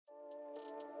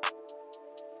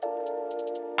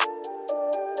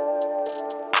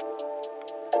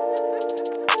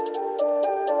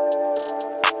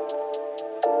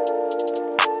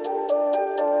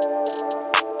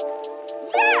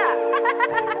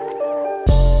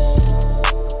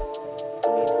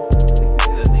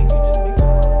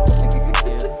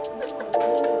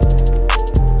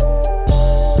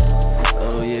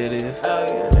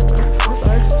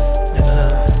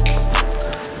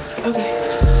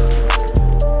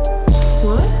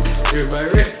everybody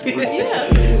ready?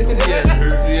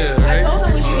 Yeah. Right? I told him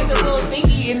we should get the little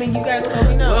thingy, and then you guys told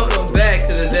me no. Welcome back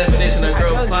to the Definition of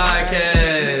Growth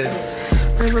podcast.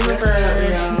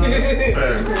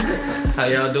 How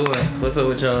y'all doing? What's up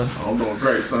with y'all? I'm doing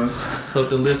great, son. Hope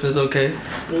the listeners okay.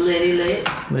 Lit.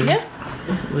 Yeah.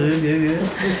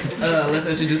 Let's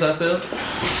introduce ourselves.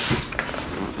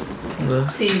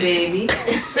 T-Baby.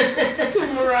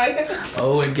 Mariah.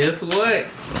 Oh, and guess what?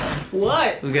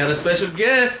 What? We got a special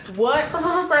guest. What? I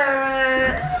know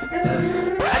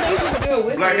you supposed to do it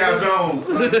with Blackout me. Jones.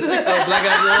 Oh,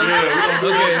 Blackout Jones? Yeah, we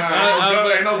gonna do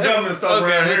Okay. ain't no government stuff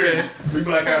Okay, around okay. here. We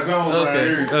Blackout Jones around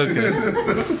here. Okay.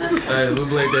 Alright, we'll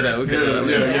blame that out. We'll cut it out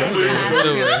later. Yeah, please.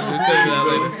 Don't worry, we'll cut it out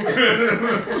later.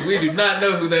 We do not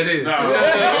know who that is. Nah, I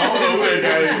don't know who that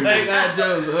guy is. Blackout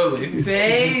Jones only.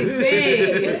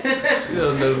 Baby. You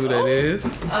don't know who that is.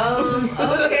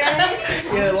 Okay.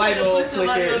 Yeah, light bulb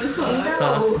flicker. No,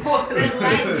 that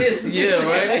light just... Yeah,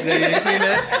 right? Yeah, you seen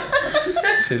that?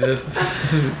 Shit, that's...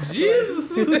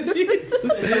 Jesus.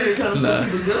 Nah.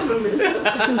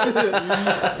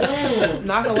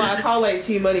 Not gonna lie, I call like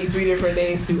T-Money 3 different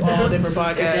names through all different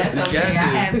That's podcasts. okay. got I to.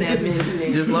 have that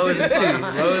many. Just low as it's T.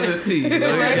 Low as it's T. As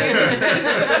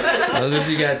long as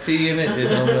you got T in it, it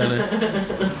don't matter.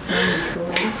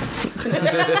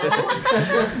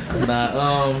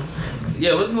 Nah,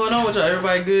 yeah, what's going on with y'all?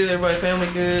 Everybody good? Everybody family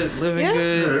good? Living Yeah.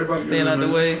 good? everybody Staying good, out the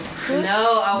man. way?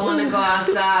 No, I want to go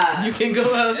outside. You can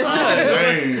go outside.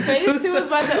 Dang. Phase 2 is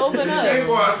about to open You can't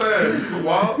go up. outside. You can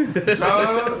walk,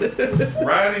 jog,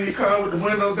 ride in your car with the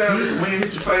windows down, let the wind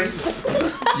hit your face.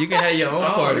 You can have your own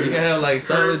Oh, party. You yeah. can have like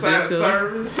solid Curbside disco.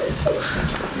 service.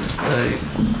 Like,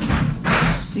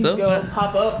 You can go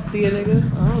pop up, see a nigga.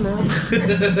 I don't know.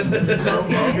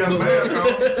 You got a mask on.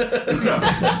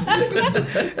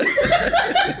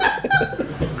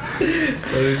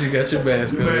 oh, you got your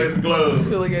mask on. Mask and gloves. I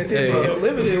feel like I take something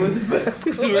limited with the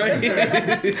basketball.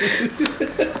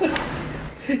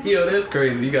 Right? Yo, that's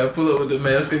crazy. You gotta pull up with the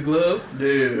mask and gloves.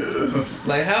 Yeah.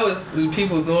 Like, how is the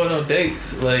people going on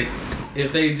dates? Like,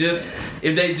 if they just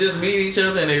meet each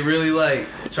other and they really like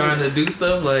trying to do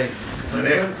stuff, like, And Well,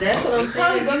 that, that's what I'm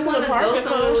Probably saying. go If to you want the to park go or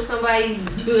somewhere with somebody,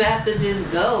 you have to just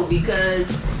go, because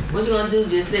what you gonna do?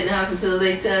 Just sit in the house until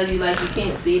they tell you like you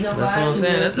can't see nobody? that's what I'm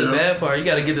saying. That's the Yeah. bad part. You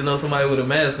gotta get to know somebody with a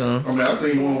mask on. I mean, I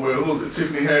seen one where, who was it,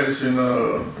 Tiffany Haddish and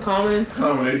Common.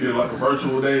 Common, they did like a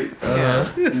virtual date. Yeah.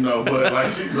 You know, but like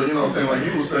she, but you know what I'm saying, like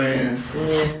you was saying,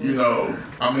 Yeah. you know,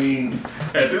 I mean,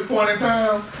 at this point in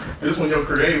time, this is when your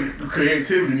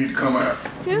creativity need to come out.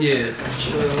 Yeah. Yeah.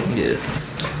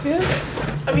 Yeah.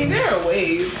 I mean, there are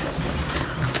ways.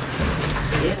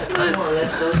 Yeah, come on,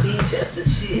 let's go see each other.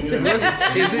 Shit. Is it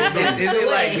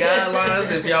like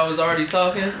guidelines if y'all was already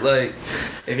talking? Like,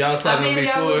 if y'all was I talking mean,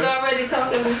 y'all was before? already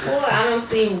talking before. I don't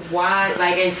see why,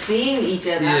 like, and seeing each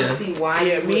other, I Yeah. don't see why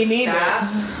Yeah, you me would neither. stop.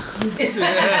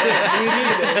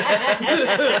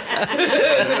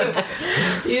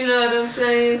 You know what I'm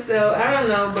saying? So I don't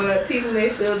know, but people may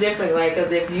feel different. Like,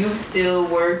 cause if you still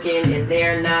working and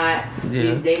they're not,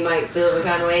 Yeah. they might feel the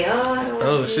kind of way. Oh, I don't want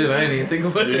Oh you. shit, I ain't even think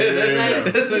about Yeah.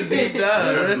 that. That's a deep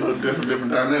dive. That's a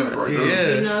different dynamic right there.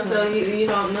 Yeah. You know, so you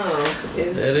don't know.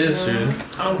 That is you know. true.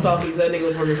 I'm salty because that nigga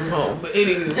was working from home. But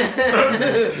anyway.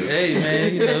 Hey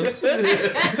man, you know,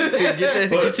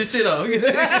 get your shit off.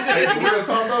 Hey, the real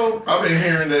talk though, I've been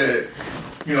hearing that,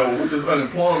 you know, with this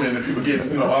unemployment and people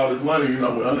getting, you know, all this money, you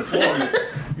know, with unemployment,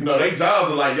 you know, they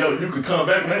jobs are like, yo, you could come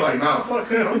back, and they're like, nah, fuck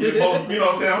that, I'm getting more, you know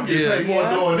what I'm saying, I'm getting paid more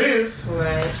doing this,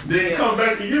 Right. then come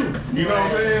back to you, you know what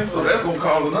I'm saying? So that's gonna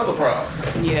cause another problem.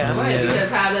 Yeah. Right, Yeah. because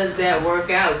how does that work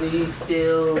out? Do you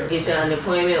still get your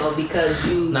unemployment, or because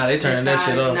you Nah, they turning that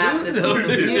shit decided off. not to,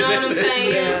 you know what I'm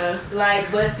saying? Yeah.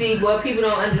 Like, but see, what people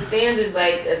don't understand is,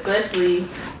 like, especially,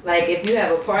 like, if you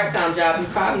have a part-time job, you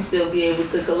probably still be able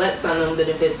to collect some of them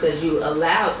benefits because you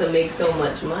allowed to make so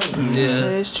much money. That Yeah.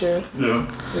 is true. Yeah.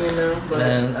 You know, but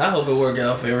Man, I hope it work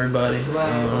out for everybody.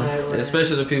 Right.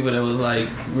 Especially the people that was like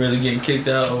really getting kicked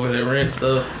out over their rent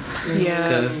stuff. Yeah.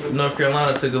 Because North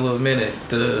Carolina took a little minute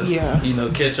to, Yeah. you know,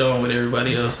 catch on with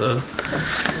everybody else. So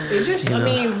It just, You I know.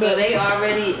 mean, so but they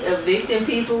already evicting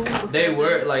people. they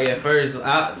were like at first,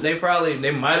 they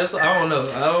might have. I don't know.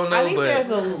 I think but there's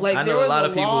a like I there know was a lot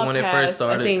of people law when it passed, first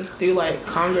started. I think through like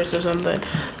Congress or something,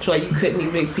 so like you couldn't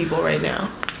evict people right now.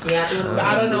 Yeah, But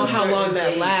I don't know how long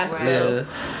that lasts. Right. though.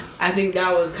 I think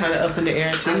that was kind of up in the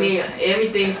air too. I mean,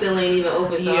 everything still ain't even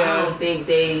open, so Yeah. I don't think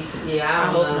they. Yeah, I I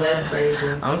don't hope know. not. That's crazy.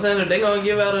 I'm saying if they gonna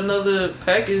give out another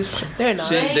package, they're not.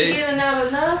 They Shit, ain't they- giving out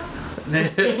enough.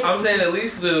 I'm saying at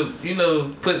least to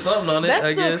put something on it. That's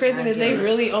I still guess. crazy that they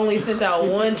really only sent out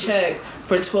one check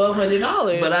for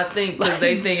 $1,200. But I think because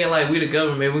they thinking like we the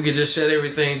government, we could just shut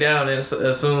everything down and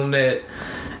assume that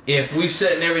if we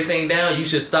shutting everything down, you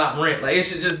should stop rent. Like it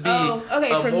should just be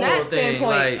okay. a From moral that thing.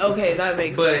 standpoint, Like, okay, that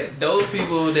makes sense. but those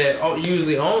people that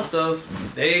usually own stuff,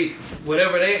 they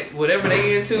whatever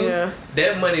they into, Yeah.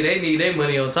 that money they need their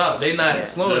money on top. They not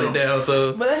slowing it down.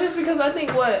 So. But that's just because I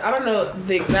think I don't know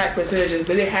the exact percentages,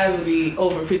 but there has to be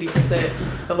over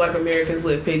 50% of like Americans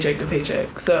live paycheck to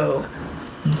paycheck. So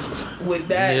with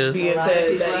that being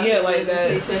said, that like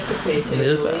that. Paycheck to paycheck.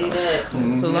 Yes. Believe that.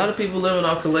 So a lot of people living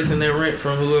off collecting their rent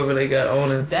from whoever they got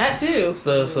owning That too.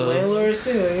 stuff. So Landlords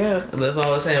too, yeah. that's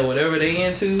all I'm saying. Whatever they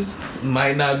into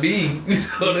might not be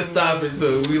gonna stop it.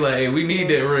 So we like, hey, we need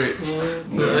that rent.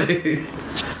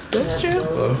 That's true.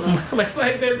 My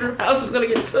 5-bedroom house is gonna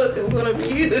get took. I'm gonna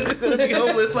be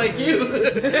homeless like you.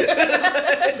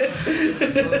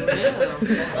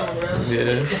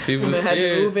 Yeah, people I'm gonna have to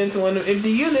scared. move into one of them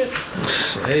empty units.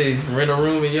 Hey, rent a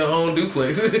room in your own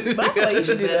duplex. But I feel like you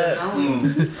should do that.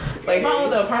 Like if I'm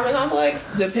with the apartment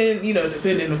complex, depending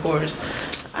of course.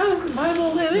 I might as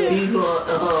well live in. You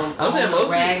going I'm saying most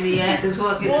raggedy at this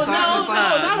fucking Well, no, not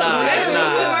raggedy.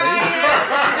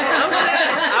 I'm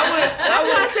saying that's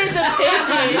why I said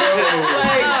depending.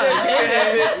 Like You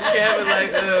depending. can have it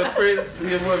like Prince,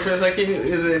 your boy Prince, like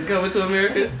is it Coming to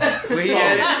America? But he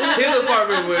had it, his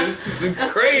apartment was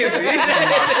crazy.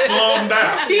 Slummed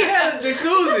out. He had a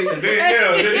jacuzzi.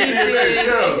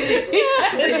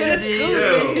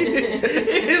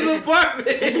 His apartment.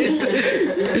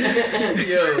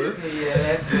 Yo. Yeah,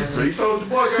 that's funny. But he told your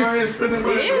boy, go ahead and spend the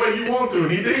money the way you want to,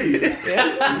 and he did.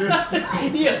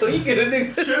 Yo, he get a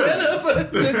nigga set up a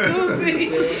jacuzzi.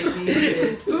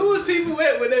 Who was people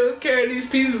at when they was carrying these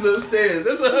pieces upstairs?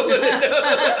 That's what I want to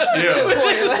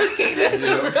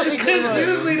know. Because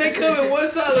usually they come in one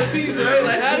solid piece, right?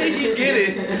 Like, how did he get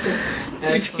it?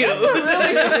 That's a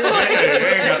really good point.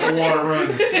 Ain't got the water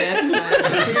running. That's funny.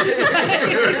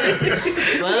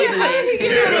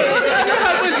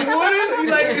 How much water? You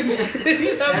like,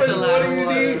 how That's much a lot water of you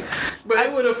water. need? But it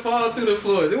would have fallen through the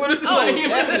floors. It would have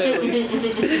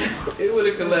it would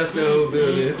have collapsed the whole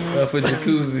building for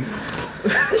jacuzzi.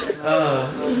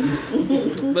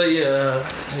 But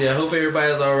yeah, hope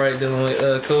everybody's all right dealing with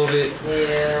COVID.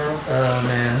 Yeah. Oh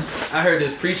man, I heard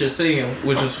this preacher singing,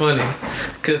 which was funny,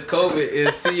 cause COVID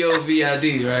is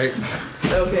COVID, right?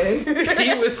 Okay.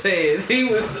 He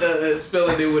was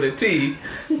spelling it with a T,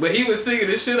 but he was singing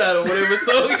the shit out of whatever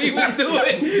song he was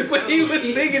doing, but he was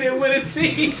singing it with a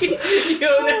T. Yo,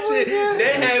 that shit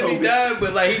that had me dying.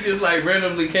 But like he just like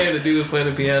randomly came. The dude was playing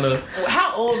the piano.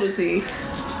 How old was he?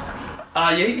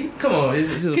 Come on,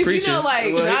 he's a preacher. You know,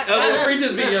 like,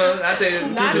 preachers be young. I tell you,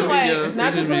 not preachers to be young.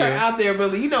 not to Preachers put be her young. out there,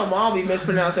 but mom be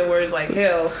mispronouncing words like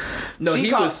hell. No,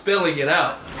 he was spelling it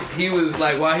out. He was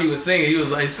like, while he was singing, he was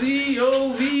like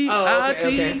COVID.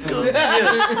 Okay.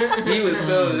 Yeah. He was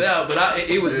spelling it out, but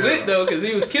it was lit though, cause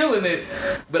he was killing it.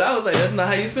 But I was like, that's not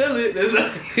how you spell it. That's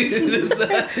not.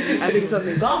 I think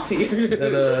something's off here.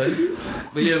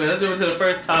 But yeah, man, let's jump into the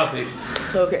first topic.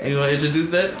 Okay. You want to introduce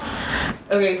that?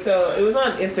 Okay, so it was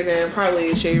on Instagram,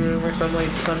 probably a shade room or some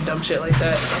dumb shit like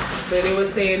that. But it was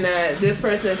saying that this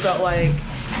person felt like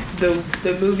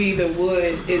the movie The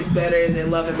Wood is better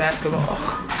than Love and Basketball.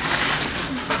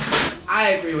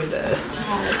 I agree with that.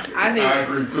 I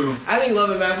agree too. I think Love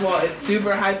and Basketball is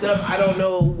super hyped up. I don't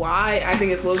know why. I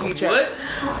think it's low-key trash. What?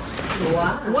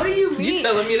 Wow. What do you mean? You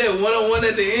telling me that one-on-one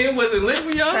at the end wasn't lit for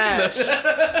y'all? Trash.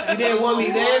 You didn't want me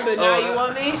then, but now you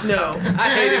want me? No. I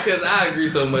hate it because I agree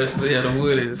so much. Yeah, The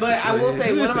Wood is. But I will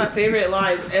say one of my favorite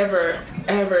lines ever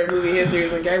in movie history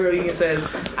is when Gabrielle Union says,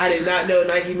 "I did not know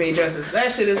Nike made dresses."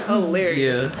 That shit is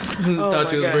hilarious. Yeah.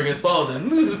 Thought you was bringing Spalding.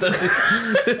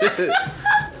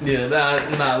 Yeah,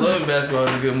 nah, Love and Basketball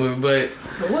is a good movie, but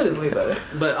What is way better?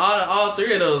 But all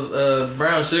three of those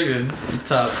Brown Sugar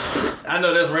tops, I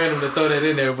know that's random to throw that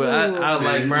in there, but I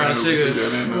like Brown Sugar.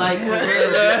 Like for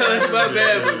real. My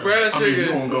bad, but Brown I mean, Sugar. we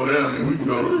gonna go down and we can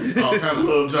go to all kind of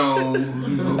Love Jones,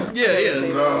 you know. Yeah.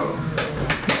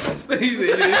 He said,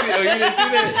 you didn't see that?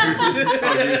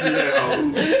 You didn't see that?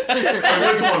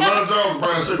 Which one? Love Jones or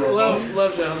Brown Sugar?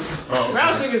 Love Jones.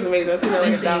 Brown Sugar is amazing. I've seen that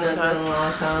like 1,000 times. A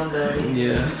long time, though.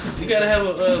 Yeah. You gotta have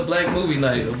a black movie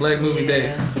night, a black movie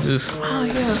day. Just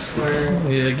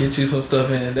get you some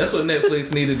stuff in. That's what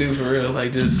Netflix need to do for real.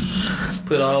 Like just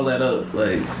put all that up.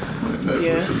 Like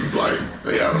Netflix is like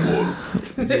they out of order.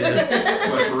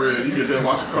 Like for real, you get there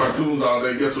watching cartoons all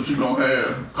day. Guess what you gonna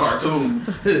have? Cartoon.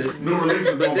 New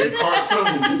releases gonna be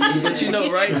cartoon. But you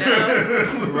know, right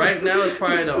now is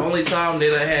probably the only time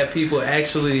that I had people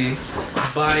actually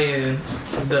buying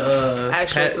the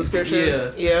Actual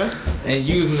subscriptions. yeah, and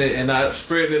using it and not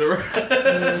spreading it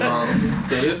around.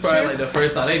 So it's probably like the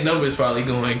first time. Their numbers probably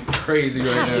going crazy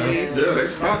right now. Yeah, they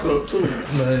stock up too.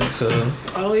 Like, so,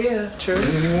 Oh yeah, true.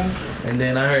 and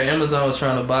then I heard Amazon was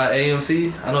trying to buy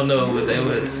AMC. I don't know what they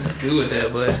would do with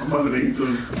that, but Somebody need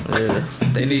to. yeah,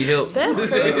 they need help. That's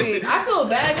crazy. I feel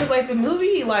bad because like the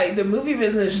movie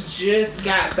business just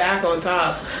got back on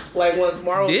top. Like once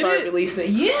Marvel Did started it?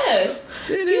 releasing, yes,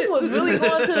 Did it? people was really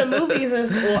going to the movies and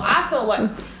well, I felt like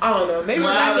I don't know, maybe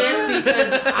I I guess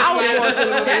because I was going to the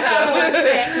movies. that's what I was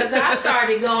saying, because I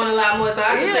started going a lot more, so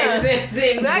I can say the same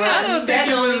thing. Back- I don't But that's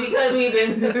think it only was- because we've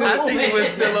been. I think it was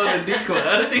still on the decline.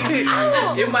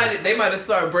 I think they might have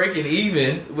started breaking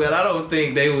even, but I don't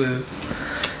think they was.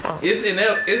 It's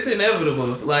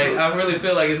inevitable. Like I really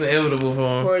feel like it's inevitable for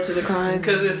them. For it to decline.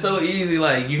 Because it's so easy.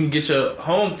 Like you can get your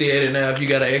home theater now if you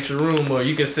got an extra room, or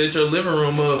you can set your living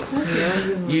room up.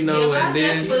 You know, Yeah, and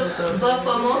then but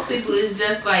for most people, it's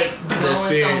just like going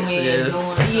experience, somewhere yeah. and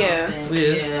doing something. Yeah.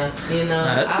 Yeah. You know,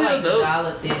 Nah, that's I still like dope. the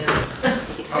dollar theater.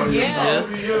 Oh, Yeah.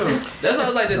 yeah. that's why I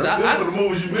was like That's good for the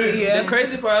movies you made. Yeah. The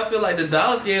crazy part, I feel like the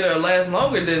dollar theater lasts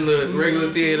longer than the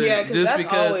regular theater, Yeah, because just that's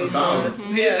because. always $1.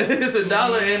 fun. Yeah, it's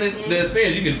 $1 and it's the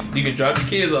experience. You can drop your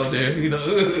kids off there, you know.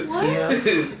 Yeah.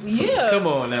 Yeah. Come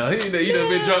on now, you done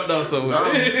been dropped off somewhere.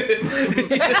 No. You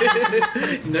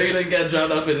know you done got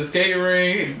dropped off at the skating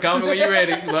ring. Call me when you're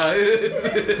ready. Bye. You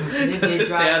get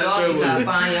Stay out dropped of off, you trouble. gotta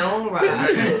find your own ride.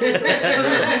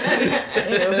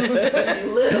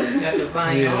 You got to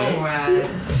find your Yeah. own ride.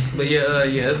 But yeah,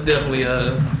 it's definitely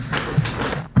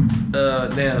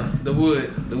damn, the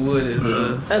wood is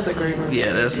That's a great movie.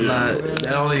 yeah, that's not. I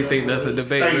don't even think that's a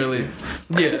debate, Stacey. really.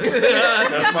 Yeah.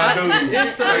 That's my dude.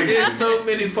 It's so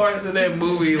many parts in that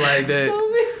movie like that.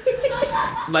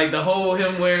 Like the whole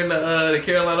him wearing the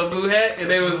Carolina blue hat, and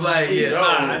they was like, yeah, Yo.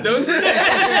 nah, don't do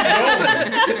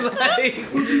that. Like,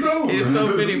 What you doing? it's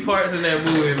so many parts in that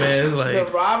movie, man. It's The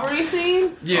like, robbery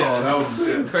scene? yeah, Oh, that was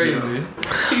it. crazy.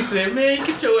 He said, man,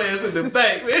 get your ass in the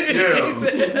back, man. Yeah. He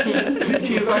said,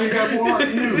 Kids out here got more heart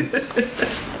than you.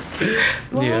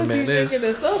 Why Yeah, was man, he this- shaking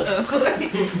the soda?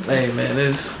 hey, man,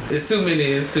 it's too many.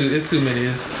 It's too many.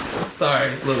 It's sorry,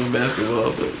 Love and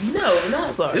Basketball, but No,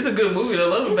 not sorry. it's a good movie. The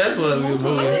Love and Basketball is a good It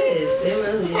movie. is. It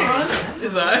really is.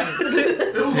 It's alright.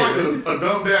 It was like a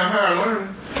dumbed down higher learning.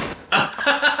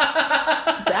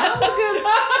 That's a good.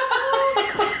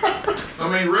 I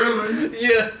mean, really,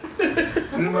 Yeah,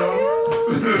 you know.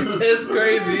 it's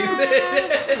crazy. He said that.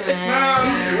 Nah, it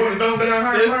wasn't dumbed down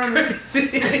higher learning. It's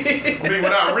crazy. I mean,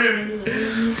 without Remy.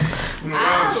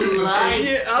 Without shooting.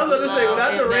 Yeah, I was gonna say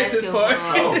without the racist part.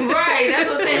 Right, that's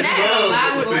what I'm saying. That has a lot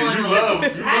See, going you on. love I it.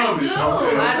 do. Okay, I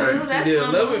okay. do. That's Yeah, my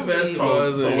Love and movie.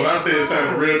 Basketball. So what I said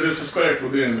sounded real disrespectful,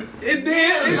 didn't it? It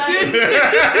did. Like, It did.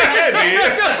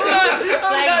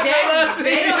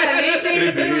 they don't have anything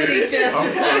to do with each I'm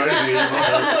other. sorry, I did. My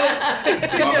I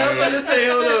was about to say,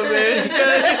 hold on, man. bad.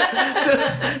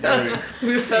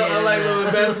 I like Love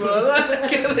and Basketball. I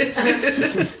can't let you.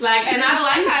 Like, and I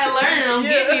like how to learn. Don't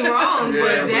get me wrong, Yeah,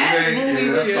 but but that man, movie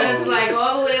yeah, was that's just all. like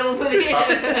all the way over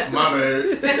there. My bad.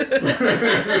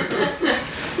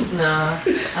 Nah,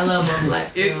 I love my black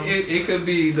films. It could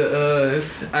be the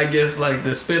I guess like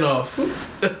the spinoff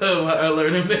of I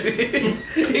learned him.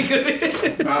 It could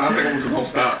be. Nah, I think I'm just gonna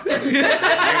stop.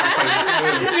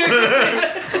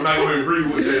 I'm not gonna agree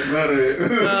with that. None of it.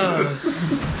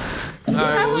 Do you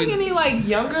have Alright, like any like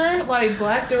younger like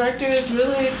black directors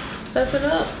really stepping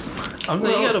up? I'm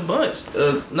saying you got a bunch.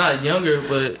 Not younger,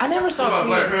 but I never What saw about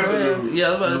Black Korean Panther? Slim. dude? yeah, I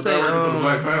was about to The say. director for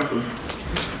Black Panther.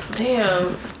 Damn. I I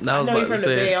was know about you to from the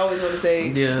say. Bay. I always want to say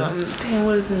Yeah. something. Damn,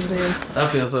 what is his name? I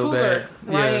feel so bad.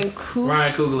 Ryan Yeah. Coogler.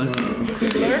 Ryan Coogler.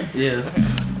 Coogler?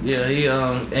 Yeah, he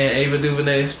and Ava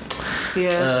DuVernay,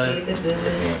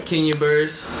 Yeah. Kenya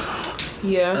Burris.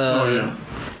 Yeah. Oh yeah.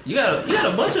 You got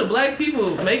a bunch of black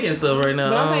people making stuff right now.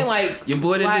 but I'm saying like your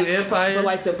boy that black, do Empire. but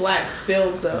like the black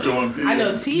films though. Jordan Peele. I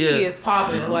know TV Yeah. is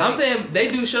popping. Like I'm saying they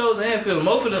do shows and films.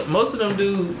 Most of them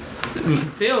do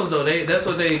films though. That's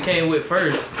what they came with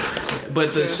first.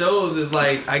 But the True. shows is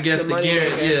like I guess The the money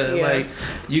guarantee. maker, yeah. Like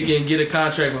you can get a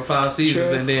contract for 5 seasons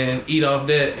True. and then eat off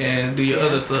that and do your Yeah.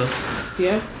 other stuff.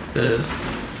 yeah.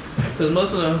 Cause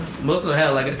most of them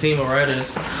have like a team of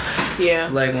writers. Yeah.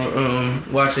 Like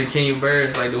watching Kenya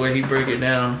Burris, like the way he break it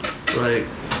down, like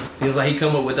he was like he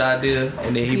come up with the idea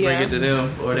and then he bring Yeah. it to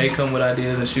them, or they come with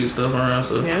ideas and shoot stuff around.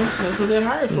 So Yeah. That's what they're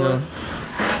hired you for. know.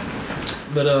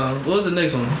 But what was the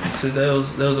next one? So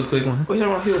that was a quick one. We're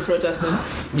talking about people protesting.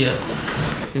 Yeah.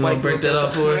 You want to White break that people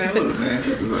off for us? Man, look, man,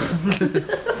 check this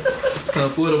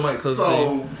out. Pull the mic close to you.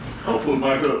 So I'll pull the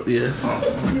mic up. Yeah.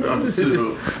 I'll just sit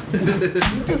up.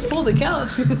 Just pull the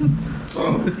couch.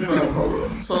 So, hold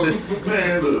up. So,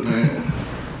 man, look, man.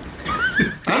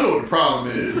 I know what the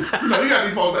problem is. You got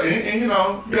these folks, and you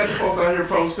got these folks out here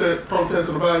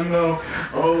protesting about,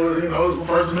 it's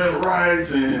First Amendment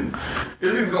rights, and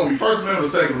it's either going to be First Amendment or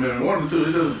Second Amendment. One of the two.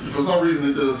 It just, for some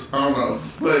reason, I don't know.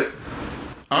 But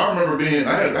I remember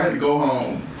I had to go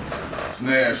home to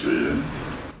Nashville,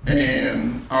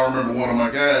 and I remember one of my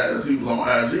guys, he was on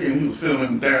IG, and he was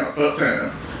filming down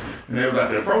Uptown, and they was out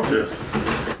there protesting.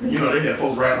 They had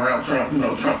folks riding around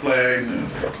with Trump flags and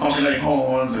honking their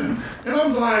horns, and I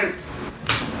was like,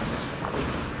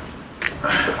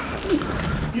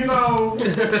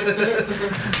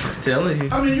 telling you.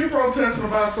 I mean, you're protesting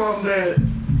about something that,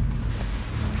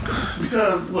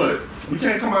 because what? You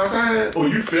can't come outside, or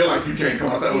you feel like you can't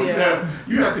come outside, or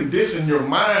you have conditioned your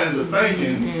mind to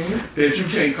thinking that you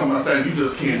can't come outside, you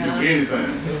just can't do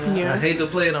anything. Yeah. I hate to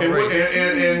play it on race.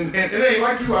 And it ain't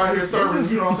like you out here serving,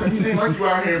 you know what I'm saying? It ain't like you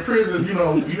out here in prison, you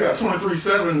got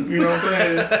 23/7, you know what I'm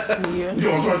saying? Yeah.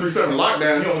 You on 23/7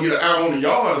 lockdown, you don't get an hour on the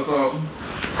yard or something.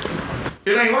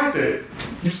 It ain't like that.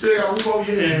 You still got a roof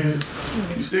over your head.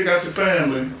 You still got your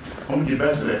family. I'm gonna get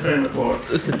back to that family part.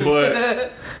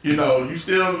 But, you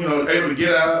still, able to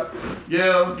get out.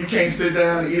 Yeah, you can't sit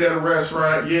down and eat at a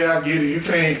restaurant. Yeah, I get it. You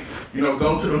can't,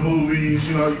 go to the movies.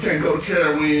 You can't go to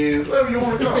Carowinds, wherever you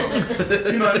want to go. You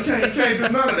can't do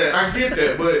none of that. I get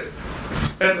that. But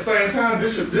at the same time,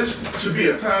 this should be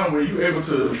a time where you're able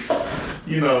to,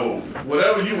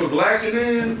 whatever you was lacking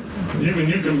in, you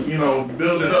can,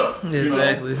 build it up.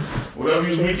 Exactly. Whatever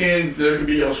you weak in, that could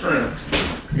be your strength.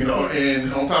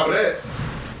 And on top of that,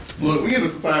 look, we in a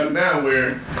society now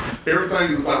where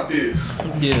everything is about this.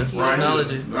 Yeah, right?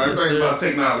 Technology. Everything's about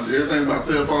technology. Everything's about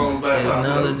cell phones, laptops,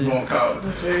 whatever you want to call it.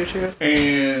 That's very true.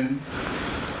 And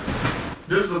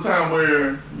this is a time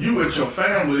where you with your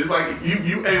family, it's like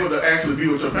you able to actually be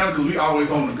with your family because we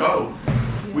always on the go.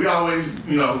 We always,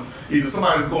 either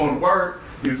somebody's going to work,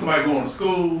 either somebody going to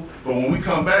school, but when we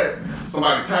come back,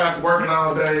 somebody tired for working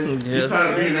all day, you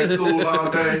tired of being at school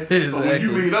all day. Exactly. So when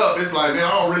you meet up, it's like, man, I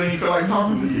don't really even feel like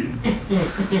talking to you.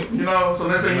 So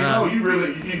next thing you know,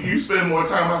 you spend more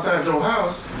time outside your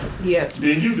house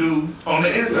than you do on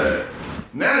the inside.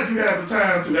 Now you have the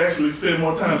time to actually spend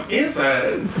more time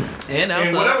inside and outside.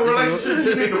 And whatever relationships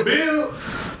you need to build,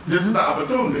 this is the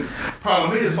opportunity.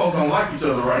 Problem is, folks don't like each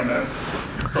other right now.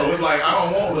 So it's like, I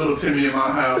don't want little Timmy in my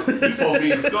house. You're supposed to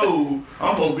be in school.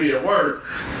 I'm supposed to be at work.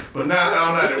 But now that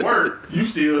I'm not at work, you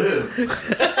still here.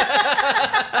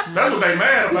 That's what they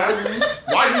mad about.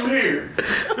 Why you here?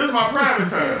 This is my private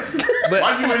time.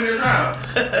 Why you in this house?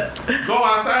 Go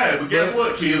outside. But guess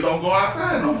what? Kids don't go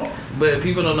outside no more. But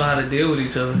people don't know how to deal with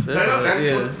each other. That's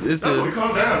what it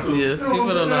comes down to. Yeah, people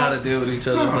don't know how to deal with each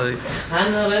other. Like, I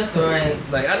know that's right.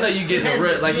 Like, I know you get in the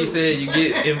rut, like you said, you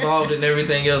get involved in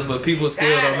everything else, but people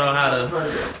still don't know how to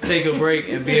take a break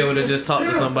and be able to just talk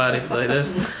to somebody. Like, that's.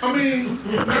 I mean,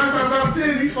 9 times out of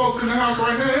 10, these folks in the house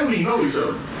right now, they don't even know each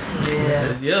other.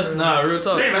 Yeah, real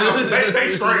talk. They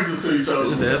strangers to each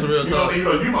other. That's real talk. You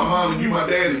my mom and you my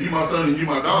dad and you my son and you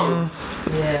my daughter.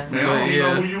 Yeah. Man, I don't even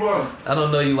know who you are. I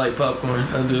don't know you like popcorn.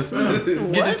 I'm just get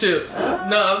the chips.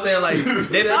 No, I'm saying like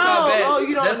that's how bad.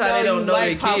 That's how they don't know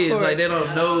their kids. Like they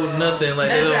don't know nothing. Like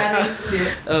they don't.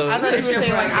 I thought you were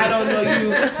saying like I don't know you.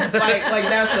 Like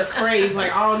that's the phrase.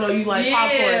 Like I don't know you like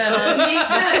popcorn. Son. Me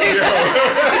too.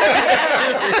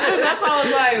 That's all I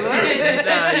was like. What?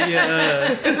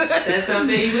 That's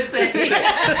something you would say.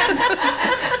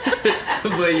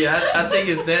 But yeah, I think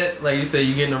it's that, like you said,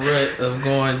 you get in a rut of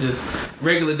going just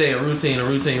regular day, a routine.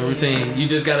 You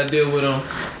just got to deal with them,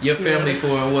 your family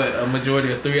for a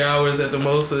majority of 3 hours at the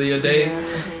most of your day.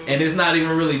 And it's not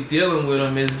even really dealing with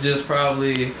them. It's just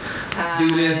probably do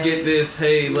this, get this,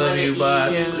 hey, love you,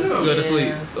 bye, go to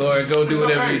sleep. Or go do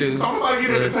whatever you do. Nobody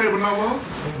get at the table no more.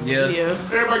 Yeah.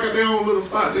 Everybody got their own little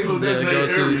spot. They go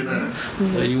designated area now.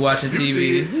 So you watching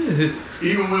TV.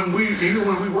 Even when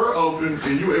we were open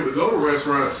and you were able to go to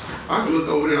restaurants, I could look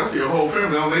over there and I see a whole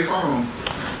family on their phone.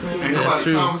 Ain't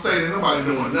nobody conversating, ain't nobody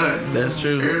doing nothing. That's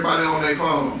true. Everybody on their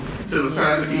phone till it's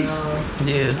time to eat.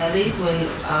 Yeah. At least when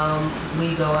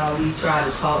we go out, we try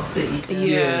to talk to each other.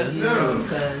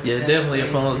 Yeah. Definitely a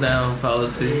phones down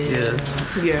policy.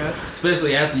 Yeah.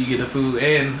 Especially after you get the food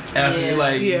and after you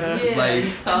like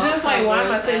just like why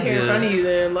am I sitting here in front of you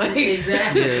then? Like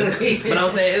exactly. But I'm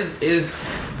saying it's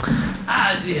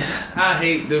I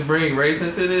hate to bring race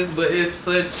into this, but it's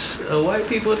such a white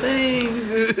people thing.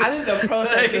 I think the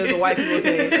protest is a white people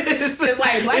thing. It's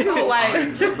like black people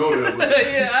like go there.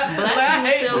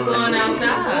 Black people still going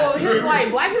outside. Well, because like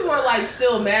black people are like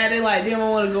still mad. They like they don't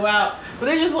want to go out, but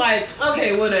they're just like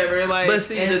okay, whatever. Like, but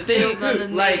see the thing,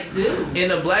 like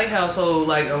in a black household,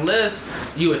 like unless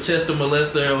you a Chester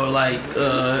molester or like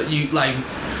you like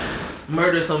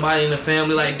murder somebody in the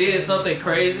family, like did something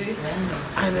crazy.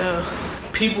 I know.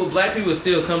 Black people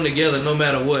still come together no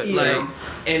matter what. Yeah. Like,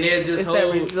 and they're just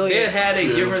they had their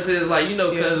differences. Like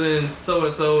cousin so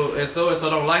and so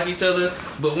don't like each other,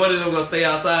 but one of them gonna stay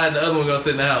outside and the other one gonna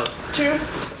sit in the house. True.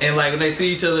 And like when they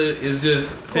see each other, it's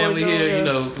just family here. You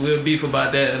know, we'll beef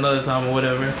about that another time or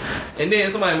whatever. And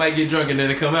then somebody might get drunk and then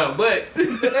they come out, but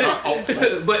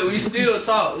but we still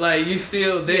talk. Like you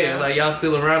still there. Like y'all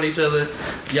still around each other.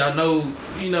 Y'all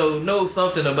know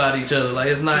something about each other. Like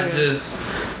it's not just.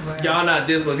 Y'all not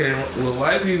dislocating with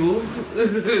white people.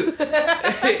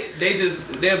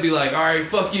 They'll be like, all right,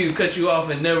 fuck you, cut you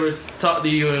off, and never talk to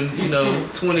you in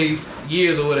 20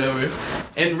 years or whatever,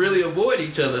 and really avoid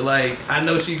each other. Like I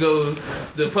know she go to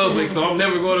Publix, so I'm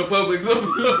never going to Publix.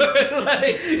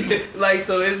 like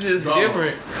so it's just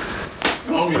different. I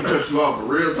don't mean to cut you off, but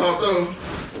real talk though,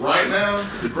 right now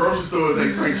the grocery store is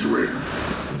a sanctuary.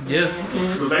 Yeah.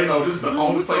 Because they know this is the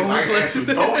only place I can actually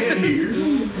go in here.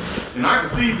 And I can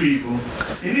see people.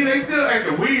 And then they still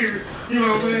acting weird. You know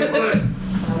what I'm saying?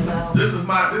 But this is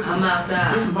my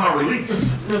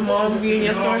release. The moms be in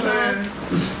your store time.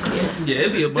 Yeah,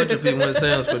 it'd be a bunch of people in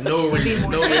Sam's for no reason.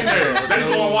 No reason. They just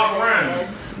want to walk around.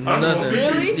 Nothing.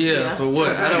 Really? Yeah, for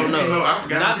what? I don't know.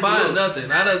 Not buying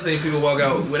nothing. I done seen people walk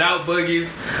out without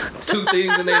buggies, 2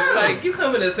 things, and they like, you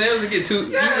come into Sam's and get 2.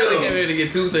 Yeah. You really came here to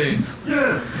get 2 things.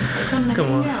 Yeah.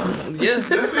 Come on. Yeah.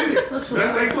 That's it.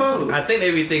 That's their clothes. I think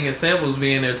they be thinking samples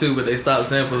be in there too, but they stopped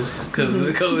samples because of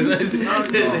the COVID.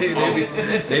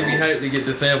 they be hyped to get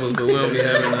the samples, but we don't be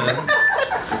having none.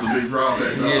 It's a big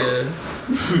drawback. Yeah.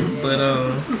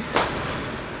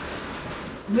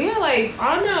 But yeah, like,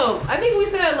 I don't know. I think we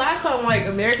said last time, like,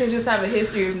 Americans just have a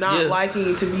history of not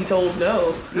liking to be told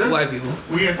no. Yeah. White people.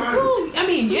 We entitled. Well, I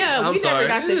mean, yeah, we never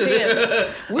got the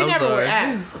chance. We never were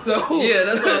asked. So yeah,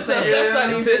 that's what I'm saying. That's not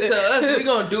even To us, we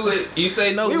gonna do it. You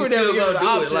say no, we still gonna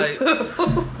do it. Like,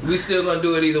 we still gonna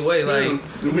do it either way. Like,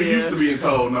 we used to being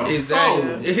told no.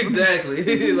 Exactly. So,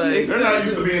 Exactly. Like, they're not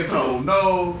used to being told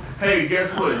no. Hey,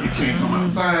 guess what? You can't come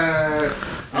outside.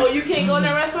 Oh, you can't go in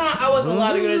that restaurant? I wasn't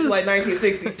allowed to go to like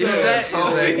 1960s. So.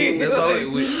 Exactly. That's all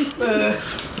it was.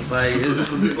 Like,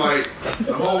 it's like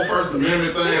the whole First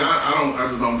Amendment thing. I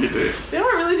just don't get that. They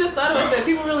were really just thought about that.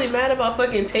 People really mad about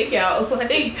fucking takeout.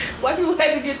 Like, white people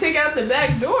had to get takeout the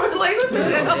back door. Like, what the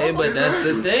hell? Hey, but that's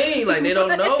the thing. Like, they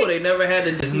don't know. They never had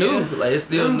it. It's new. Like, it's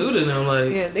still new to them. Like,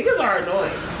 yeah, niggas are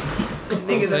annoying.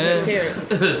 Niggas as their parents.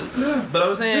 But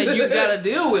I'm saying you gotta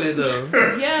deal with it though.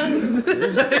 Yeah.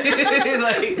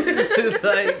 like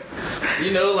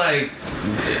like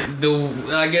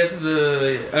I guess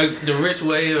the rich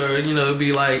way, or it'd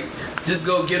be like just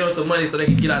go get them some money so they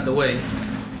can get out the way.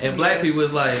 And black people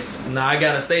is like, nah, I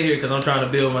gotta stay here because I'm trying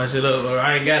to build my shit up, or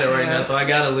I ain't got it right now, so I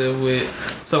gotta live with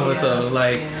so and so.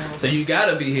 Like, so you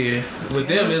gotta be here. With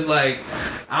them, it's like,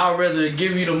 I'd rather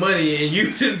give you the money and you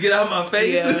just get out my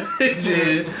face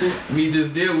than me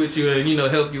just deal with you and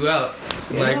help you out.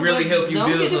 Like, really help you build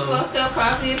something. Don't get it fucked up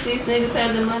probably if these niggas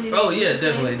have the money. Oh yeah,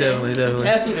 definitely.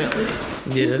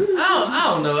 Yeah, I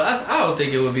don't know. I don't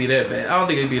think it would be that bad. I don't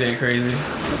think it'd be that crazy.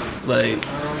 Like,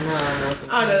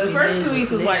 I don't know. The first 2 weeks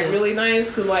was like really nice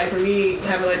because like for me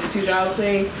having like the 2 jobs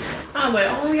thing, I was like,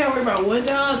 oh, only gotta worry about 1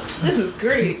 job. This is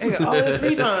great. I got all this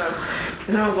free time,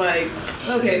 and I was like,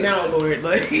 okay, now I'm bored.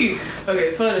 Like,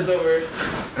 okay, fun is over.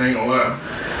 I ain't gonna lie,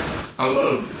 I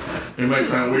love it. It may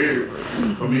sound weird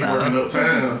for me working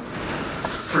uptown.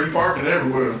 Free parking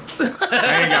everywhere.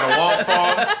 I ain't gotta walk far.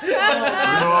 You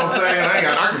know what I'm saying?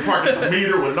 I can park at the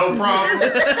meter with no problem.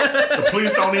 The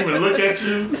police don't even look at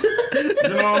you.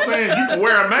 You know what I'm saying? You can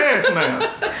wear a mask now,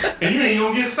 and you ain't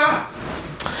gonna get stopped.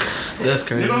 That's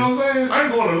crazy. You know what I'm saying? I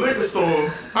ain't going to the liquor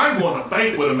store. I ain't going to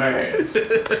bank with a mask.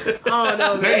 Oh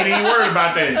no. They ain't even worried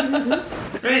about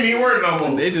that. They ain't even worried no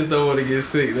more. They just don't want to get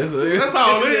sick. That's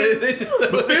all it is.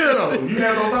 But still though, you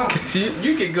have those options.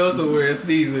 You can go somewhere and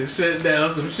sneeze and shut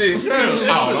down some shit. Yeah.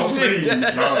 Oh, don't sneeze.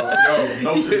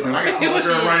 No shit. Man, I got my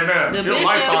girl right now. The She'll bitch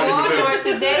lights at all you Walmart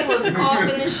today was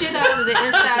coughing the shit out of the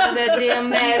inside of that damn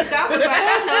mask. I was like,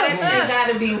 I know that shit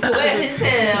gotta be wet as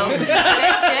hell. Take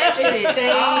that shit.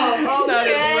 Oh,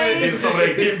 okay. Get some of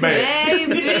that get back.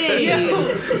 Baby. Like,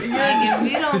 if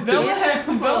we don't Bella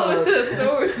went to the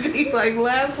store like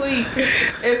last week,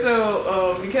 and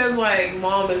so because like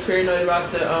mom is paranoid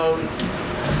about the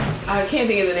I can't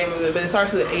think of the name of it, but it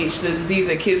starts with an H. The disease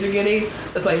that kids are getting,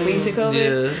 it's like linked to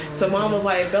COVID. Yeah. So mom was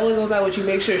like, Bella goes out with you,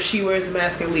 make sure she wears a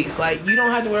mask at least. Like, you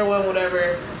don't have to wear one,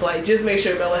 whatever. Like, just make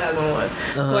sure Bella has on one.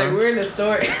 So like, we're in the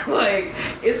store, like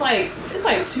it's like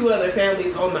 2 other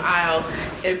families on the aisle,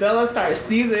 and Bella starts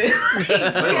sneezing. like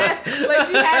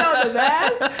she had on the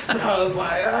mask, and I was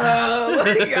like, oh.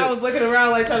 Like, I was looking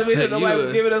around, like trying to make sure nobody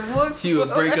was giving us looks. You would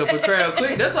break up a crowd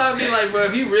quick. That's why I be like, bro,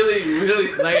 if you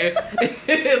really like,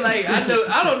 like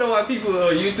I don't know why people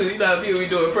on YouTube, you know how people be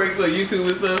doing pranks on YouTube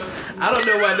and stuff. I don't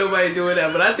know why nobody doing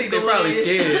that, but I think they're probably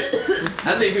scared.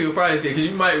 I think people probably scared because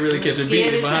you might really catch a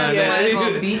beating behind that.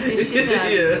 Somebody gonna beat the shit out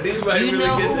of you. Yeah, you might You really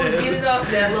know get who would that. get it off?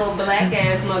 That little black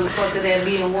ass motherfucker that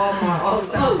be in Walmart all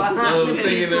the time behind the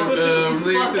Singing them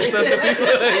lyrics and stuff to people.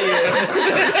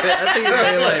 Yeah. I think it's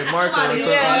named like Marco or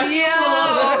something.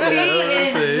 Yeah, he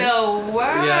that's is it. the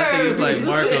worst. Yeah, I think it's like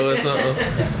Marco or something.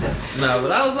 Nah,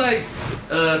 but I was like,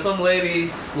 some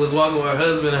lady was walking with her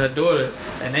husband and her daughter,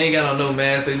 and they ain't got on no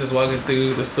mask. They just walking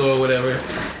through the store or whatever.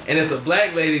 And it's a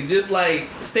black lady just like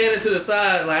standing to the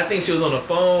side. Like I think she was on the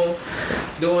phone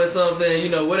doing something, you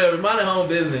know, whatever, minding her own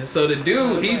business. So the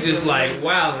dude, he just like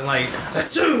wilding, like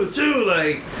choo,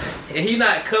 like, and he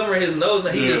not covering his nose,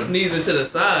 he just sneezing to the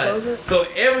side. So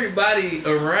everybody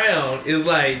around is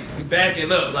like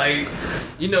backing up, like,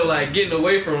 you know, like getting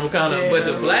away from him kind of. But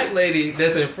the black lady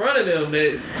that's in front of them,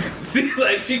 that see,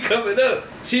 like she coming up,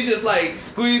 she just like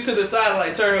squeezed to the side and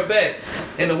like turn her back.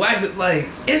 And the wife is like,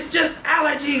 it's just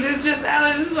allergies. It's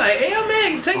like, hey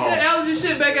man, take that allergy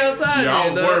shit back outside.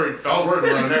 Yeah, man, I was worried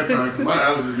around that time because my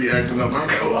allergies be acting up. I'm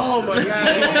like, Oh my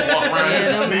god. walk around here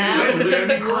and sneeze. They was looking at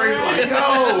me crazy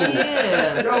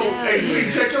like, yo, hey,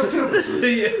 please check your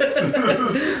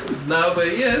temperature. Nah,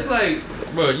 but yeah, it's like,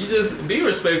 bro, you just be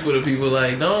respectful to people.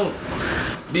 Like, don't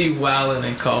be wilding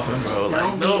and coughing, bro.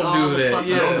 Like, don't do that.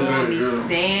 Yeah.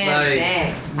 Stand Like,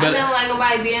 back. but- I never like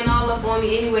nobody being all up on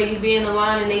me anyway. You be in the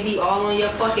line and they be all on your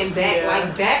fucking back. Yeah.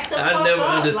 Like, back the fuck I never up.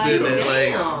 understood like, that.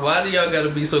 Like, damn. why do y'all gotta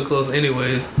be so close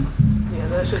anyways? Yeah,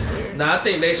 that shit's weird. Nah, I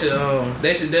think they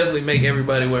should definitely make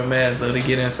everybody wear masks though to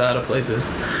get inside of places.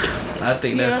 I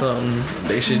think that's something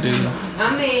they should do.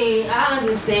 I mean, I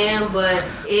understand, but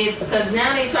because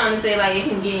now they trying to say like it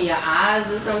can get in your eyes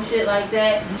or some shit like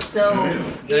that. So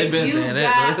They if been you saying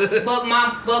that, but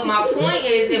my point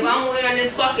is, if I'm wearing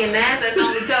this fucking mask that's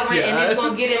only covering Your and eyes? it's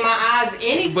gonna get in my eyes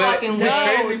any But fucking the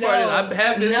way. crazy part is, I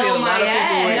have been seeing a lot of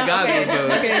people with goggles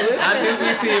though. Okay, listen. I do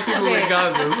be seeing people with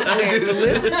goggles. I Okay, do. but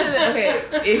listen to the. Okay,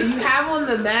 if you have on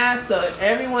the mask though,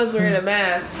 everyone's wearing a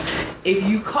mask. If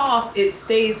you cough, it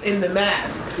stays in the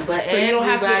mask. But So you don't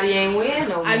have to- everybody ain't wearing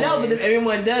no I know, but if mask.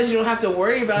 everyone does, you don't have to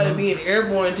worry about it being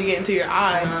airborne to get into your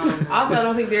eye. Also, I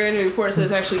don't think there are any reports that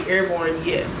it's actually airborne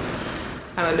yet.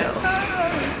 I don't know.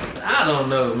 I don't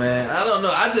know, man. I don't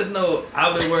know. I just know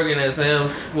I've been working at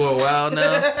Sam's for a while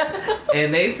now,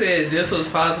 and they said this was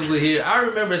possibly here. I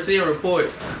remember seeing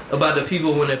reports about the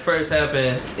people when it first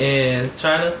happened in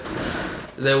China.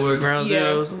 Is that where Ground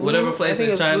Zeroes? Whatever place I think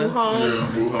in it's China.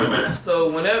 Wuhan.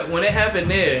 So when it happened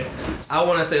there, I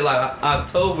want to say like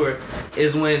October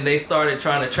is when they started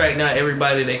trying to track down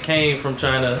everybody that came from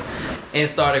China and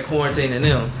started quarantining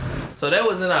them. So that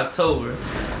was in October.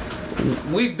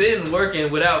 We've been working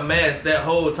without masks that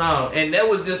whole time, and that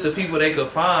was just the people they could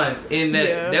find in that.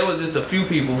 Yeah. That was just a few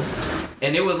people.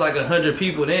 And it was like 100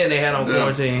 people then they had on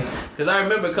quarantine. Because I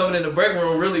remember coming in the break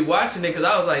room really watching it because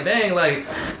I was like, dang, like,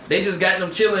 they just got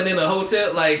them chilling in a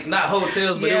hotel, like, not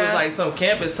hotels, but it was like some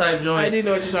campus type joint. I do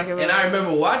know what you're talking about. And I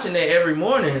remember watching that every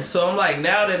morning. So I'm like,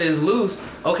 now that it's loose,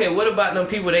 okay, what about them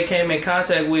people they came in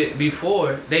contact with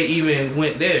before they even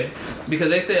went there? Because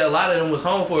they said a lot of them was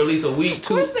home for at least a week, Of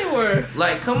course they were.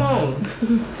 Like, come on.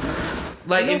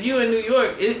 Like, if you in New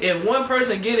York, if one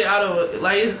person get it out of,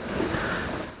 like,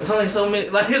 it's only so many,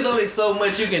 like, it's only so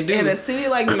much you can do. In a city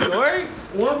like New York,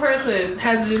 one person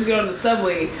has to just get on the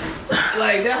subway.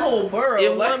 Like, that whole borough.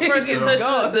 If like, one person is touched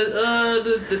gone.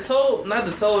 the toll, not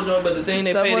the toll joint, but the thing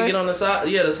they pay to Subway? get on the side,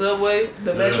 the subway.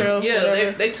 The metro. Yeah,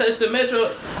 whatever. they touched the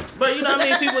metro. But you know how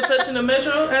many people touching the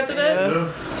metro after that?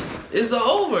 Yeah. It's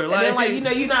over. And then, like, you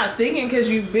know, you're not thinking because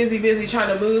you busy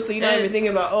trying to move, so you're not And- even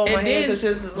thinking about, oh, my and hands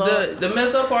then touches. the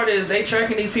messed up part is they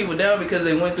tracking these people down because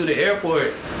they went through the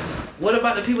airport. What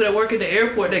about the people that work at the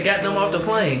airport that got them off the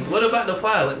plane? What about the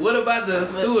pilot? What about the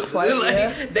steward? flight, Like,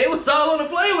 yeah. they was all on the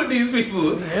plane with these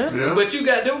people. Yeah. But you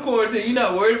got them quarantined. You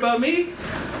not worried about me?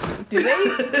 Do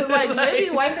they? Cause like, do they be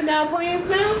wiping down planes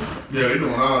now? Yeah, they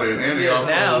doing all that, and they Yeah, also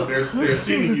now. they're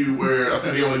seating you where I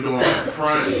think they only doing like the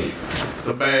front,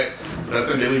 the back, I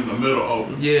think they leave the middle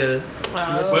open. Yeah.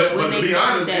 But when to they be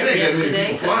started honest, that it ain't that many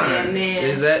yesterday, people 'cause flying. that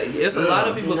man. It's a lot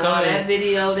of people No, coming. that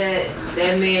video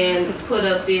that man put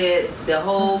up there, the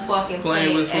whole fucking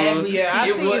Plane was full. every Yeah, I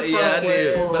It seen was, some yeah, I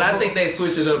did. full. But I think they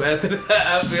switched it up after that.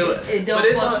 I feel like. It don't but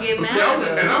it's fucking on, get See, I mad.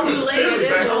 went, and I went Too to late, Philly it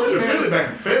back, don't I went to even- Philly back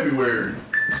in February.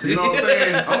 You know what I'm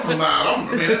saying? I'm talking about, I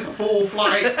mean, it's a full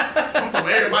flight. I'm talking about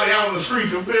everybody out on the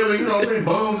streets in Philly, you know what I'm saying?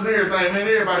 Bums and everything, man.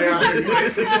 Everybody out there, they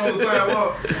sleeping on the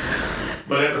sidewalk.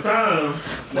 But at the time,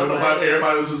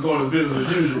 everybody was just going to business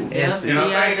as usual. Yes. And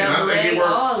I think it works.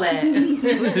 all that. And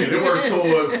it works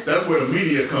toward, that's where the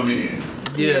media come in.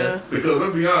 Yeah. Because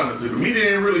let's be honest, if the media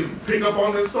didn't really pick up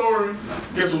on this story,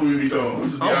 guess what we'd be doing? We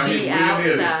just be out Be here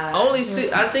getting it.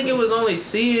 outside. I think it was only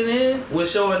CNN was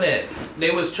showing that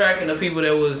they was tracking the people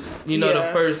that was, the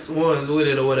Yeah. first ones with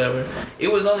it or whatever.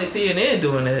 It was only CNN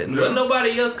doing that, Yeah. but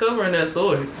nobody else covering that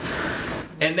story.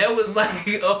 And that was like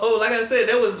like I said,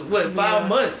 that was 5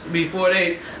 months before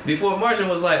Martian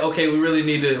was like, okay, we really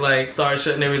need to like start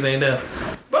shutting everything down.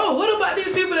 Bro, what about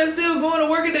these people that's still going to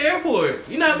work at the airport?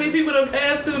 You know how many people that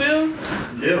pass through them?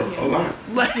 Yeah, a lot.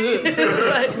 Like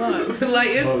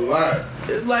it's A lot.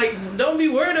 like, don't be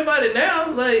worried about it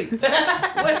now. Like,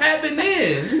 what happened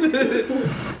then?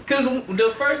 Because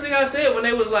the first thing I said when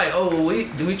they was like, oh,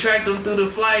 we tracked them through the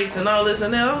flights and all this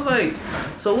and that, I was like,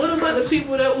 so what about the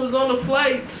people that was on the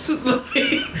flights?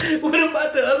 Like, what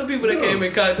about the other people that came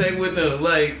in contact with them?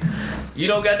 Like, you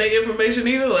don't got that information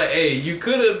either? Like, hey, you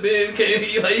could have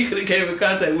you could have came in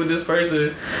contact with this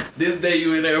person this day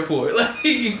you in the airport. Like,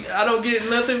 I don't get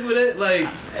nothing for that. Like,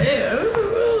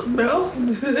 no.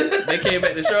 They came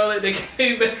back to Charlotte. They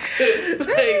came back,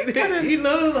 like,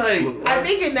 I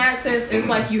think in that sense, it's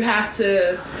like you have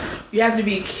to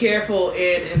be careful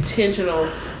and intentional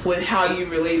with how you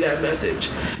relay that message.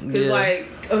 Because Yeah.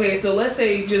 okay, so let's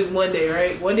say just one day,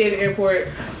 right? One day at the airport,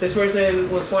 this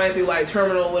person was flying through like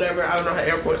terminal, whatever. I don't know how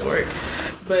airports work,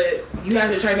 but you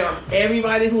have to track down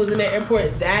everybody who was in the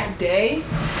airport that day,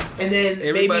 and then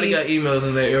everybody maybe, got emails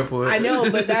in the airport. I know,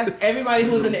 but that's everybody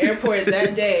who was in the airport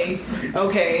that day.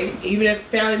 Okay, even if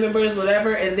family members,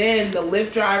 whatever, and then the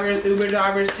Lyft drivers, Uber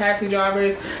drivers, taxi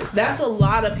drivers. That's a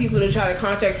lot of people to try to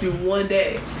contact you one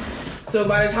day. So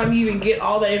by the time you even get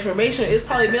all the information, it's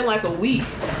probably been like a week.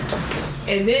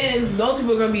 And then those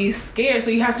people are gonna be scared, so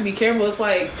you have to be careful. It's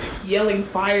like yelling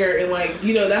fire and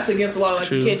that's against the law. Like,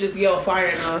 True. you can't just yell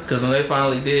fire now. Because when they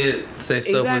finally did say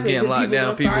stuff was getting locked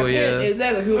down, people,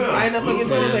 Exactly. People buying up fucking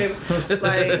toilet paper.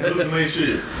 Like, Losing their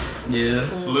shit. Yeah.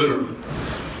 Literally.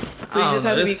 so you just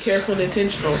have to be careful and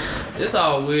intentional. It's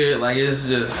all weird. Like, it's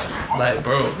just like,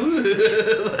 bro.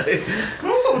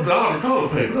 What's up with all the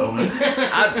toilet paper though, man?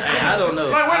 I don't know.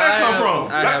 Like, where'd that come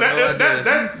from? I have no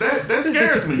idea. That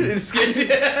scares me. It's scary.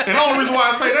 And the only reason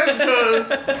why I say that is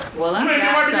because Well, I You ain't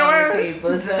got wiping your toilet ass?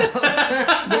 paper, so.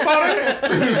 before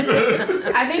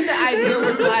that, I think the idea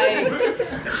was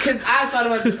because I thought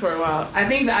about this for a while. I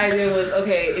think the idea was,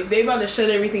 okay, if they about to shut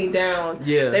everything down,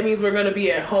 that means we're gonna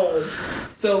be at home.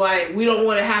 So we don't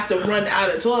want to have to run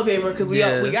out of toilet paper because we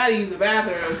gotta use the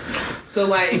bathroom.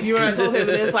 So if you run out of toilet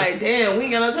paper, then it's like, damn, we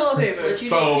ain't got no toilet paper. But you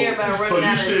didn't care about running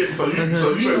out of so you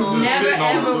basically just never shitting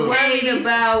on ever the worried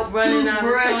about running out of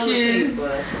toothbrushes.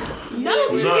 toilet paper. No,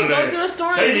 but you None can of go that. to the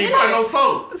store They and didn't get buy it. no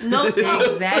soap. No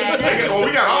soap. Exactly.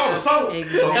 We got all the soap. So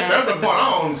Exactly. that's the part I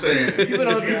don't understand. People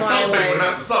don't be You buying toilet paper,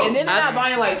 not the soap. and then they're not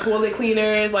buying toilet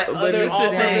cleaners, But other this is the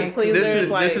all-purpose thing. cleaners. This is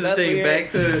the that's thing. weird. Back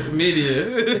to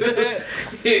media.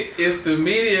 It's the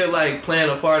media playing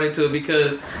a part into it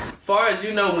because, far as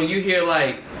you know, when you hear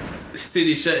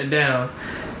city shutting down.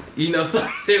 So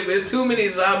it's too many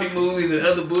zombie movies and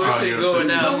other bullshit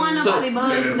going out. Don't want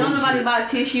nobody buy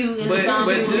tissue in the But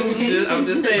zombie just movie. I'm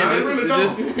just saying, No, they really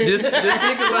don't. just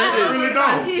think about They this. really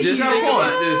don't. Just think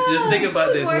about this. Just think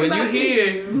about this.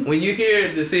 Worry When you hear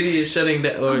the city is shutting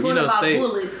down, or What about state.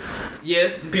 bullets?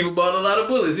 Yes, people bought a lot of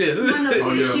bullets. Yes. Want no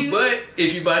Oh, yeah. tissue? But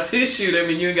if you buy tissue, that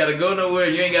means you ain't gotta go nowhere.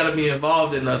 You ain't gotta be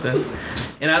involved in nothing.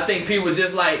 And I think people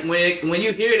just when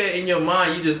you hear that in your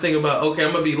mind, you just think about, okay,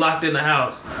 I'm gonna be locked in the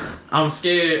house. I'm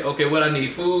scared. Okay, what I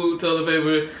need? Food, toilet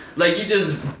paper. You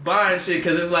just buying shit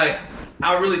because it's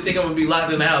I really think I'm gonna be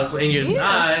locked in the house, and you're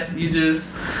not.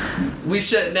 We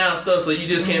shutting down stuff, so you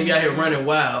just can't be out here running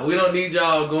wild. We don't need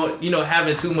y'all going,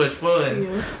 having too much fun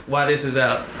while this is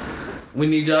out. We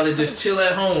need y'all to just chill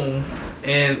at home. But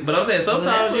I'm saying Well, sometimes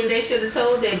that's what they should have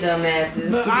told their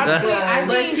dumbasses. But honestly, I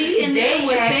But think see, and they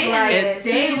was saying that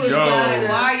they was Yo. like,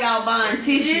 Why are y'all buying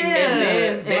tissue? And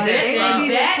then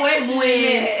that's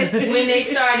when they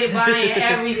started buying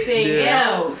everything Yeah.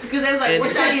 else. Because they was like, And-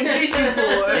 what y'all need tissue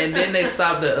for? and then they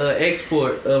stopped the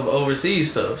export of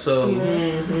overseas stuff. So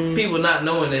people people not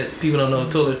knowing that people don't know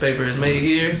toilet paper is made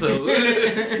here, so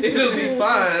it'll be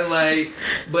fine. Like,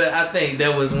 but I think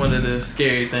that was one of the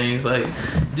scary things, like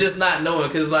just not knowing,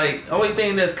 cause like only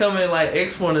thing that's coming like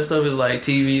export and stuff is like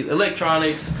TV,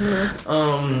 electronics,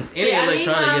 any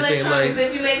electronic thing. Like,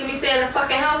 if you making me stay in the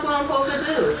fucking house, what I'm supposed to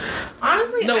do?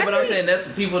 Honestly, no, but I'm saying that's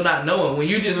people not knowing. When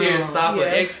you just hear stop or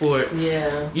export,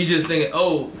 you just think,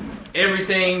 oh,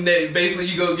 everything that basically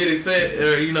you go get accepted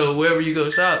or wherever you go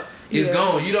shop is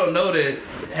gone. You don't know that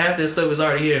half that stuff is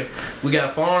already here. We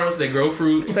got farms that grow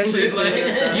fruit. Especially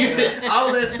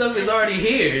all that stuff is already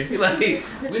here. Like,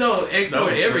 we don't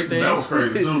export everything. That was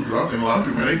crazy too, because I seen a lot of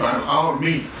people, they buying all the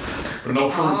meat for no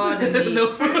fruit. All the meat.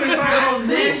 No fruit.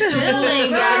 We still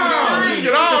ain't got You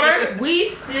get all that. We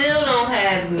still don't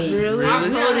have meat. Really? Our Our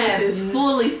produce is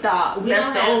fully stocked.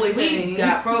 That's the only thing. We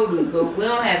got produce, but we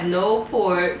don't have no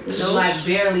pork, like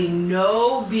barely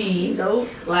no beef. Nope.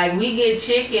 Like we get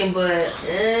chicken, but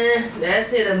that's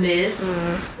hit or miss.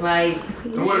 Like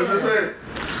And what does this say?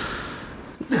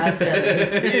 I tell you.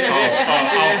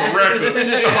 Off the record.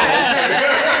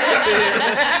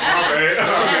 Okay.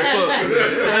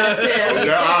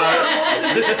 Yeah, alright.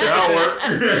 That'll work.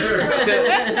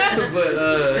 But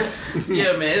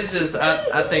yeah, man, it's just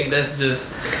I think that's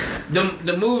just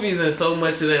the movies and so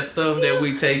much of that stuff that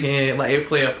we take in, like it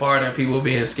play a part in people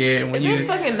being scared. And when and then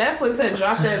fucking Netflix had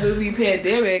dropped that movie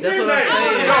Pandemic. that's what I'm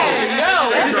saying. That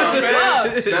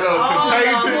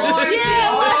Contagion.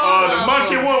 The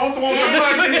monkey one. What's the one with the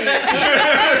monkey? I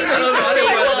don't know. I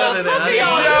didn't watch none of that. I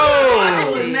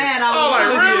was mad. I Oh, was like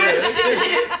really?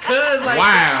 Cause like,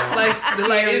 Wow. like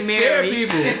it scare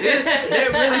people.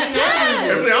 That really scares And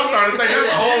people. see, I'm starting to think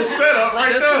that's a whole setup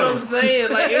right That's what I'm there.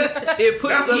 saying. Like it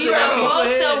puts That's something the in setup. people's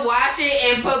Supposed head. to watch it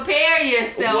and prepare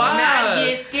yourself, Why? not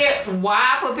get scared.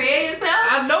 Why prepare yourself?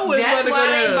 I know it's That's about to why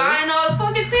go they down. buying all the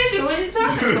fucking tissue. What you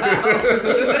talking about?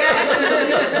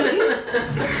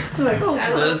 like, oh,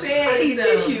 Gotta That's- prepare I need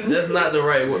yourself. tissue. That's not the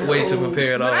right way to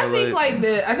prepare at all. But I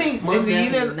think if Most the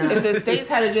definitely not. if the states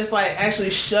had to just like actually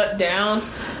shut down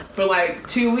for like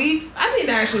 2 weeks, I think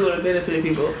that actually would have benefited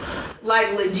people.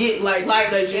 Like legit, Like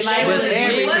like legit shut But down see,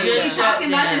 everything. what's just shocking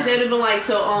shut about this? down. They'd have been like,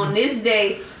 so on this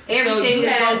day, everything you is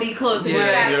had- gonna be closed. You Yeah.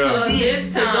 got Yeah. to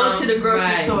This to go to the grocery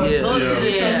right. store, Yeah. go to Yeah. the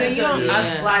Yeah. So you don't-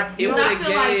 Yeah. like It you know, I would've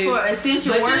feel like gave- for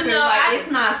essential But you workers, know, like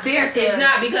it's not fair to. It's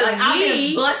not because like, I've been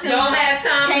we busting don't my- have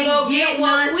time to can't go get get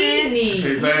what we nothing. need.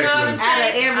 Exactly. You know what I'm Out of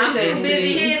saying? I'm too everything.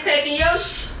 busy here taking your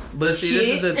But see, this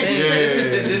is the thing.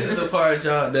 Yeah. This is the part,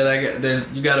 y'all, that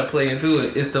you got to play into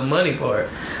it. It's the money part.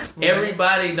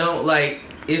 Everybody don't like.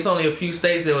 It's only a few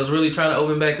states that was really trying to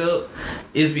open back up.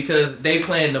 Is because they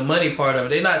playing the money part of it.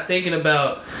 They're not thinking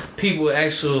about people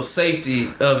actual safety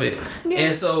of it.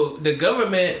 And so the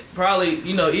government probably,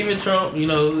 even Trump,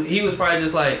 he was probably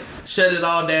just like shut it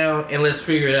all down and let's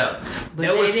figure it out. But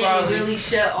that they was didn't probably really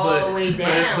shut all the way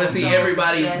down. But see, so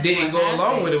everybody that's didn't what go along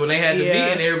happened. with it when they had the Yeah.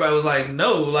 meeting. Everybody was like,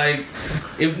 "No, like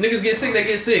if niggas get sick, they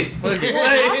get sick." Fuck it. Well,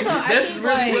 Like, also, I that's think,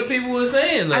 really like- what people were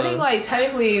saying. Though. I think like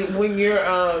technically when you're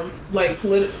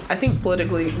I think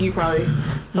politically you probably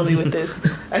help me with this.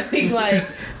 I think like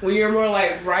when you're more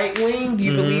like right wing,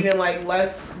 you believe in like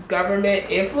less government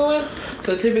influence.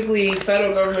 So typically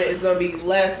federal government is gonna be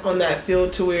less on that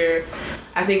field to where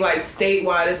I think like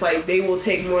statewide it's like they will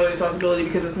take more of the responsibility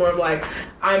because it's more of like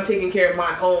I'm taking care of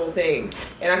my own thing.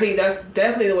 And I think that's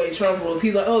definitely the way Trump rules.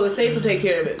 He's like, oh, the states will take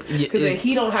care of it. Yeah, Because then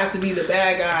he don't have to be the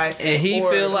bad guy. and he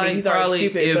or- feel I mean, like he's already probably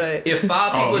stupid, but if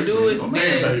 5 people he's do a it,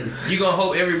 man, then baby. you gonna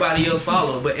hope everybody else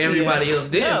follow. But everybody else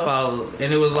didn't No. follow,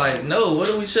 and it was like, no, what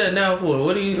are we shutting down for?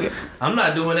 What are you? I'm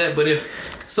not doing that. But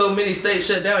if so many states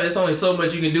shut down, there's only so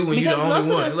much you can do when you're because the only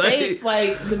most one. of the states,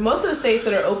 most of the states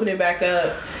that are opening back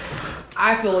up,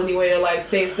 I feel anyway, are like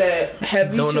states that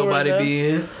heavy don't tourism, nobody be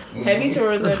in. heavy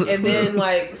tourism, and then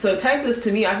like so Texas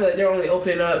to me, I feel like they're only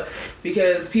opening up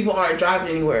because people aren't driving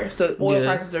anywhere, so oil Yeah.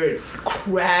 prices are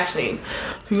crashing.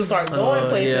 People start going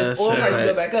places, yeah, oil sure, prices go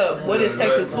right. back up. What is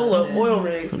Texas full of? Oil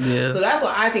rigs. Yeah. So that's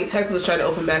why I think Texas is trying to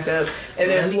open back up,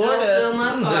 and then Let me go fill Florida.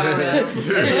 my car up. And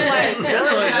then like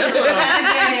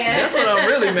That's what I'm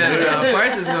really mad about.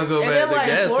 Prices gonna go And back. then The like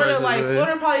gas Florida, prices.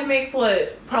 Florida probably makes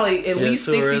probably at least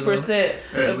tourism. 60%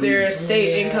 At of their least.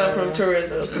 state Yeah. income from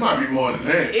tourism. It might be more than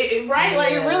that. Right?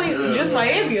 Like it really Yeah. just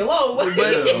Miami alone.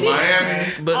 But-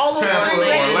 Miami, But all over Tampa,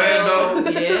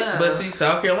 Orlando. Yeah. But see,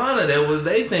 South Carolina, that was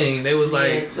their thing. They was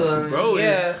like, Yeah, tourism. bro,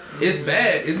 Yeah. it's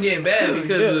bad. It's getting bad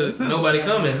because of nobody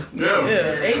coming. yeah.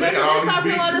 Yeah, ain't They got nothing all in South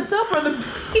these Carolina beaches. stuff for the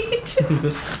beach.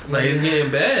 Like it's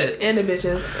getting bad. And the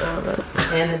bitches. I don't know.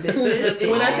 And the bitches.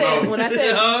 When I said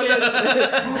Oh, beaches, I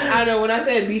don't know. When I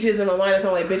said beaches in my mind, it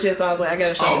sounded like bitches. So I was like, I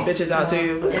gotta shout the bitches out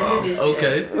too. And the bitches.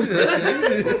 Okay.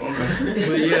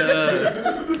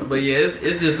 but yeah,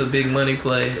 it's just a big money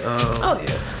play. Oh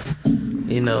yeah.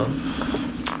 You know,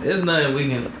 it's nothing we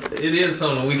can. It is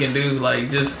something we can do.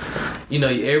 Like just,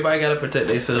 everybody gotta protect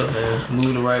themselves and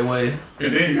move the right way.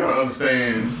 And then you gotta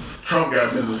understand, Trump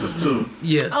got businesses too.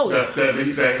 Yeah. Oh yeah.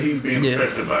 That he's being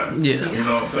affected by. Yeah. You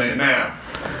know what I'm saying? Now,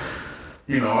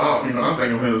 I'm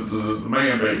thinking of him as the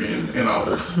man baby in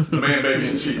office. The man baby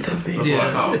in chief. That's what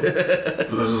I call him. 'Cause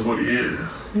that's just what he is.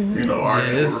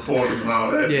 Arguing with reporters and all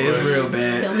that. Yeah, it's real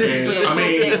bad. And, I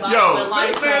mean, look, man.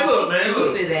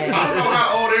 I don't know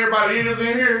how old everybody is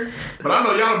in here, but I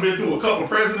know y'all done been through a couple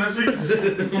presidencies.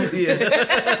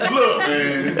 Yeah. Look,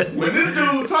 man, when this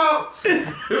dude talks,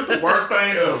 it's the worst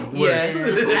thing ever. Yeah.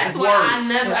 It's the That's why worst. I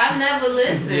never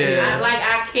listen. Yeah.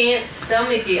 I can't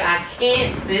stomach it. I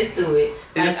can't sit through it.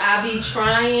 Like I be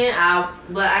trying,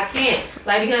 but I can't.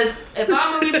 Like because if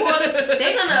I'm a reporter,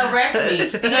 they're gonna arrest me.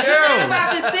 Because you're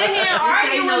about to sit here and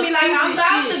argue with me like I'm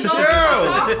about to go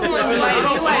off on you.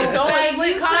 Like don't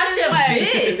you such a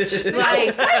bitch.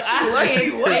 Like fuck you. I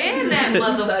can't stand that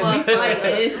motherfucker.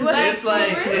 It's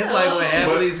like when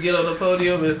athletes get on the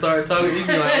podium and start talking, you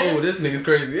be like, oh, this nigga's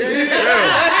crazy. You be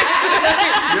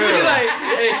like,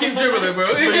 hey, keep dribbling,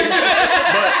 bro.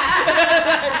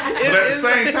 But at the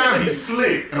same time, he's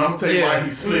slick, and I'm gonna tell you why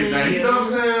he's slick. Now you know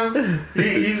what I'm saying?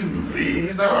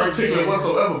 He's not articulate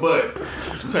whatsoever. But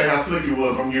to tell you how slick he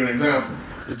was, I'm gonna give you an example.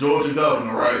 The Georgia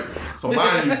governor, right? So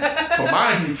mind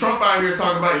you, Trump out here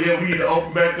talking about we need to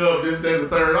open back up this, that, and the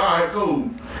third. All right, cool.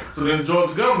 So then the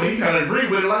Georgia governor, he kind of agreed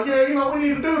with it, like, we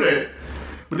need to do that.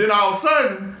 But then all of a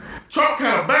sudden, Trump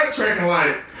kind of backtracking,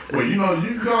 like, well, you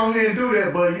can go ahead and do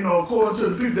that, but, according to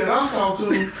the people that I talk to,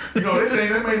 they saying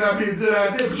that may not be a good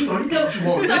idea, but you get what you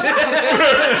want.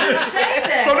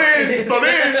 So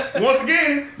then, once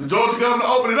again, the Georgia governor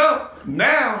opened it up.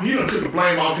 Now, he done took the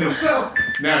blame off himself.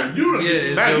 Now, you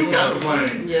got the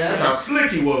blame. Yeah. That's how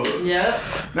slick he was. Yeah.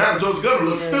 Now, the Georgia governor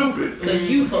looks stupid. Because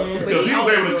you Because he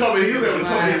was able to cover his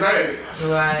ass.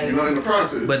 Right. In the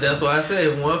process. But that's why I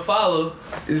said one follow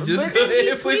is just But go then he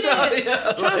ahead and push all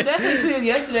tweeted, Trump definitely tweeted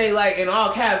yesterday, like in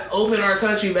all caps, open our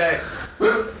country back.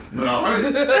 No, I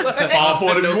fall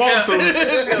for it if you want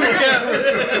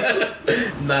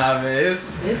to. Nah, man,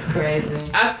 It's crazy.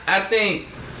 I think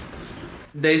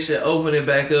they should open it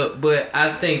back up, but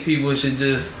I think people should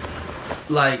just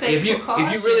if you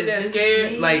really that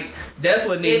scared, that's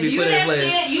what needs to be put in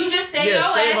place. Scared, you just stay Stay at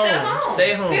home.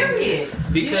 Stay home. Period.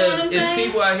 Because it's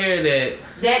people out here that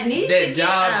need that to job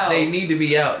get out. they need to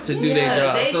be out to do their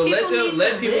job. So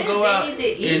let people go out and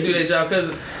do their job,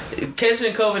 because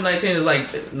catching COVID-19 is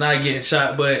like not getting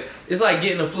shot, but it's like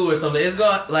getting a flu or something. It's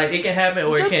going it can happen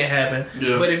or it can't happen.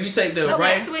 Yeah. But if you take the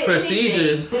right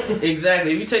procedures,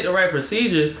 exactly. If you take the right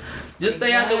procedures, just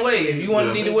stay out the way. If you want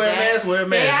to need to wear a mask, wear a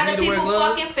mask. Stay out of people's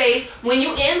fucking face. When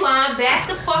you in line, back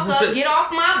the fuck up. Get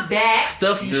off my back.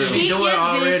 Stuff you should be Keep doing your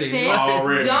already.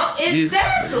 distance. Don't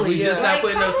exactly. We just not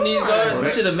putting up sneeze guards.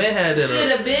 We should have been had that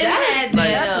Should up. have been had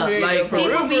that up.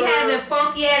 People be having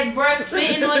funky ass breath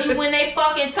spitting on you when they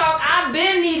fucking talk. I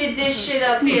been needed this shit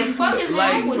up here. Fuck is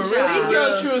wrong with Speak y'all?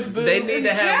 your truth, boo. They need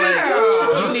to have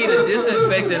you need a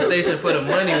disinfectant station for the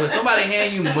money. When somebody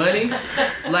hand you money,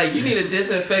 you need a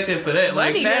disinfectant for that.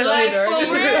 Money pass for it,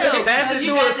 real. pass it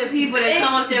you through got the people that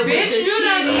come up there with Bitch, the you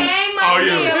done titties. came up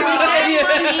here with that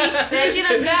money that you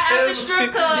done got out the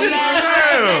strip club last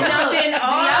night and done been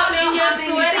all in your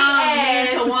sweaty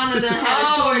ass. Tawana done had a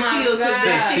short my heel because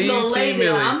God. she gonna lay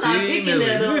there. I'm not picking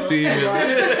that up.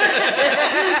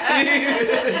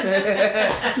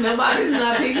 Nobody's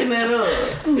not picking that up.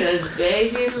 Because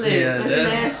baby, listen,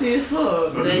 that's nasty as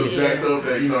fuck. But it's jacked up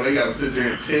that, they got to sit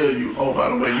there and tell you, oh, by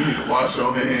the way, you need to wash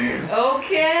your hands.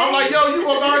 Okay. I'm like, yo, you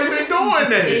must already been doing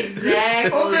that.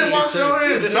 Exactly. Okay, wash your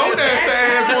hands. Joe Dash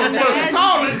ass want to flush the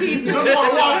toilet. Just want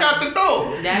to walk out the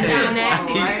door. That's how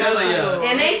nasty. Keep telling y'all.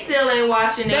 And they still ain't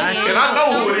washing their hands. And I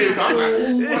know who it is. I'm like,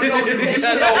 ooh, I know you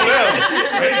sitting over there.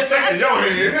 They shaking your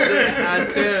hand.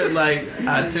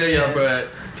 I tell y'all, bro.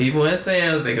 People in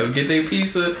Sam's, they go get their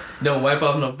pizza, don't wipe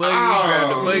off no buggies, grab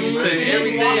the buggies, take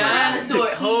everything, and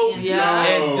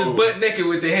just butt naked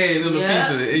with their hand on the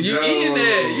pizza. And you eating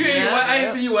that. You ain't I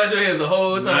ain't seen you wash your hands the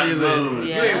whole time. You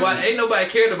ain't nobody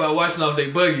cared about washing off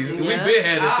their buggies. We been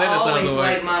had the sanitizer. I always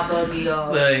wipe my buggy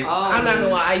off. I'm not gonna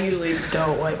lie, I usually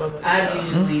don't wipe my buggy. I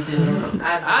usually do.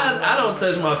 I don't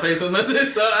touch my face or nothing,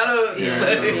 so I don't.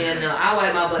 I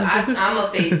wipe my buggy. I'm a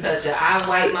face toucher. I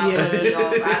wipe my buggy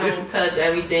off. I don't touch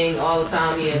everything everything all the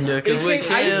time. Yeah. because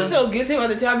I used to feel guilty about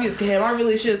the time. I'd be like, damn, I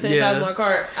really should sanitize my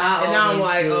cart. And now I'm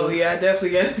like, oh yeah, I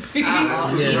definitely got it.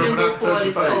 Even before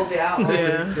this COVID, I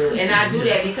always do. And I do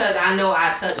that because I know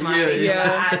I touch my face. So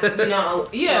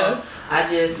I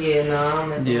just, I'm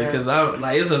messing around. because I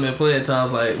like it's been plenty of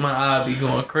times like my eye be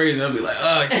going crazy. I'll be like,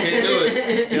 oh, I can't do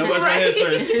it. Wash my hands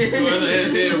first. Wash my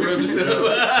hands, then rub the shit up.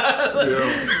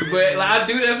 But like, I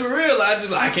do that for real.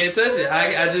 I can't touch it.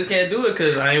 I just can't do it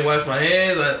because I ain't washed my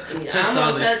hands. I'm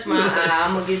gonna touch my eye.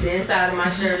 I'm gonna get the inside of my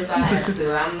shirt if I have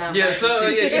to. I'm not. You gotta flip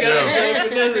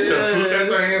that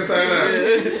thing inside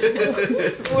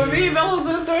out. When me and Bella was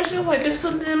in the store, she was like, there's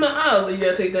something in my eye. I was like, you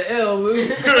gotta take the L, boo. I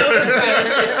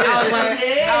was like,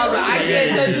 I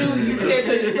can't touch you. You can't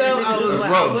touch yourself. I was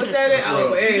like, I looked at it. I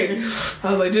was like, hey.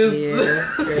 I was like, just. Yeah,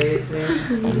 that's crazy.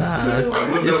 We'll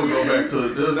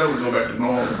never go back to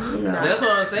normal. That's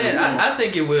what I'm saying. I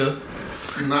think it will.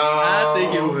 No. I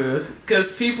think it will.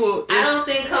 Because people. I don't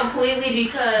think completely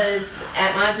because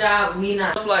at my job, we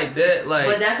not. Stuff like that.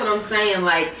 But that's what I'm saying.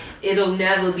 Like, it'll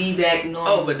never be back normal.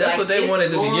 Oh, but that's what they wanted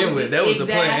to begin with. That was the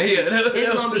plan. Yeah.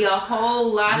 It's going to be a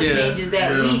whole lot of changes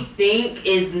that we think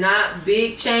is not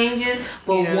big changes,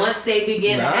 but once they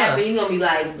begin to happen, you're going to be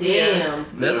like, damn.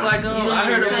 That's like, I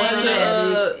heard a bunch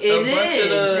of and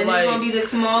it's going to be the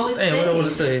smallest thing. What I want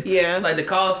to say. Yeah. Like the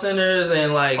call centers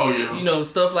and like,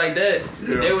 stuff like that.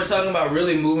 Yeah. They were talking about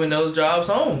really moving those jobs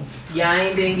home. Y'all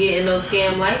ain't been getting those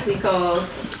scam likely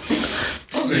calls.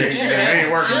 They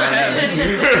ain't working no more. I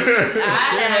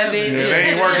haven't.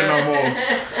 They ain't working no more.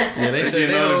 Yeah, they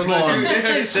getting unemployment. They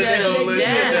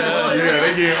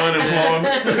getting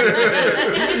unemployment.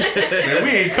 Man, we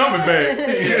ain't coming back.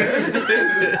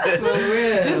 For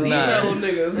real. Just email them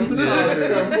niggas.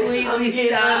 Completely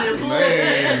stop.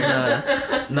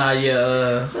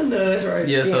 That's right.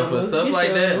 Yeah, so for stuff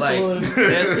like that, like,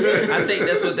 I think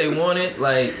that's what they wanted.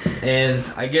 Like, and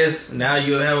I guess now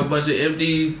you'll have a bunch of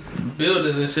empty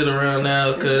buildings and shit around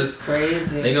now because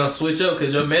they gonna switch up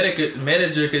because your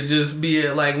manager could just be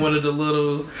at like one of the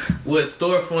little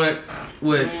storefront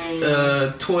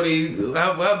 20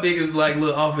 how big is like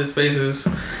little office spaces.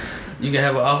 You can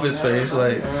have an office space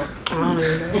like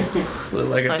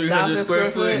like a 300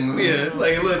 square foot. Yeah,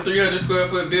 like a little 300 square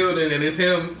foot building, and it's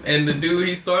him and the dude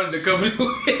he started the company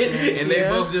with, and they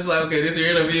both just like, okay, this is your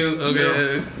interview,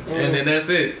 okay, and then that's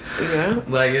it. Yeah,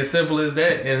 like as simple as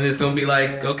that, and it's gonna be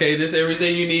like, okay, this is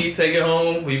everything you need, take it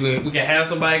home. We can have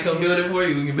somebody come build it for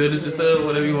you. We can build it yourself,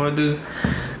 whatever you want to do,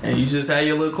 and you just have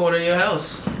your little corner in your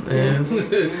house.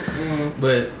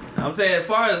 But I'm saying, as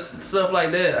far as stuff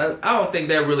like that, I don't think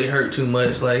that really hurt too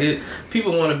much. Like,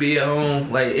 people want to be at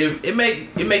home. Like, it make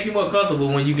you more comfortable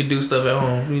when you can do stuff at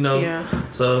home, Yeah.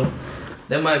 So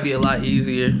that might be a lot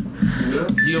easier. Yeah.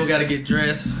 You don't gotta get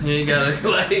dressed. You ain't gotta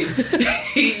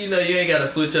you ain't gotta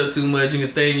switch up too much. You can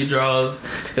stay in your drawers,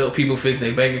 help people fix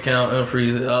their bank account,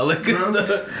 unfreeze it, all that good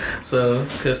stuff. So,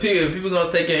 because if people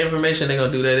gonna take your information, they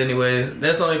gonna do that anyways.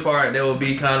 That's the only part that will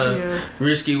be kind of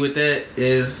risky with that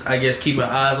is, I guess, keeping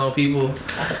eyes on people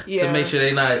to make sure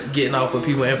they not getting off with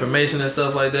people's information and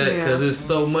stuff like that. Because there's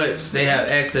so much they have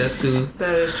access to.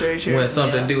 That is true. When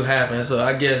something do happen, so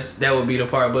I guess that would be the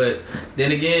part. But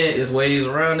then again, it's ways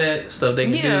around that stuff they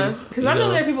can do. Yeah, because I know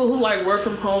there are people who like work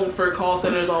from home for call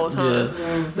centers all the time.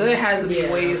 Yeah. So there has to be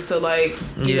ways to like,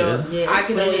 I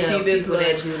can only see this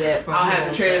much. I'll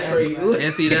have to transfer you.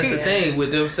 And see, that's the thing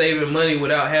with them saving money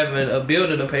without having a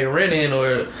building to pay rent in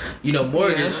or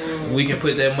mortgage. We can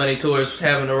put that money towards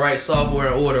having the right software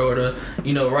in order or the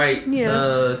right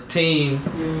team.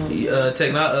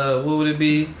 What would it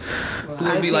be? Who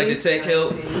would be like the tech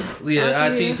help?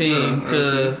 IT team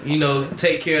to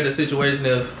take care of the situation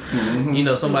if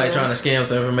somebody trying to scam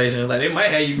some information. Like, they might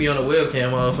have you be on a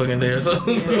webcam motherfucking day or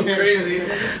something so crazy.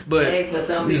 But for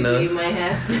some people you might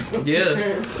have to.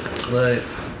 Yeah. But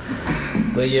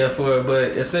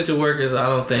essential workers, I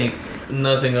don't think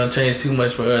nothing gonna change too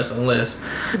much for us unless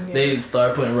they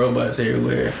start putting robots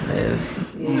everywhere and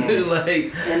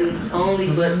only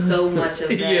but so much of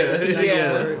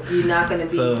that you're not gonna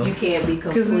be you can't be complete.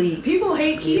 Because people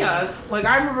hate kiosks. Like,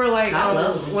 I remember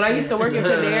when I used to work in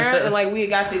Panera and we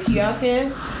got the kiosk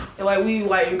in and we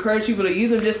encourage people to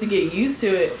use them just to get used to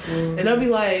it. And they'll be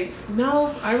like,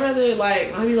 no, I'd rather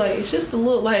I'll be like, it's just a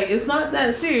little it's not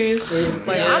that serious.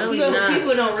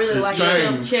 People don't really like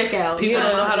self-checkout. People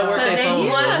don't know how to work their phone.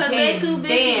 Because they too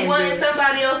busy wanting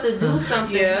somebody else to do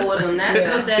something for them. That's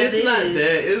what that is. It's not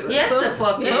that. Yes, the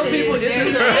fuck some people, yes, it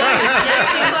is.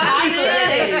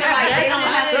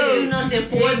 do nothing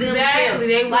for them. Exactly.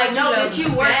 They Like, want no, you that to you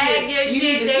work bag it. your You shit.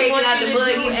 need to They take want it out you the to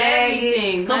buggy, do bag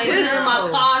everything. it, come Like, put it in my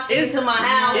car, take it to my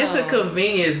house. It's a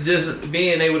convenience just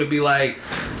being able to be like,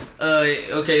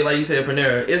 okay, like you said,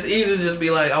 Panera. It's easy to just be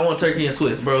like, I want turkey and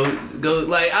Swiss, bro. Go,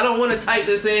 like, I don't want to type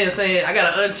this in saying I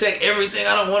gotta uncheck everything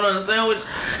I don't want on the sandwich.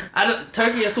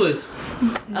 Turkey and Swiss. a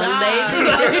lazy.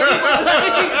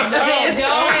 They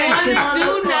don't want to do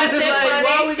nothing Like, for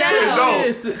why we gotta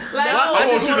themselves. do this? Like, I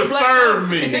want you to serve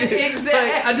me. exactly.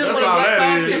 Like, I just That's want all black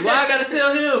that coffee. is. Why I gotta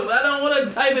tell him? I don't want to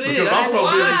type it in. Because I'm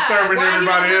so busy serving Why you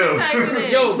everybody wanna else. type it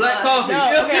in? Yo, black coffee. No,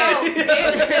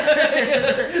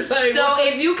 Like, So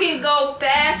if you can go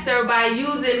faster by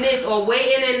using this or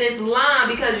waiting in this line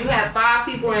because you have 5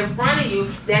 people in front of you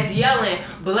that's yelling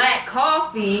black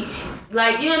coffee,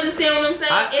 like, you understand what I'm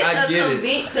saying? I get it.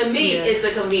 To me, it's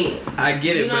a convenience. I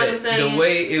get it, You know what I'm but saying? the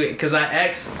way, because I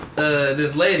asked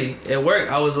this lady at work,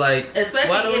 I was like, why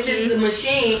Especially don't if it's you? the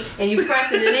machine and you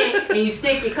pressing it in and you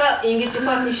stick your cup and you get your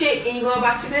fucking shit and you go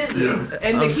about your business. Yeah.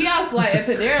 And the kiosk like at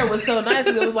Panera was so nice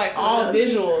because it was like all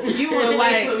visual. You So, want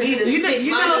like, for me to you know, stick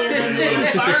you my know, hand in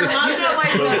and burn my you know,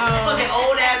 like the fucking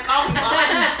old ass coffee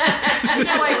pot. you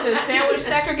know, like the sandwich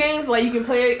stacker games, like you can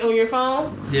play it on your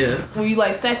phone Yeah. when you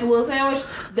like stack the little sandwich.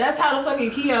 That's how the fucking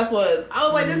kiosk was. I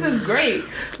was like, this is great.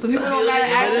 So people don't gotta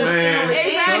access. Man.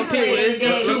 Some people, it's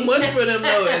just too much for them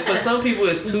though. And for some people,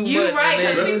 it's too You much. right, and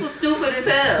because then- people stupid as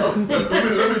hell. Let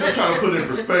me just try to put it in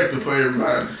perspective for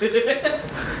everybody.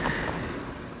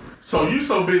 So you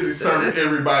so busy serving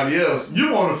everybody else,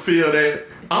 you want to feel that.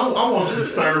 I want you to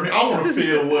serve me. I want to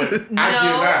feel what I give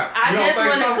out. I You don't just think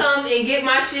want to so? come and get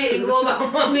my shit and go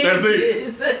about my That's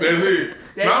business. it. That's it.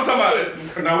 Now I'm talking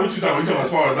about. Now what you talking about? You talking about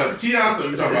as far as like the kiosk, or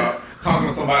you talking about talking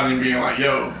to somebody and being like,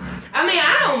 yo. I mean,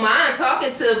 I don't mind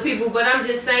talking to people, but I'm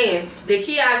just saying the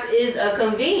kiosk is a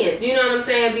convenience. You know what I'm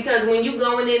saying? Because when you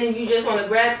going in and you just want to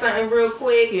grab something real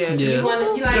quick, Yeah. Yeah. you want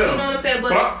to, you like, Yeah. you know what I'm saying?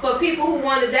 But But for people who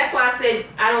want to, that's why I said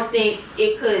I don't think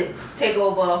it could take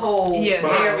over a whole Yeah.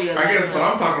 But area. I guess, but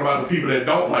I'm talking about the people that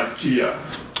don't like the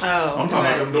kiosk. Oh, I'm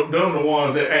talking about them the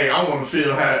ones that, hey, I want to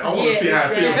feel how, I want to Yeah, see how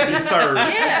it feels to be served.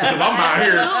 Yeah. Because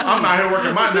I'm out here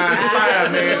working my 9 to 5,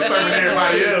 man, serving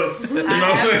everybody else. You know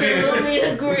what I'm saying? Absolutely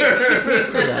agree.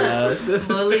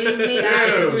 Believe me, I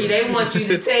agree. They want you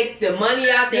to take the money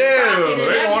out their Yeah, pocket.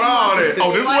 And they want all that. Oh,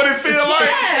 this is what it feel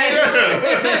like?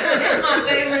 That's my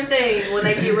favorite thing when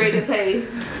they get ready to pay.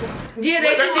 Yeah,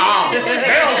 they still Oh,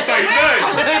 they don't say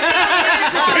nothing.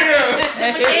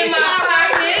 in my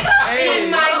pocket.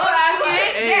 In my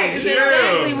pocket. That's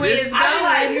exactly where it's going. I'm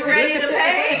like, you ready to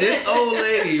pay? This old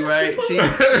lady, right? She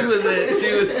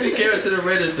came to the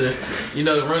register, you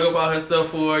know, rung up all her stuff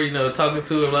for her, you know, talking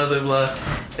to her, blah blah blah.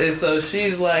 And so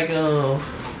she's like,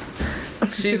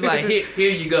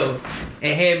 here you go,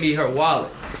 and hand me her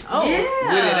wallet. Oh, yeah.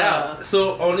 With it out.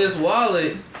 So on this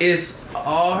wallet, it's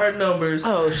all her numbers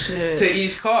oh shit. to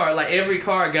each card. Like every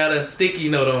card got a sticky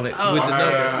note on it with the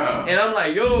number. And I'm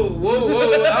like, yo,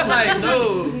 whoa. I'm like,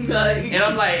 no. And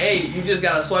I'm like, hey, you just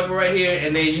gotta swipe it right here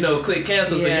and then, you know, click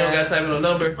cancel so you don't gotta type in a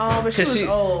number. Oh, but she was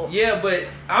old. Yeah, but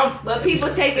But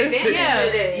people take advantage Yeah,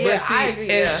 of that. yeah. but see, I agree,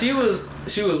 and yeah.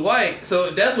 she was white, so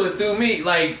that's what threw me,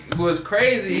 like, was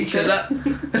crazy because I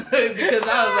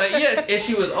was like, yeah, and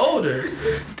she was older.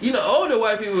 You know, older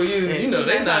white people, you know,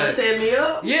 they trying to not. set me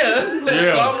up. Yeah.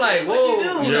 So I'm like, whoa.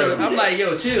 you You know, Yeah. I'm like,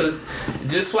 yo, chill.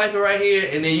 Just swipe it right here,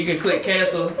 and then you can click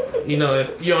cancel. You know,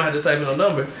 you don't have to type in a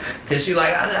number. Cause she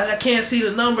like, I can't see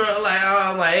the number. I'm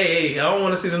like, hey, I don't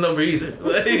want to see the number either.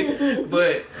 Like,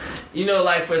 but you know,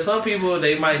 like for some people,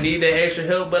 they might need that extra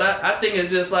help. But I think it's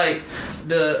just like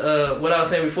the what I was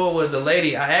saying before was the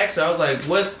lady. I asked her, I was like,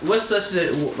 what's such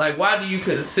a, like, why do you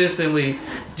consistently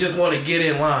just want to get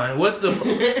in line? What's the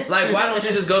like? Why don't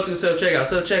you just go through self checkout?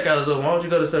 Self checkout is over. Why don't you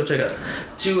go to self checkout?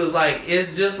 She was like,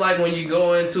 it's just like when you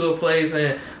go into a place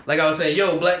and, like I was saying,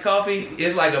 yo, black coffee.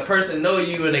 It's like a person know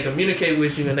you and they communicate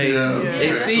with you and they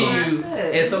Yeah, see that's you what I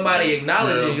said. and somebody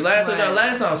acknowledging you. Like I told y'all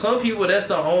last time, some people that's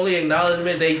the only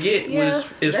acknowledgement they get is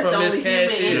That's from the this only human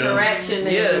cashier. interaction.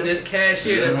 Yeah, this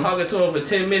cashier that's talking to them for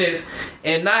 10 minutes,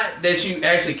 and not that you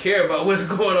actually care about what's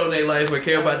going on in their life or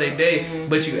care about their day,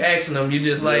 but you asking them. You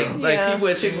just like Yeah. people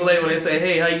at Chick-fil-A when they say,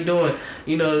 "Hey, how you doing?"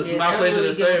 You know, my pleasure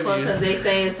to serve you. Because they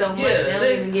saying so much, Yeah, they don't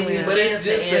they- even give you a but chance it's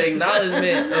just to the answer.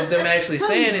 acknowledgement of them actually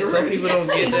saying it. Some people don't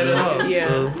get that at all. Yeah.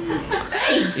 So,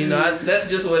 you know, that's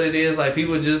just what it is. Like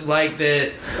people just like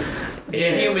that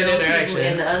in human Some interaction. people,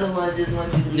 and the other ones just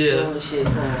want you to be doing shit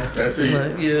for them. That's it.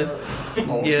 Like, yeah. I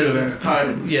don't feel that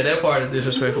entitled. Yeah, that part is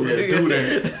disrespectful. Yeah, do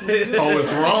that. Oh,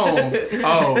 it's wrong.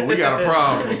 Oh, we got a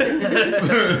problem.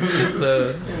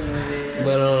 So,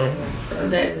 but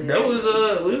That was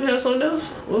we had something else.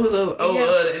 What was the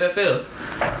NFL.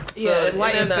 Yeah, So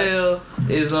NFL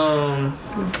is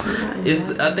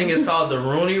I think it's called the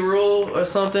Rooney Rule or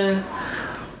something.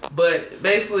 But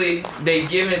basically, they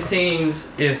giving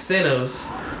teams incentives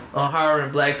on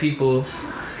hiring black people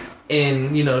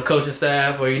in, you know, the coaching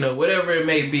staff or, you know, whatever it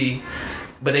may be.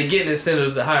 But they getting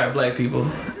incentives to hire black people.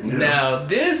 Yeah. Now,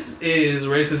 this is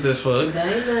racist as fuck.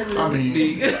 I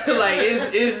mean, like,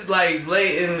 it's like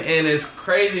blatant and it's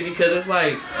crazy because it's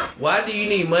like, why do you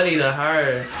need money to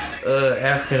hire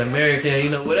African American,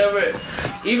 you know, whatever,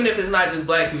 even if it's not just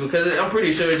black people, because I'm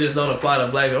pretty sure it just don't apply to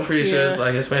black people. I'm pretty sure it's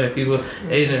like Hispanic people,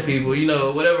 Asian people, you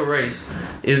know, whatever race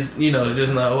is, you know,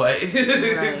 just not white.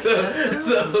 Right.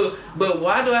 so, but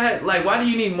why do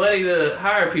you need money to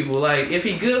hire people? Like, if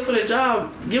he good for the job,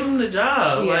 give him the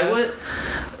job. Yeah. Like, what?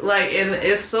 Like, and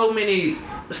it's so many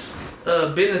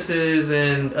businesses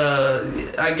and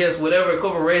I guess whatever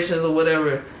corporations or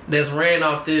whatever that's ran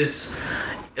off this,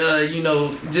 you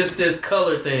know, just this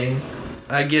color thing,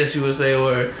 I guess you would say,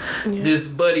 or this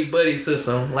buddy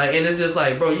system. Like, and it's just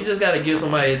like, bro, you just gotta give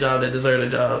somebody a job that deserves a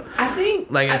job. I think,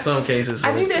 like, in some cases.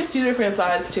 I think there's two different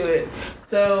sides to it.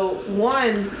 So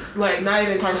one, like, not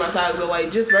even talking about sides, but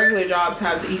like just regular jobs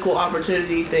have the equal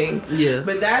opportunity thing. Yeah.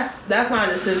 But that's not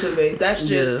incentive based. That's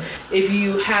just if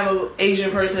you have an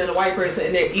Asian person and a white person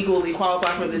and they're equally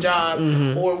qualified for the job,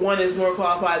 or one is more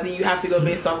qualified, then you have to go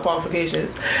based on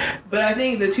qualifications. But I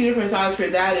think the two different sides for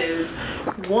that is,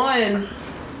 one,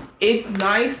 it's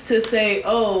nice to say,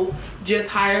 oh, just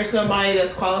hire somebody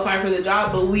that's qualified for the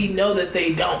job, but we know that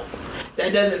they don't.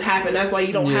 That doesn't happen. That's why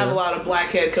you don't have a lot of black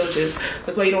head coaches.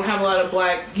 That's why you don't have a lot of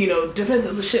black, you know,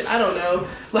 defensive shit. I don't know.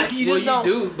 Like, you just don't.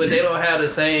 You do, but they don't have the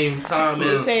same time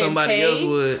as somebody else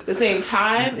would. The same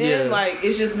time, and like,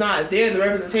 it's just not there. The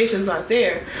representation's not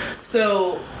there.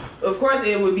 So, of course,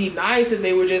 it would be nice if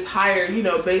they were just hired, you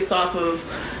know, based off of,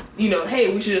 you know,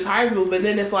 hey, we should just hire people. But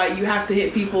then it's like you have to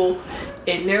hit people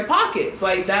in their pockets.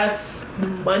 Like, that's,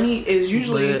 money is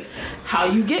usually how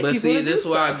you get people. But see, this is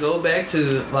where I go back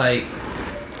to, like,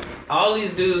 all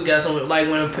these dudes got some, like,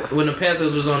 when the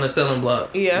Panthers was on the selling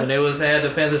block. Yeah. When they had the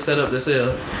Panthers set up to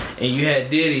sell, and you had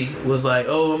Diddy was like,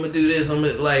 oh, I'm gonna do this. I'm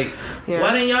gonna, like,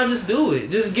 why didn't y'all just do it?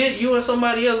 Just get you and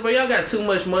somebody else, bro. Y'all got too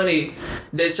much money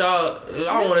that y'all,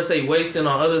 I don't want to say wasting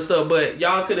on other stuff, but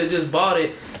y'all could have just bought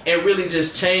it and really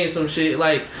just change some shit.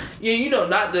 Like, you know,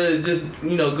 not to just,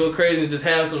 you know, go crazy and just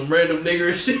have some random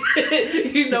nigger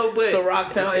shit, you know, but, so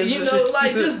rock fountains, you know,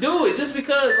 like, just do it. Just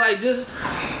because, like, just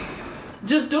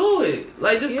do it.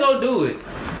 Like, just go do it.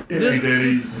 It ain't that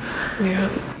easy.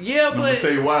 Yeah, but I'm gonna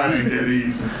tell you why it ain't that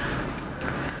easy.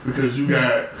 Because you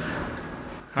got,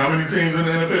 how many teams in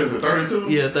the NFL? Is it 32?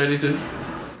 Yeah, 32.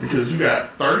 Because you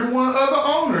got 31 other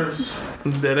owners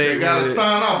that gotta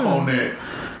sign off on that.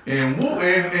 And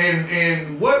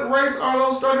what race are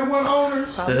those 31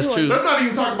 owners? That's true. Let's not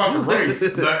even talk about the race.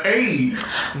 The age.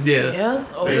 Yeah.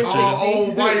 They all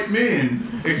old white men,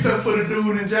 except for the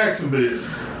dude in Jacksonville.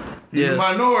 He's a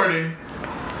minority,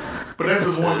 but that's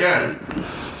just one guy.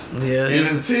 Yeah. And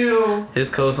until his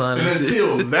cosign and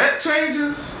until that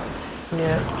changes,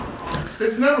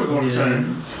 it's never gonna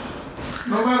change.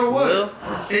 No matter what. Well,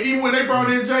 and even when they brought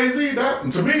in Jay-Z,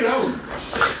 that, to me, that was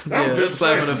just a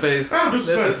slap in the face. That was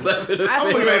just a slap in the face. I'm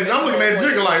looking at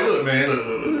Jigga like, look, man,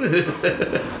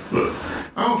 look.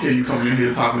 I don't care you coming in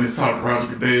here talking to Roger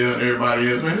Goodell and everybody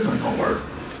else, man. This ain't gonna work.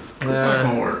 It's not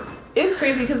gonna work. It's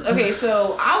crazy because,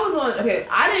 so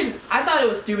I thought it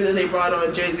was stupid that they brought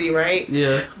on Jay-Z, right?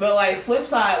 Yeah. But, like, flip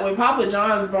side, when Papa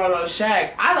John's brought on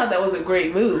Shaq, I thought that was a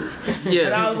great move. Yeah.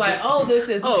 And I was like, oh, this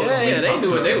is good. Yeah, they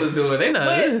knew what they was doing. They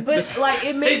not. But like,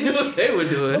 it made me. They knew what they were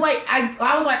doing. But, like,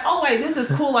 I was like, oh, like, this is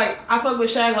cool. Like, I fuck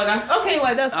with Shaq. Like,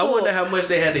 like, that's cool. I wonder how much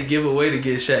they had to give away to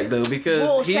get Shaq, though,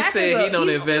 because he said he don't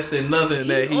invest in nothing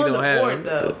that he don't have. Board,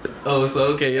 though. Oh, so,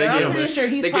 okay. I'm pretty sure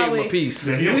he's probably. Gave him a piece.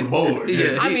 Yeah, he on the board.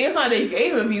 Yeah. I mean, it's not they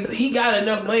gave him a piece. He got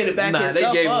enough money to back himself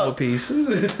up. They gave him a piece. I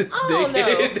don't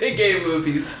know. They gave him a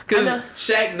piece. Because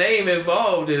Shaq's name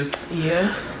involved is...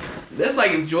 Yeah. That's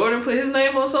like if Jordan put his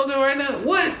name on something right now.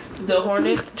 What? The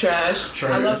Hornets trash.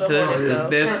 I love the Hornets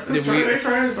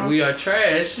though. We are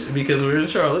trash because we're in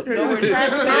Charlotte. No, we're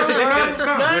trash. No, we're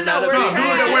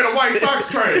trash. We're the White Sox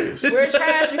trash. We're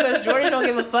trash because Jordan don't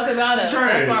give a fuck about us.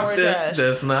 That's why we're trash.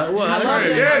 That's not why. I love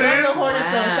the Hornets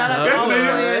though. Shout out to all the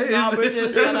players. All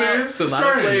Bridges. It's a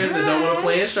lot of players that don't want to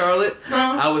play in Charlotte.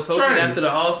 I was hoping after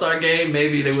the All-Star game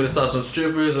maybe they would have saw some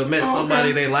strippers or met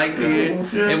somebody they liked here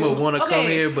and would want to come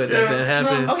here, but that didn't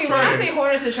happen. Okay, when I say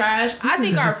Hornets are trash, I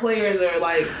think our players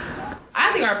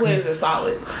are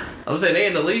solid. I'm saying they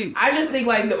in the league. I just think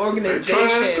like the Trash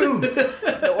organization, too.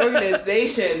 the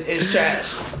organization is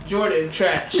trash. Jordan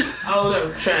trash. All of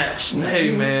them trash.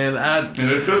 Hey man, And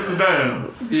it filters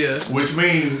down, yeah. which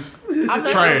means I'm not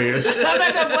trash. I'm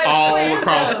not gonna blame All players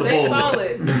across though. the They board.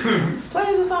 solid.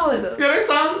 Players are solid though. Yeah, they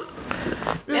solid.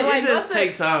 And like it just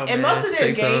take time. and man. most of their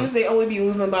Take time. games, they only be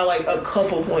losing by like a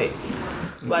couple points.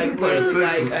 Like literally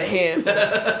like a handful.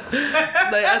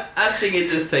 Like I think it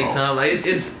just take time. Like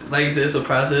it's like you said, it's a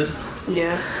process.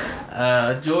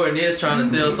 Yeah. Jordan is trying to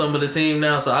sell some of the team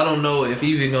now, so I don't know if he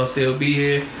even gonna still be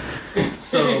here.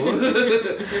 So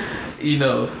you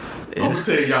know, I'm gonna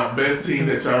tell y'all best team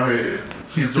that y'all had.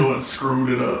 Jordan screwed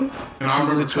it up. And I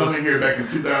remember coming here back in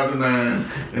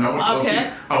 2009, and I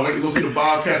went to go see the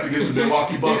Bobcats against the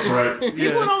Milwaukee Bucks, right?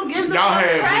 People don't give them Y'all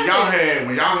credit.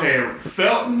 when y'all had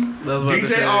Felton, I was about to DJ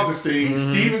say. Augustine,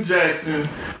 Steven Jackson,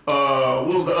 what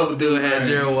was the other still dude? had name?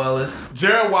 Gerald Wallace.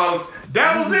 Jared Wallace.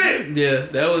 That was it. Yeah,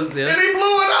 that was. And they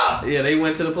blew it up. Yeah, they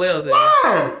went to the playoffs.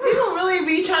 Wow. People really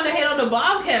be trying to hate on the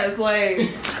Bobcats, like They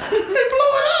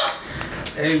blew it up.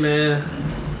 Hey man,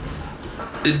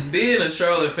 being a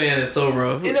Charlotte fan is so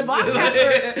rough. and the Bobcats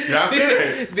were Yeah, I see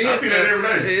that. I see that every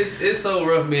day. It's so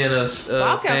rough being a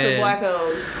Bobcats fan. were black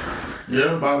owned.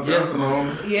 Yeah, Bob Johnson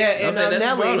on. Yeah, I'm and saying that's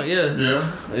Nelly. LeBron,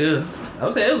 yeah. Yeah. Yeah. I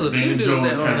was saying it was a few Being dudes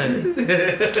that Joe on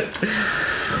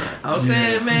that. I'm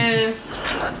saying, man,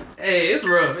 hey, it's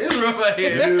rough. It's rough out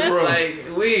here. It is rough.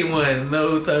 Like, we ain't won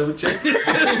no type of championship.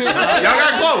 Y'all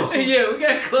got close. Yeah, we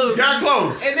got close. Y'all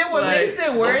close. And then what Like, makes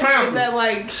it worse Panthers. is that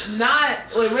like not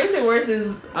what makes it worse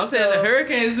is I'm saying the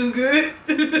Hurricanes do good.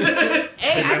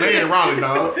 Hey, And they ain't Raleigh,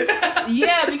 dog.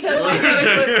 yeah, because like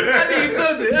I need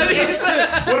something.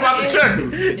 What about the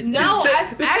Checkers? no,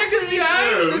 The Checkers be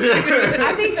alright.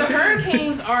 I think the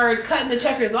Hurricanes are cutting the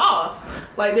Checkers off.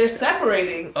 Like they're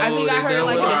separating. I Oh, think I they heard done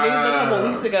like in the what? news a couple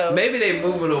weeks ago. Maybe they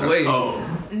moving away.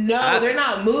 No, they're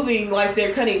not moving. Like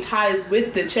they're cutting ties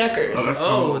with the Checkers. Oh, that's Oh,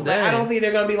 cold. Like, I damn. don't think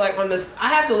they're gonna be like on this. I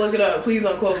have to look it up. Please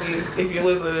don't quote me if you're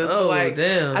listening to this. Oh, but like,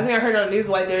 damn. I think I heard on the news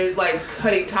like they're like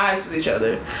cutting ties with each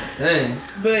other. Dang.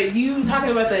 But you talking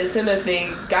about the incentive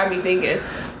thing got me thinking.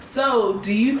 So,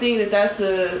 do you think that that's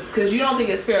because you don't think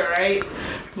it's fair, right?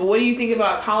 But what do you think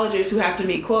about colleges who have to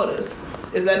meet quotas?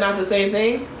 Is that not the same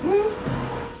thing?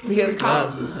 Because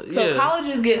yeah.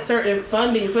 colleges get certain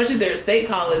funding, especially their state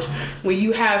college, when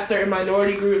you have certain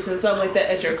minority groups and stuff like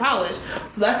that at your college.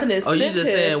 So that's an incentive. Oh, you just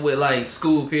saying with like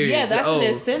school period? Yeah, that's an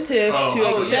incentive to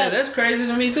Oh accept. yeah, that's crazy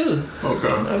to me too. Okay.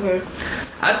 Okay.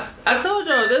 I told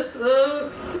y'all this.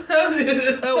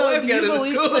 This how So wife do got you into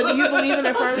believe? school. So do you believe in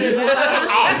affirmative action?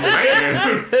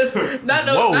 Oh, man. not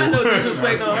Whoa. no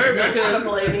disrespect on her because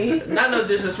lady. not no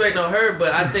disrespect on her,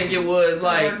 but I think it was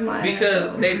like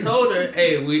because they told her,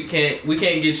 hey, we can't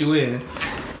get you in.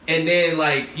 And then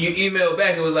like you emailed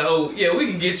back and was like, oh yeah, we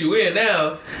can get you in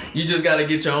now. You just gotta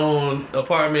get your own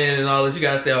apartment and all this. You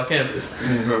gotta stay on campus.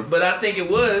 Okay. But I think it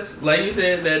was like you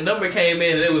said that number came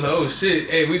in and it was oh shit.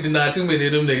 Hey, we denied too many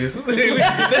of them niggas.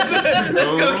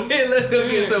 let's go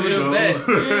get some of them back.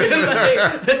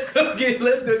 Like, let's go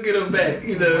get them back.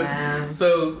 You know. Wow.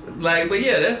 So like, but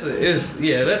yeah, that's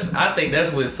I think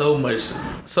that's with so much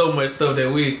stuff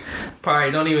that we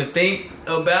probably don't even think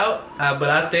about. But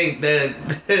I think that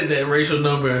that racial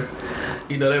number,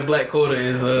 you know, that black quota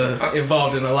is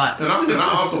involved in a lot. And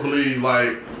I also believe,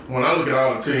 like, when I look at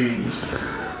all the teams,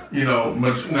 you know,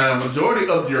 majority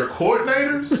of your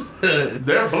coordinators,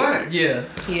 they're black. Yeah.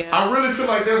 Yeah. I really feel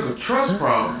like there's a trust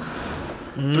problem.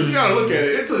 Because you got to look at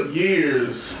it. It took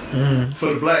years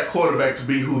for the black quarterback to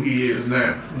be who he is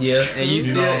now. Yeah. And you You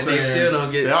still know what I'm and they saying? still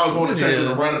don't get. They always want to change yeah.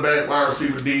 the running back, wide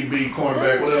receiver, DB,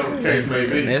 cornerback, whatever the case may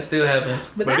be. That still happens.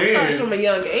 But But that then- starts from a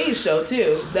young age, though,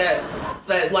 too. That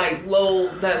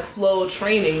slow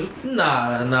training.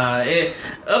 Nah. And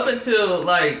up until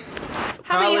like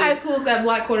How many probably- high schools got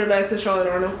black quarterbacks in Charlotte,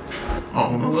 Arnold? I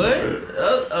don't know.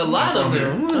 What? A lot of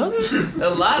them. A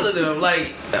lot of them. Like,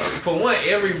 for one,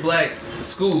 every black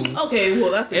school, Okay,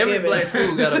 well that's a every given. black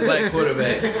school got a black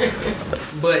quarterback.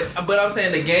 But I'm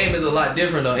saying the game is a lot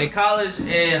different though. In college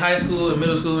and high school and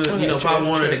middle school, you know, Pop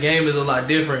Warner, the game is a lot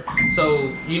different.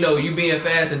 So, you know, you being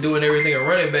fast and doing everything a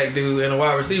running back do and a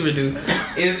wide receiver do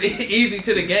is easy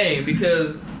to the game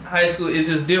because high school is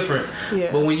just different.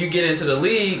 Yeah. But when you get into the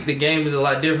league, the game is a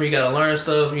lot different. You gotta learn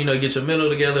stuff, you know, get your mental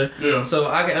together. Yeah. So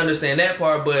I can understand that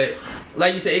part, but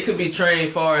like you said, it could be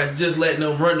trained far as just letting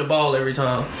them run the ball every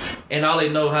time. And all they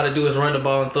know how to do is run the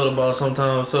ball and throw the ball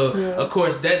sometimes. So of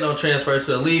course that don't transfer to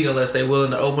the league unless they're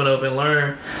willing to open up and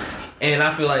learn. And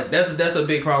I feel like that's a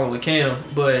big problem with Cam.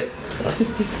 But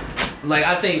like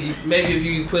I think maybe if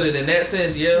you put it in that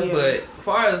sense, yeah. But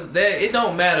far as that, it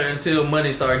don't matter until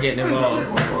money start getting involved.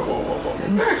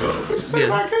 Whoa. Back up. What you say Yeah.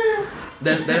 about Cam?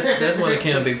 That's one of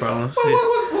Cam's big problems.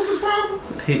 What's his problem?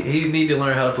 He need to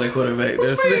learn how to play quarterback.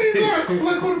 What's That's he learn to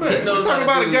play quarterback? He knows We're talking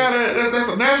how to about a do guy that's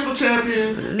a national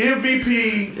champion,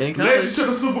 MVP, In led you college. to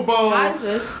the Super Bowl,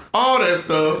 Heisman. all that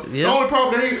stuff. Yeah. The only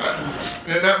problem that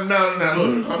and now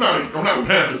look, I'm not a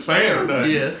Panthers fan or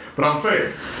nothing. Yeah. But I'm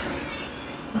fair.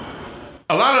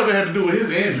 A lot of it had to do with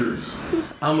his injuries.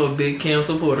 I'm a big Cam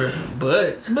supporter,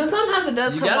 but sometimes it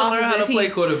does you come gotta off learn as how to if play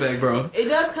he, quarterback, bro. it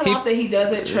does come off that he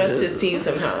doesn't trust his team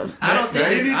sometimes. I don't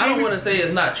think I don't want to say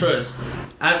it's not trust.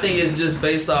 I think it's just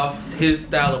based off his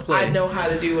style of play. I know how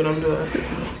to do what I'm doing.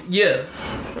 Yeah.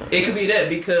 It could be that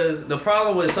because the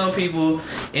problem with some people,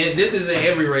 and this is in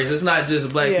every race, it's not just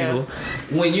black people.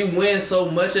 When you win so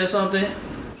much at something,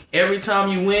 every time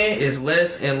you win, it's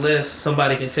less and less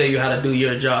somebody can tell you how to do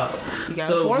your job. You got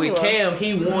a So formula. with Cam,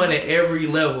 he won at every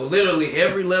level. Literally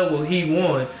every level he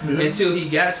won until he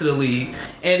got to the league.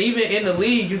 And even in the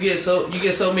league, you get so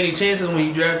many chances when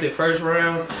you drafted first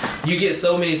round. You get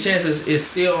so many chances. It's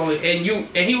still only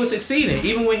and he was succeeding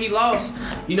even when he lost.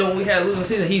 You know, when we had a losing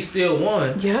season, he still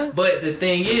won. Yeah. But the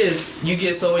thing is, you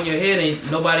get so in your head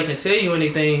and nobody can tell you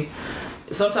anything.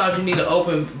 Sometimes you need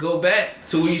to go back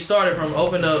to where you started from,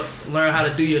 open up, learn how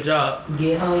to do your job.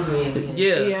 Get hungry again.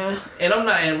 Yeah.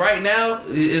 And right now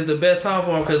is the best time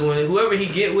for him because when whoever he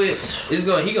get with, he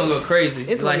gonna go crazy.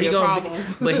 It's like he a gonna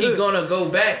problem. but he gonna go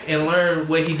back and learn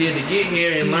what he did to get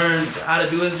here and learn how to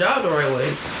do his job the right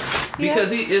way.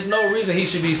 Because there's no reason he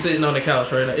should be sitting on the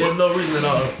couch right now. There's no reason at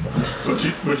all.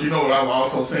 But you know what I've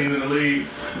also seen in the league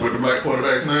with the black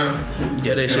quarterbacks now?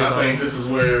 Yeah, they And should. I think this is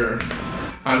where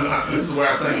I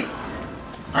think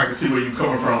I can see where you're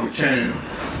coming from with Cam.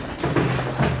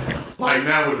 Like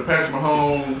now with the Patrick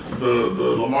Mahomes, the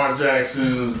Lamar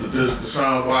Jacksons, the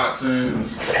Deshaun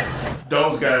Watsons,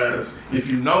 those guys, if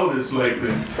you notice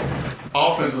lately,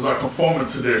 offenses are conforming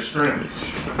to their strengths.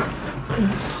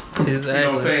 Exactly. You know what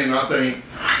I'm saying? I think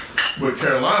with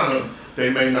Carolina,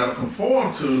 they may not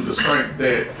conform to the strength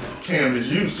that Cam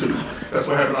is used to. That's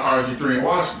what happened to RG3 in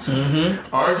Washington.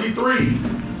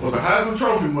 RG3 was a Heisman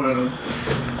Trophy winner.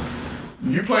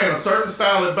 You playing a certain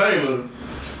style at Baylor,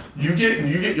 you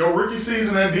get your rookie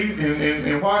season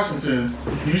in Washington,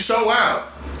 you show out.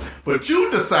 But you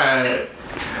decide,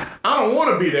 I don't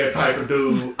want to be that type of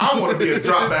dude. I want to be a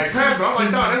drop back passer. I'm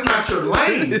like, dog, that's not your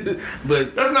lane.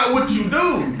 But That's not what you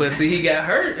do. But see, he got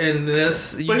hurt, and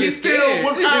But he still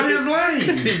was out his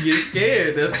lane. He get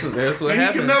scared. That's what And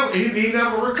happened. he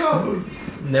never recovered.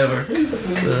 Never.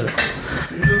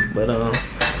 But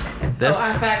that's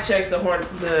I fact checked the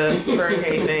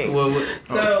hurricane thing. well.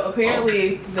 So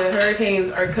apparently the Hurricanes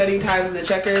are cutting ties with the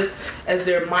Checkers as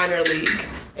their minor league,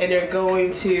 and they're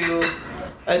going to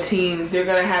a team. They're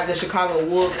gonna have the Chicago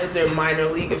Wolves as their minor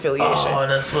league affiliation. Oh,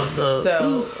 that's fucked up.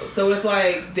 So it's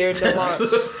like they're no longer.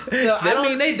 So I That don't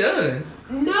mean they done.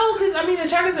 no, because I mean the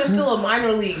Checkers are still a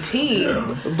minor league team.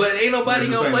 Yeah. But ain't nobody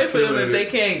They just gonna play ain't for them if feeling they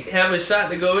it. can't have a shot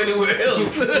to go anywhere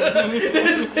else.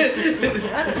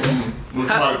 We'll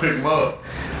try to pick him up.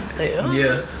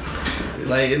 Yeah.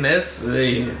 Like, and that's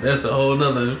a whole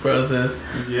nother process.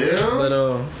 Yeah. But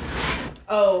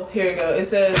Oh, here we go. It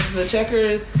says the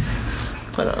Checkers.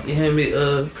 Hold on. you hear me?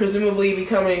 Presumably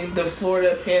becoming the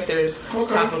Florida Panthers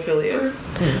top affiliate.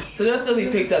 So they'll still be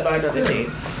picked up by another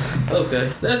team.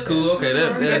 Okay, that's cool. Okay,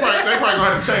 They probably gonna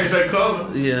have to change their color.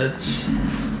 yeah.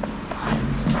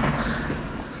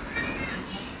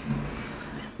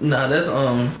 Nah, that's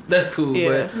cool,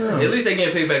 Yeah. but at least they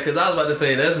getting picked back. Cause I was about to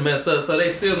say that's messed up. So they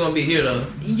still gonna be here though.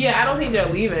 Yeah, I don't think they're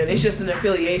leaving. It's just an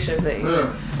affiliation thing.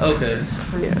 Yeah. Okay,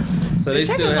 Yeah. so they The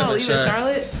still Checkers have don't a leave in shot.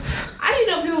 Charlotte. I didn't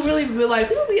know people really be like,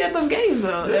 people be at them games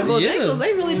though. At Bojangles,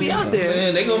 they really be out there.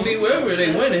 Man, they gonna be wherever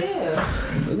they winning.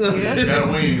 You gotta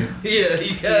win. Yeah,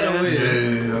 you gotta Yeah. win.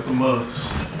 Yeah, that's a must.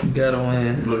 You gotta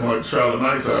win. Looking like the Charlotte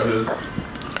Knights out here.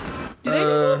 Do they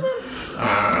lose them?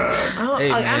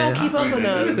 Hey, I don't man. keep up with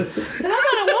them. 'Cause I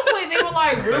thought at one point they were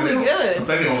like really I good.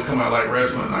 think they want to come out like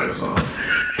wrestling night or something.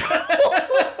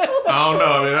 I don't know. I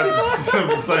mean, that's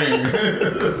what I'm saying.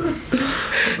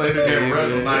 They did that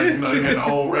wrestling night. You know, they had the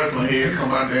old wrestling heads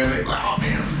come out there and they like, oh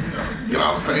man, get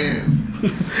all the fans.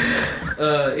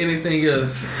 Anything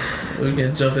else? We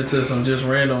can jump into some just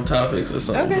random topics or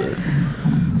something. Okay.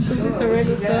 Let's do some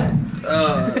random stuff.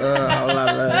 Right?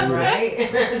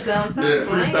 Yeah,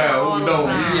 freestyle. What we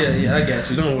doing? Yeah, I got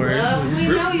you. Don't worry. Well, we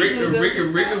know you do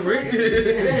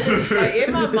Like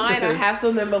in my mind, I have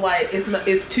something, but like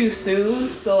it's too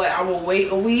soon. So like I will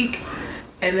wait a week,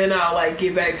 and then I'll like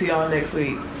get back to y'all next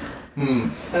week.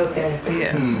 Okay,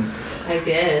 Yeah. I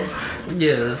guess.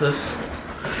 Yeah.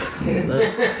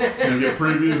 And get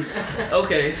preview.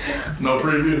 Okay. No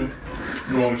preview.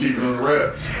 You want to keep it in the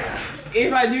rap?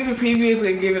 If I do the preview, it's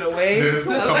gonna give it away. Then it's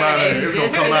gonna come out. It's gonna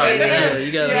come out. Yeah,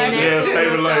 you gotta. Yeah,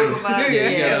 save it later.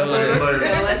 Yeah, Save it later.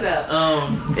 So what's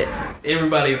up?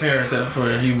 Everybody parents out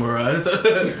for humorize,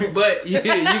 but you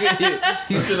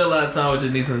spend a lot of time with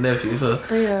your niece and nephew. So,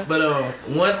 Yeah. but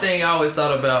one thing I always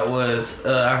thought about was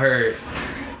I heard,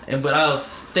 but I was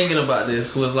thinking about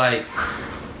this was like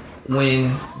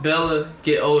when Bella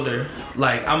get older,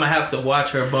 like I'm gonna have to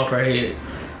watch her bump her head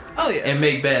Oh yeah. and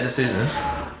make bad decisions.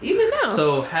 Even now.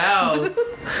 So how,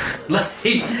 like,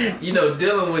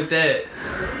 dealing with that,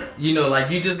 like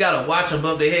you just gotta watch them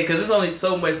bump their head because there's only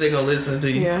so much they're gonna listen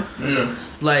to you. Yeah. Yeah.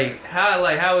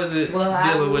 How is it Well,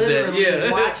 I dealing with that? literally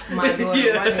Yeah. watched my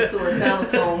daughter run into a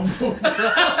telephone booth,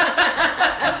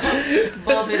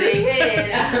 bumping their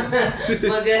head.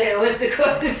 But go ahead, what's the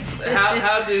question?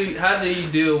 How do you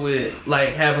deal with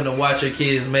like having to watch your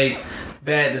kids make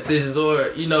bad decisions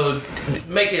or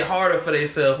make it harder for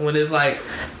themselves when it's like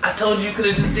I told you could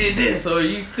have just did this or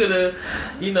you could have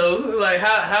like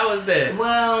how is that?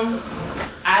 Well,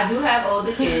 I do have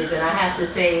older kids, and I have to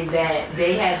say that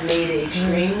they have made it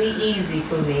extremely easy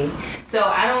for me. So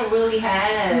I don't really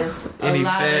have Any a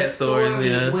lot bad of stories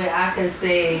yeah. where I can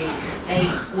say, "Hey,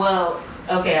 well,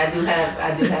 okay, I do have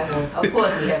one. Of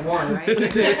course, we have one, right?"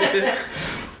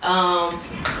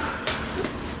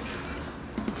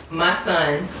 My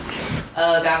son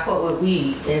got caught with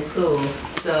weed in school,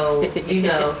 so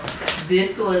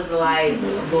this was like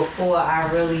before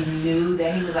I really knew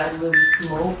that he was like really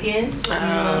smoking. You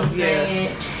know what I'm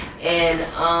saying? And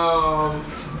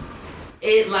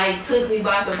it like took me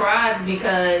by surprise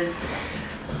because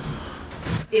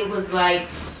it was like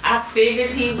I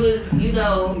figured he was smoking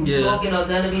or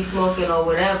gonna be smoking or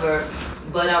whatever.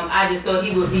 But I just thought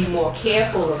he would be more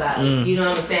careful about it. You know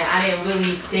what I'm saying? I didn't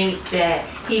really think that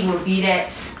he would be that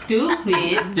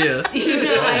stupid. Yeah.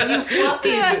 Like you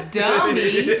fucking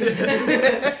dummy.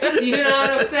 You know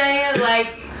what I'm saying?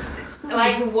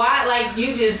 Like why? Like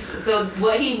you just. So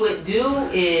what he would do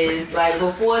is like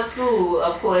before school,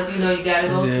 of course, you gotta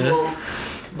go to school.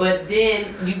 But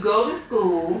then you go to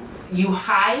school. You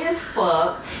high as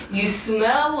fuck. You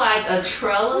smell like a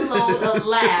trello of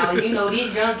loud.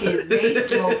 These young kids, they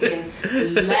smoking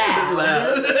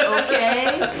loud. Okay?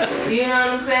 You know what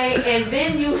I'm saying? And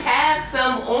then you have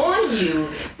some on you.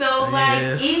 So,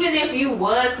 even if you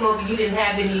was smoking, you didn't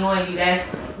have any on you. That's,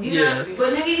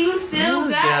 but nigga, you still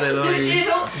got it on the you. shit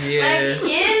on. Yeah. Like,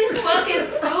 in fucking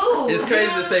school. It's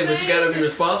crazy to say, but you gotta be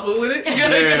responsible with it. You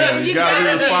gotta be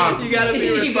responsible. You gotta be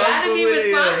responsible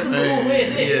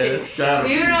with it. Yeah.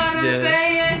 You know what I'm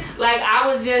saying? Like I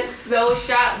was just so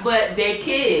shocked, but they're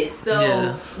kids,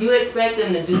 so you expect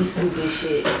them to do stupid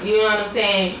shit. You know what I'm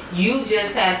saying? You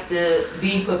just have to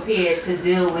be prepared to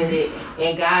deal with it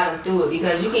and guide them through it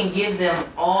because you can give them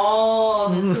all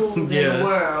the tools in the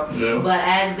world, but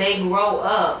as they grow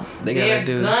up, they're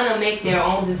gonna make their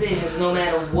own decisions no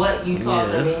matter what you taught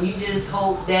them, and you just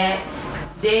hope that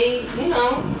they,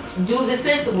 do the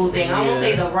sensible thing. I won't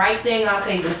say the right thing, I'll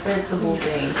say the sensible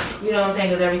thing. You know what I'm saying?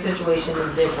 Because every situation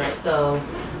is different, so.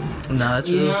 Nah,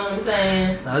 true. You know what I'm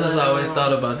saying? I just always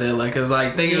thought about that, like, cause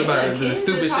like thinking about the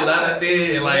stupid shit I done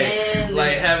did, and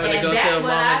like having to go tell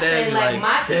mom and dad, like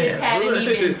my kids haven't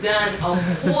even done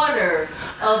a quarter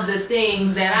of the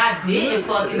things that I didn't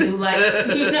fucking do. Like,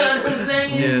 you know what I'm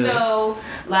saying? Yeah. So,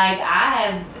 like,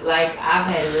 I've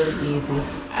had it really easy.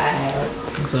 I have.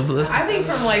 I think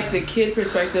from like the kid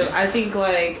perspective, I think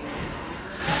like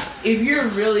if you're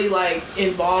really like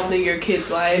involved in your kid's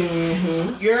life,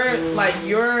 you're like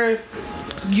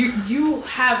you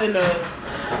having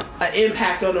an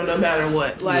impact on them no matter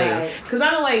what. Like, cause I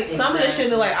know like some of the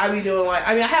shit that like I be doing, like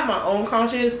I mean I have my own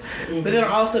conscience, but then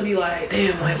I'll also be like,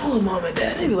 damn, like oh mom and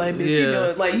dad, they be like, bitch, you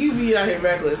know, like you be out here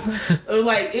reckless. It was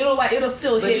like it'll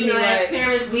still but hit me as like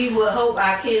parents, we would hope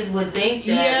our kids would think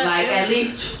that, like at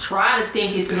least try to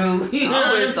think it through. You know I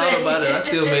always what I'm thought saying? about it. I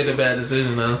still made the bad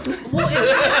decision though. Well,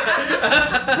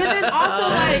 but then also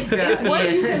like it's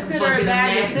what you consider a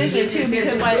bad decision too,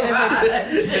 because like as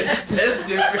a That's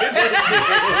different.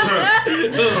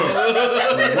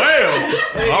 Well,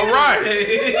 all right.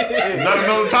 Is that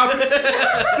another topic?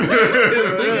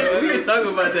 we can talk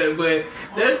about that, but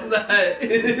that's not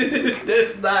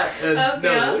Okay,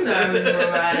 no. I'm sorry,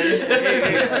 Mariah.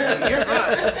 you're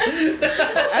right.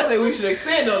 I say we should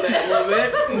expand on that a little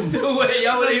bit. Wait,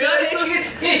 y'all want to hear that story?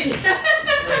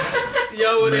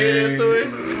 Y'all want to hear that story?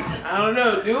 I don't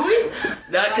know, do we?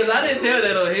 Nah, cause I didn't tell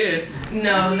that on here.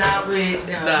 No, not with.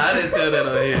 No. Nah, I didn't tell that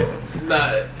on here.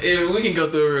 Nah, we can go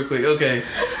through it real quick. Okay.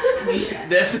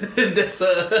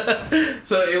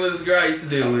 So it was this girl I used to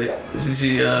deal with.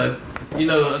 She you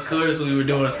know, of course we were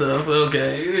doing stuff.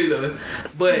 Okay, you know,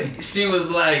 but she was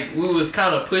like, we was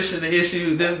kind of pushing the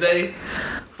issue this day.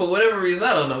 For whatever reason,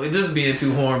 I don't know. It just being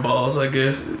two hornballs, I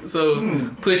guess. So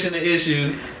pushing the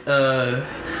issue,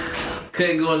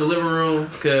 couldn't go in the living room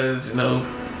because, you know,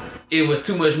 it was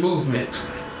too much movement.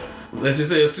 Let's just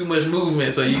say it's too much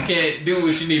movement, so you can't do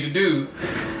what you need to do.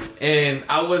 And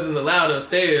I wasn't allowed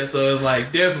upstairs, so it's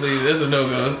like, definitely, that's a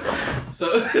no-go. So,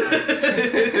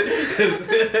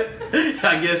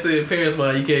 I guess in parents'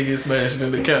 mind, you can't get smashed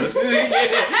in the couch.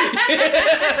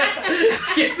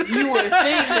 You would think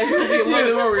that you would be a little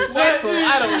bit more respectful.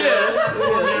 I don't know.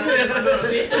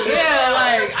 Yeah,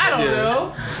 like, I don't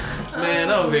know.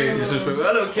 Man, I'm very disrespectful.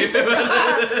 I don't care about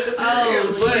that.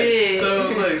 Oh, shit.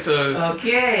 So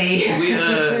Okay.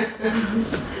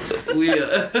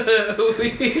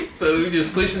 So we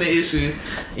just pushing the issue,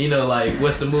 you know, like,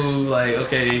 what's the move? Like,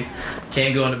 okay,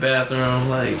 can't go in the bathroom,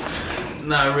 like,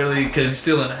 not really, because you're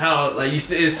still in the house. Like, it's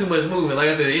too much movement. Like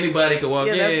I said, anybody could walk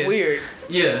in. Yeah, that's weird.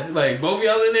 Yeah, like, both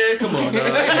y'all in there? Come on,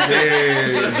 dog.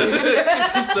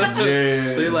 So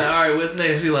you're like, all right, what's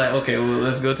next? You're like, okay, well,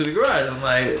 let's go to the garage. I'm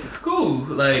like, cool.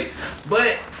 Like,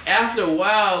 but after a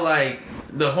while, like,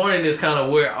 the horniness kind of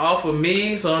wear off of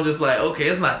me, so I'm just like, okay,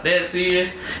 it's not that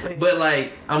serious, but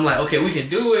like, I'm like, okay, we can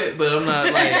do it, but I'm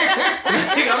not like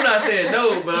I'm not saying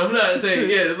no, but I'm not saying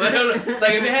yes. Like if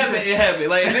it happened, it happened.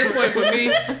 Like at this point for me,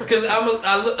 because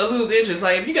I lose interest.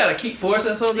 Like if you gotta keep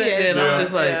forcing something, then I'm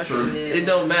just like, it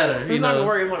don't matter. It's not gonna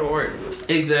work. It's not gonna work.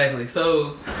 Exactly.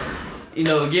 So, you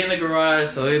know, get in the garage,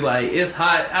 so it's like, it's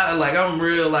hot. I'm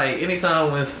real, like, anytime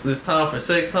when it's time for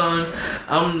sex time,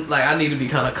 I'm like, I need to be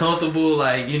kind of comfortable,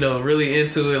 like, you know, really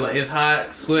into it. Like, it's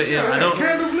hot, sweating. I don't.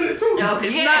 Candles lit too. Okay.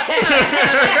 It's not.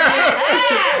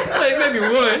 Like, maybe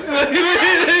one.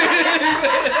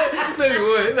 Maybe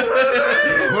one.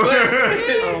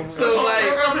 But, so,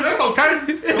 like. I mean, that's okay. I'm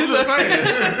just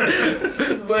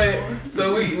saying. But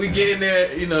so we get in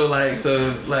there, you know, like,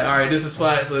 so like, all right, this is a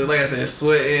spot. So like I said,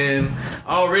 sweating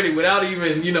already without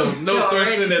even, you know, no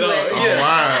thrusting at all. sweating. Yeah,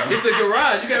 wow. it's a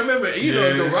garage. You gotta remember, you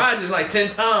know, a garage is like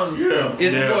 10 times.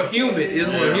 It's more humid. It's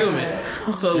more humid.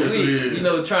 So we, you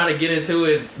know, trying to get into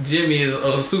it. Jimmy is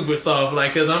super soft,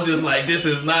 like, cause I'm just like, this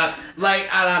is not like,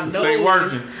 I know ain't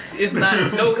working. It's not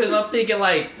cause I'm thinking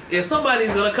like, if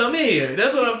somebody's gonna come in here,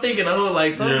 that's what I'm thinking. The whole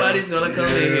like, somebody's gonna come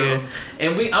in here,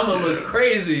 and I'm gonna look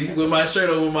crazy with my shirt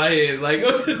over my head. Like,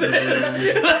 I'm just like,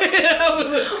 I'm gonna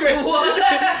look crazy. What?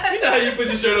 You know how you put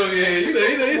your shirt over your head. You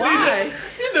know. Why?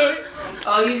 You know.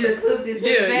 Oh, you just flipped it to the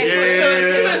back.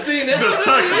 You're not seeing that. Just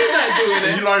tuck it. You're not doing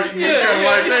that. You kind of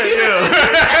like that,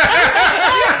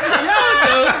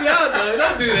 Y'all know.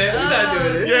 Don't do that. You're not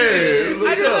doing it. yeah. I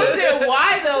just understand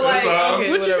why though. Like, all.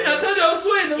 okay, What you mean? I whatever. told you I was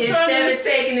sweating. I'm trying Instead to. of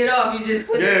taking it off, you just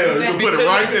put it Yeah, back. you put it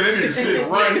right there. They need to sit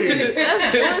right here.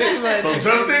 That's too much. So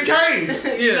just in case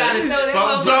You gotta Yeah. throw that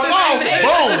something motherfucker jump off, back.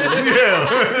 boom.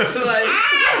 Yeah. Like,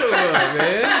 come on,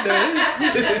 man.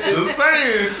 Just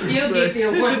saying. You'll get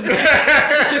there one day.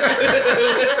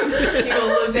 You gonna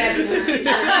look back and That's what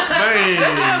Man. I'm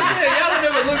saying. Y'all don't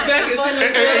never look back and see me.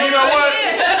 And you know what?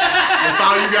 That's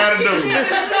all you gotta do.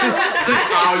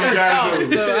 That's all you gotta do.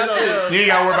 So I don't know. You ain't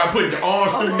gotta worry about putting your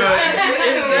arms through nothing. You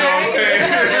know what I'm saying?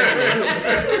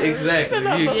 Exactly.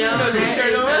 Yo, that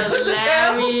t-shirt is on?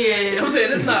 I'm hilarious.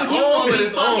 saying it's not You on, gonna but be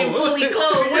it's fucking on. fully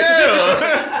clothed.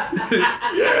 Yeah.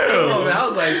 Oh, man, I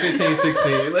was like 15,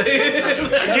 16. Like,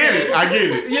 I get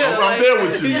it. yeah, I'm there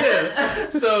with you. Yeah.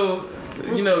 So,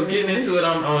 you know, getting into it,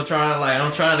 I'm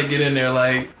trying to get in there.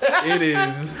 Like, it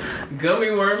is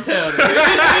gummy worm town.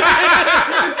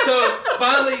 So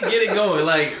finally get it going.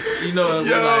 Like, you know,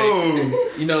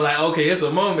 like, okay, it's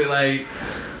a moment. Like,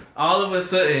 all of a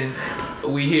sudden,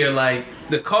 we hear like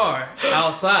the car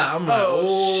outside. I'm like,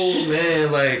 oh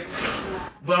man, like,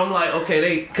 but I'm like,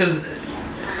 okay, cause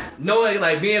knowing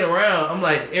like being around, I'm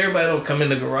like, everybody don't come in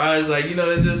the garage. Like, you know,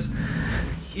 it's just,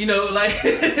 you know, like,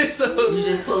 so You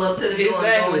just pull up to the door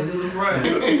Exactly. and go through the front.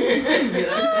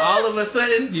 all of a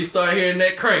sudden you start hearing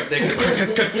that crank.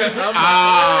 I'm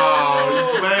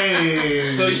Oh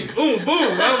man. so you boom,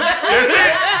 boom. That's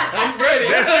it. I'm ready.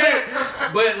 That's it.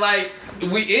 But like,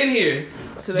 we in here.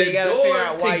 So they The gotta door figure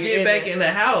out why to you're get back in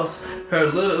the house, her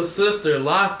little sister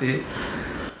locked it,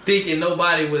 thinking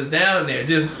nobody was down there.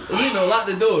 Just, you know, lock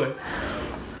the door.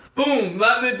 Boom,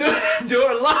 lock the door.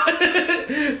 Door locked.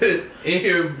 In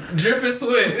here, dripping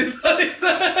sweat. It's like,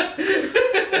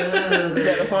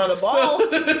 Better find a ball.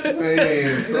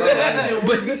 Man,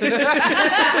 something.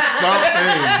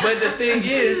 but the thing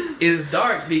is, it's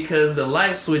dark because the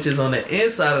light switch is on the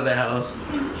inside of the house.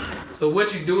 So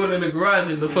what you doing in the garage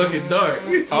in the fucking dark?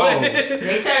 They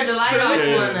turned the light off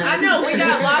on us. I know we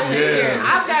got locked in Yeah. here.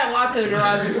 I've got locked in the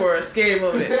garage before a scary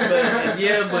moment. But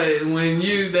Yeah, but when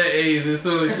you that age, there's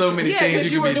so many Yeah, things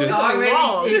 'cause you you can be were doing. doing something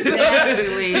wrong.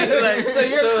 Exactly. Like, so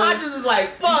your conscience is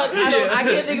like, fuck, I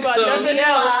can't think about nothing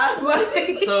else.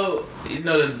 Like, So, you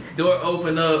know, the door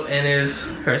opened up and it's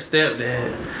her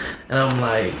stepdad. And I'm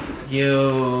like,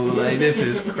 yo, like, this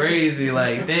is crazy.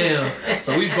 Like, damn.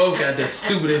 So we both got the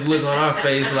stupidest look on our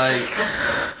face. Like,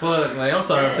 fuck. Like, I'm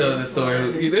sorry I'm telling this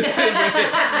story.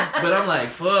 But I'm like,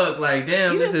 fuck. Like,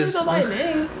 damn, you this didn't is. say nobody's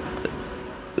name.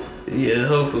 Yeah,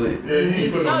 hopefully. Yeah, he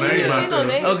put No, no you name didn't say out no there.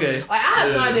 names. Okay. Like, I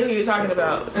have no idea who you're talking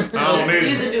about. I don't Neither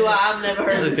either. do I. I've never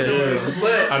heard the story. Okay.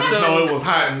 But I just know it was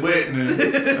hot and wet, and that's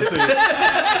it.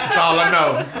 That's all I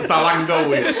know. That's all I can go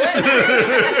with.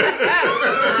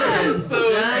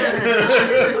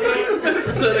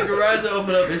 So the garage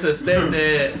opened up. It's her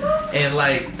stepdad and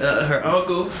like her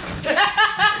uncle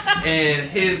and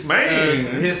his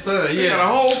his son. You got a Yeah,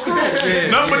 whole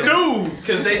crew. Number dudes.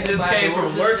 because they just came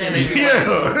from work and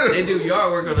Yeah. they do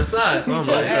yard work on the side. So I'm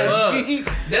like, fuck.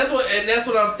 That's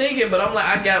what I'm thinking. But I'm like,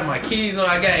 I got my keys on.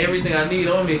 I got everything I need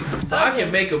on me, so I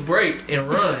can make a break and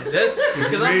run. That's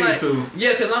because I'm need like, to.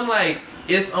 yeah, because I'm like.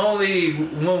 It's only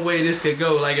one way this could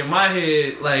go. Like in my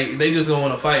head, like they just gonna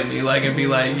want to fight me, like and be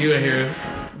like, "You in here,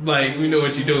 like we know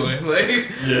what you're doing." Like,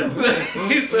 Yeah.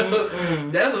 so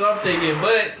that's what I'm thinking.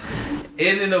 But it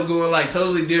ended up going like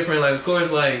totally different. Like of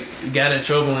course, like got in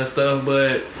trouble and stuff,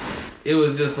 but it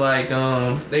was just like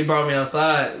they brought me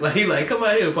outside. Like he like come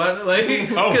out here, partner. Like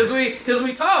because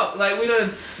we talked. Like we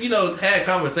done had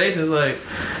conversations. Like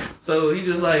so he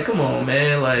just like come on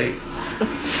man like.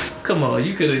 Come on,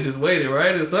 you could have just waited,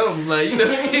 right, or something. Like, he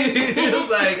was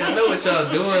like, I know what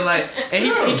y'all doing, like, and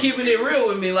he keeping it real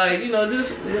with me, like,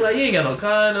 just like you ain't got no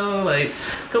condom, like,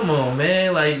 come on,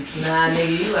 man, like, Nah,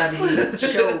 nigga, you about to get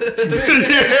choked.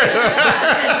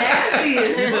 Nasty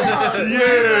as fuck.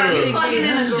 Yeah. You fucking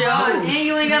in the garage and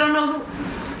you ain't got on no.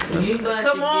 You about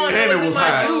come to on, get And I it was in was my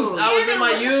hot. youth. I was in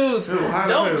my youth. It was hot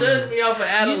Don't as hell. judge me off of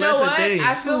adolescent You know what? things.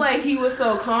 I feel like he was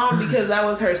so calm because that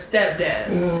was her stepdad.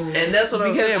 And that's what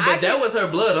I'm Because saying, I but that can- was her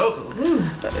blood uncle.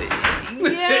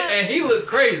 Yeah. And he looked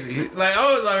crazy. Like,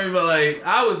 I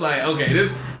was like, okay,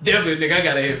 this definitely nigga I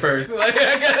gotta hit first. Like,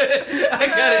 I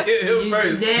gotta hit him You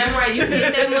first. damn right, you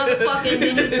hit that motherfucker and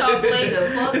then you talk later.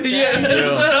 Fuck that. Yeah,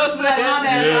 that's what I'm Like, my saying.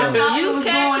 bad. Yeah. I thought it You was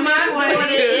catch going my this way.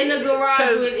 daughter in the garage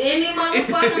 'Cause- with any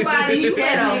motherfucking body, you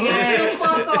better hook the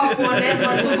fuck off on that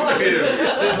motherfucker.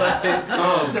 So,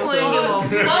 You ain't give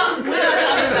a fuck. We're not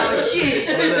talking about shit.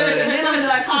 And then I'm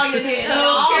like, call your dad.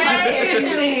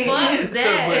 Okay. Fuck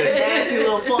that. Nasty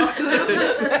little fuck.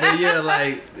 but yeah,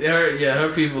 like her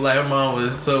people, like her mom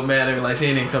was so mad at me, like she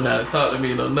didn't even come down and talk to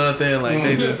me, nothing. Like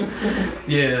they just,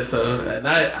 yeah. So and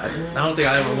I don't think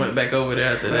I ever went back over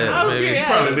there after that. Maybe, You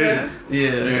probably did. yeah.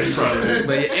 Yeah, you probably did.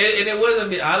 But yeah, and it wasn't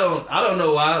me. I don't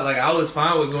know why. Like I was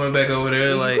fine with going back over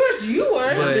there. Like Of course you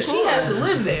were, but- but she has to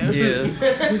live there. yeah,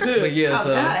 but yeah. I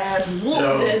So ass whooped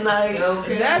Yo. that night.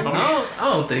 Okay. That's I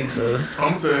don't think so.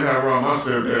 I'm telling you how wrong my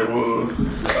stepdad was.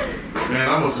 Man,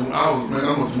 I must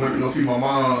went to go see my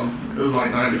mom. It was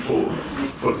like 94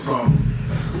 for the summer.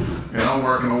 And I'm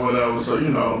working or whatever, so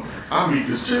I meet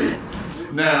this chick.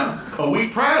 Now, a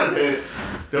week prior to that,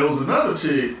 there was another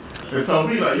chick that told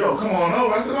me like, yo, come on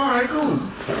over. I said, all right, cool.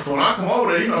 So when I come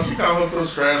over there, she called herself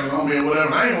straddling on me or whatever,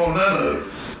 and I ain't want none of it.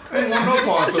 I ain't want no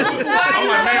parts of it. I'm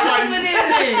like, man, why you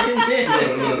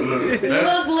look,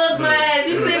 that's- Look, my ass.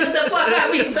 You see what the fuck I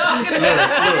be talking about?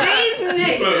 These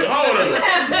niggas. Look, hold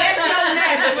up.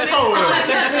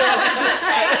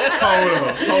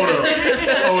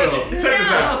 Hold up. Check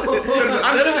this out.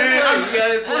 You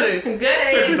guys play. Good.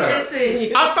 Check this out. That's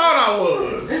I thought I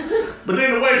was, but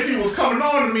then the way she was coming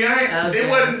on to me, it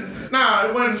wasn't.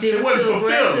 She It was wasn't too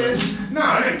fulfilling. aggressive?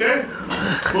 Nah, it ain't that.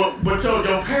 But your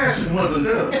passion wasn't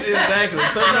there. Exactly.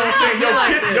 So You know what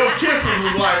I'm saying? Your kisses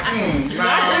was like, nah,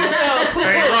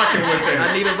 I ain't rocking with that.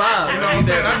 I need a vibe. You know what I'm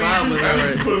saying? I need you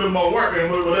alright. to put a little more work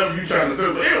in with whatever you trying to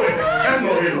do. But anyway, that's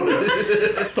no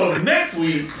issue. So the next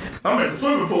week, I'm at the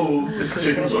swimming pool. This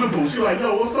chick in the swimming pool. She like,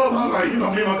 yo, what's up? I'm like, me and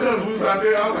my cousin, we was out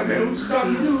there. I was like, man, who's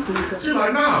talking to you? She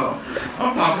like, nah,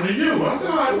 I'm talking to you. I said,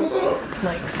 all right, what's up?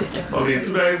 like sit down. So then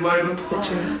 2 days later,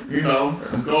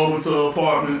 I'm going over to her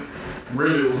apartment.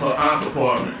 Really, it was her aunt's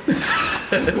apartment.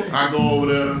 I go over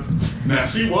there. Now,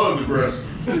 she was aggressive.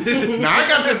 Now, I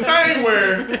got this thing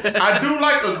where I do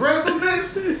like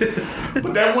aggressiveness,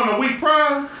 but that one a week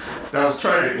prior, that was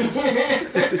trash.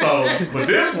 So, but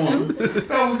this one,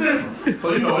 that was different. So,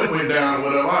 it went down,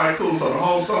 whatever. All right, cool. So the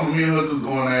whole summer, me and her just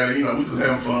going at it, we just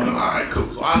having fun. All right, cool.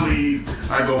 So I leave,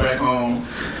 I go back home.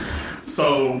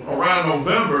 So around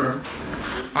November,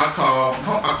 I call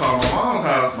my mom's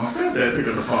house. My stepdad picked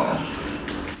up the phone,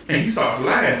 and he starts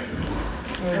laughing.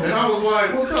 And I was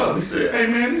like, "What's up?" He said, "Hey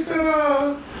man," he said,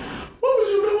 "What was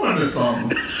you doing this summer?"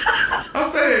 I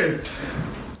said,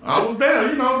 "I was there,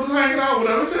 just hanging out with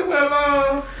her." I said,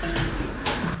 "Well,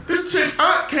 this chick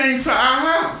aunt came to our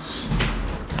house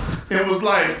and was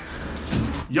like,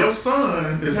 your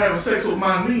son is having sex with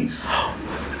my niece."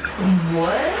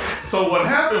 What? So what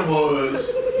happened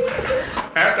was,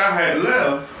 after I had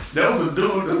left, there was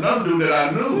another dude that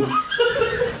I knew.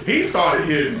 He started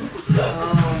hitting her.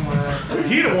 Oh my.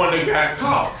 He the one that got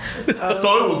caught. So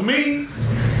it was me,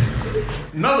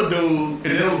 another dude,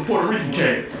 and then it was a Puerto Rican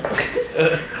cat.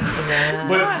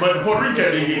 But the Puerto Rican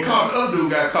cat didn't get caught. The other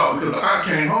dude got caught because the aunt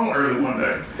came home early one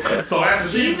day. So after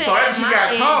she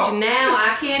got caught. Now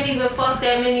I can't even fuck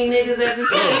that many niggas at the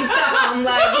same time.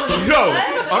 Like,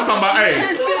 I'm talking about,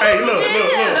 hey, look.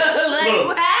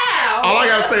 Wow. All I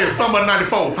gotta say is summer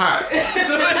 '94 was hot.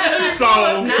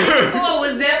 So 94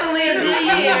 was definitely a good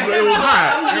year. It was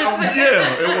hot.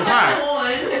 It was hot.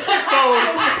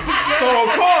 So of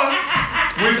course,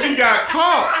 when she got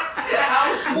caught,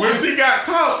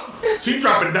 she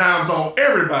dropping dimes on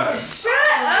everybody. Shut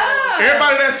up.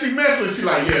 Everybody that she messed with, she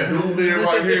like, yeah, dude live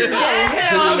right here. Dude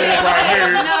live right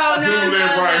here. Dude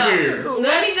live right here.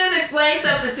 Let me just explain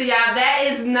something to y'all. That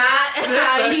is not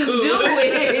how you do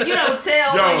it. You don't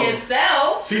tell on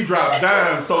yourself. She dropped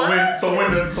dimes. So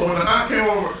when the aunt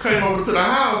came over to the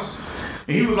house,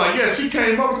 and he was like, yeah, she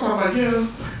came over talking like, yeah,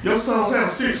 your son was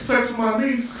having sex with my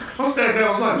niece. My stepdad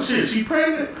was like, shit, she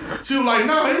pregnant? She was like,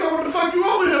 nah, what the fuck you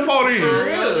over here for then? You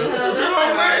know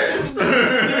what I'm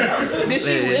saying? Did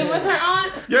she live with her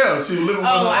aunt? Yeah, she was living with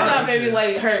her aunt. Oh, I thought maybe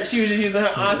like she was just using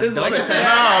her aunt as like a No. She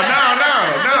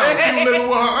was living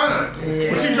with her aunt.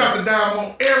 But she dropped a dime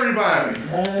on everybody.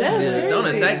 That's crazy. Don't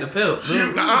attack the pimp.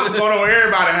 The aunt was going over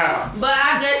everybody's house. But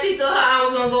I guess she thought her aunt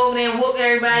was gonna go over there and whoop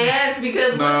everybody's ass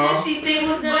because what did she think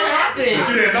was gonna happen?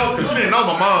 She didn't know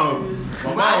my mom.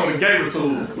 My mom would have gave it to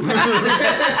her.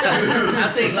 I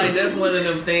think like that's one of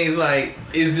them things like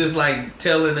it's just like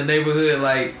telling the neighborhood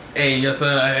like, hey, your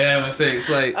son out here having sex,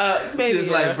 like maybe, just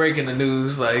like breaking the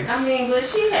news, like. I mean, but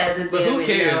she had the. But who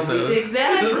cares though?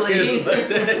 Exactly. Who cares like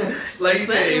that? Like you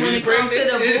said, when it comes to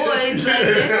the boys,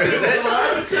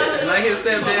 like his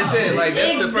stepdad said, like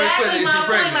that's the first question. Is she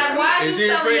pregnant? Like, why are you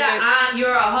telling your aunt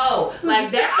you're a hoe?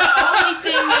 Like that's the only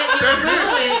thing that you're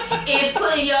doing is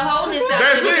putting your wholeness out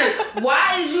there. That's it.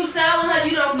 Why is you telling her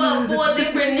you don't fuck 4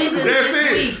 different niggas That's this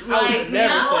it. week? Like,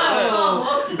 no.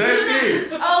 That's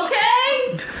it.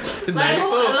 Okay. Like, I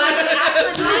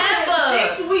could never.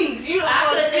 6 weeks. You don't I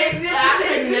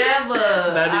could never.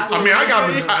 I mean, I ain't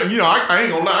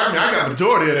gonna lie. I mean, I got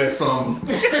majority of that song.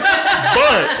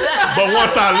 but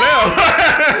once I left,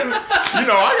 I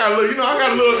got a little, you know what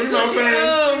I'm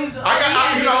saying?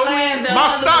 My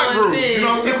stock grew. You know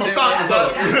what I'm saying? My stock was up.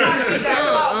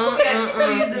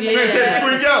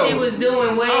 Yeah. She was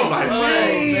doing way too like,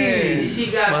 much.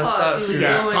 She got caught. She was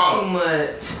doing caught. too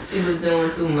much. She was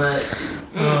doing too much.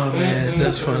 Oh man,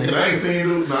 that's funny. I ain't seen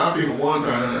dude. No, I seen him one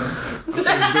time. I seen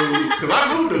the dude because I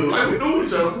knew dude. Like we knew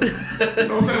each other. You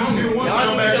know what I'm saying? I seen him one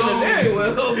time back home. Very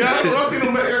well. Yeah, I seen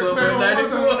him back home one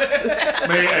time.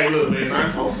 Man, hey, look, man,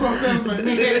 94 something else, man. I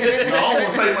don't want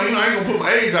to say, man, I ain't gonna put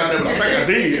my age out there, but I think I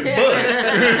did. But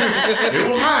it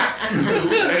was hot.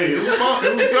 Hey, it was fun. It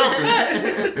was jumping.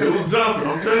 It was jumping.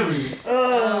 I'm telling you.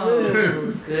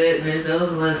 Oh goodness,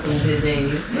 those were some good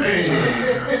days. Man.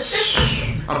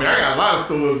 I mean, I got a lot of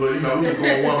stories, but we just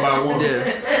going one by one. Yeah.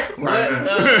 Right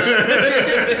now.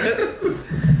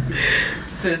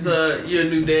 Since you're a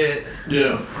new dad,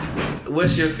 Yeah.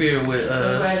 what's your fear with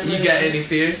you got any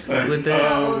fear with that?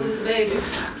 How old is the baby?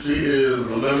 She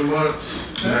is 11 months.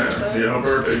 Yeah, her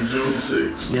birthday June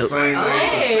 6th. Yep. Same day.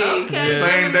 Hey. Okay.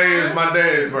 Same day as my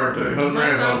dad's birthday. Her My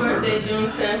son's grandmother's birthday June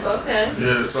 10th. Okay.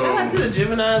 Yeah, Shout out to so the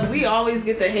Geminis. We always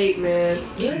get the hate, man.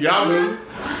 y'all do.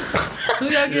 Who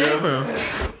y'all get it from?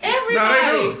 Everybody.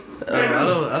 No, they do.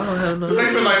 I don't have no. Cause they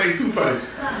feel like they two-faced.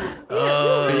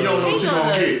 And you don't know what you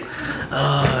gonna get.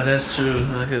 Oh, that's true.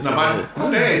 I guess Now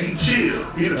my dad, he chill.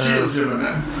 He the chill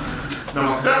Gemini. Now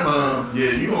my stepmom,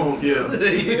 yeah, you gon' you don't know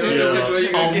which way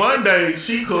you gonna On get. Monday,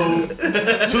 she cool.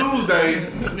 Tuesday,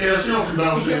 yeah, she on some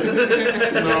dumb shit. You know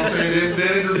what I'm saying?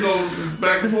 Then it just goes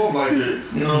back and forth like that.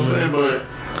 You know what I'm saying? But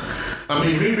I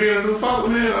mean, me being a new father,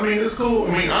 man, I mean, it's cool.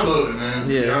 I mean, I love it, man. To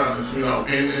be honest,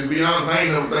 and be honest, I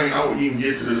ain't never think I would even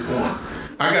get to this point.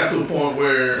 I got to a point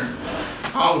where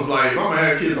I was like, if I'm gonna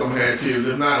have kids, I'm gonna have kids.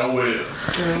 If not, oh well.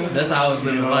 That's how I was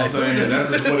living life. What I'm saying? That's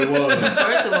just what it was.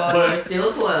 First of all, you're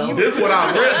still 12. This what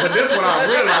I realized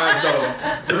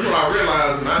though. This what I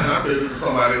realized, and I said this to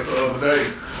somebody else the other day.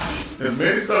 There's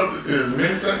many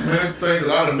things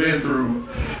that I done been through,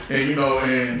 and you know,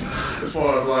 and as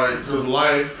far as like just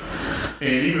life, and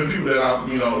even people that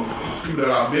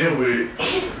I've been with.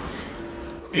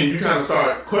 And you kind of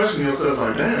start questioning yourself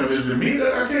like, damn, is it me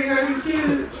that I can't have these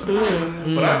kids?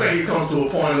 Mm-hmm. But I think it comes to a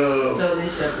point of... So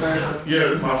this your first one? Yeah,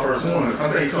 this is my first one.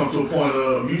 I think it comes to a point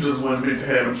of you just wasn't meant to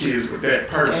have them kids with that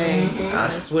person. Mm-hmm. I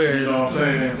swear. You know what I'm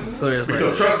saying? I swear it's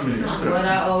because like trust me. What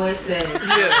I always say.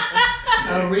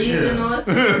 Yeah. A reason or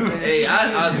something. Hey,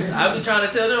 I be trying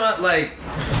to tell them, like...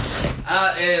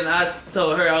 I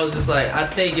told her, I was just like, I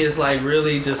think it's like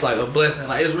really just like a blessing.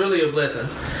 Like it's really a blessing.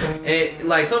 And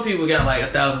like some people got like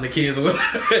 1,000 kids or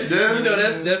whatever. Yeah. You know,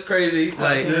 that's crazy.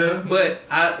 Like, yeah. But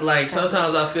I like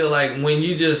sometimes I feel like when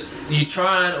you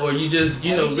trying or you just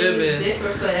living. It's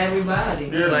different for everybody.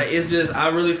 Yeah. Like it's just I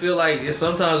really feel like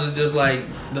sometimes it's just like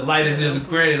the light is just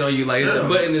granted on you. Like the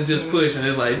button is just pushed and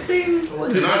it's like ding.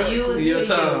 What's for you is your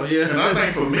for time. you. Yeah. And I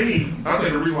think for me,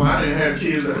 the reason why I didn't have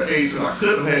kids at the age that I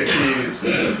could have had kids,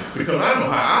 because I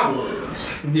know how I was.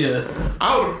 Yeah.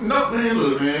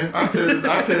 Look, man. I tell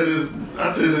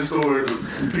this story to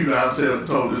the people I've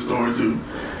told this story to.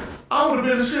 I would have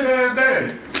been a shit ass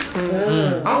daddy.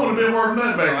 Mm. I wouldn't have been worth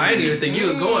nothing back then. I didn't even think you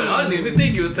was going. I didn't even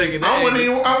think you was taking that. I wouldn't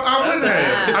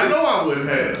have. I know I wouldn't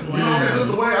have. You know what I'm saying?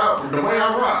 Just the way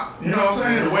I rock. You know what I'm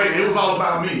saying? The way it was all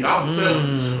about me. I was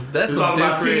selfish. That's it's all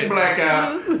about Team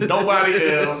Blackout. Nobody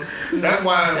else. That's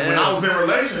why when I was in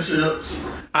relationships,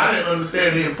 I didn't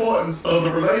understand the importance of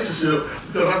the relationship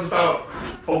because I just thought,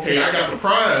 okay, I got the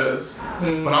prize,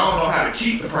 but I don't know how to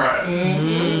keep the prize.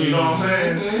 Mm-hmm. You know what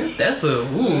I'm saying? That's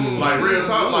like real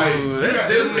talk. Like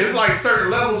it's like certain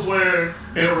levels where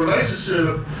in a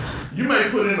relationship you may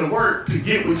put in the work to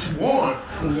get what you want.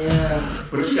 Yeah.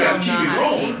 But you gotta keep it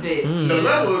going. The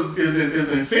level is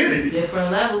infinity. Different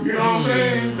levels. You know what I'm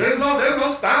saying? There's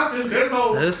no stopping. There's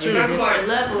no. That's true. That's like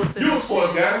levels. You a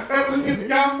sports guy.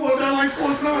 Y'all sports. Y'all like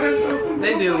sports and all that stuff.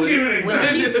 They do. Give me an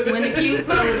example. When the cute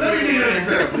fellas. Let me give you an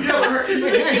example. You ever heard?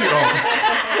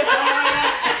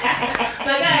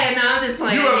 But go ahead. No, I'm just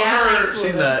playing. You ever heard?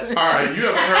 She not. All right. You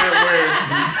ever heard where?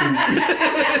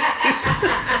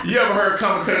 You ever heard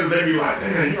commentators? They be like,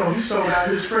 damn, he showed out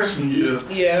his freshman year.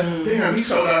 Yeah. Damn, he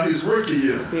showed out his rookie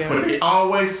year. Yeah. But they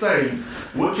always say,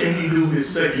 what can he do his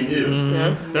second year?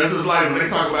 Mm-hmm. That's just like when they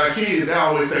talk about kids, they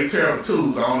always say terrible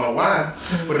twos. I don't know why.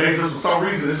 But they just, for some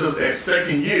reason, it's just that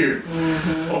second year.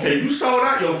 Mm-hmm. Okay, you showed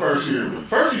out your first year.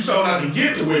 First, you showed out to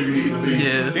get to where you need to be.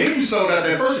 Yeah. Then you showed out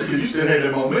that first year because you still had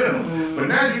that momentum. Mm-hmm. But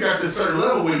now you got this certain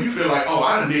level where you feel like, oh,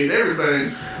 I done did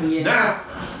everything. Yeah.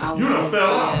 Now, you done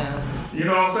fell off. You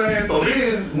know what I'm saying? So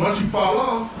then, once you fall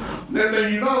off, next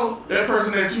thing you know, that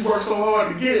person that you worked so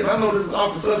hard to get, and I know this is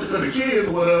off the subject of the kids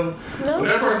or whatever, but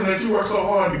that person that you worked so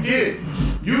hard to get,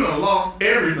 you done lost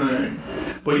everything.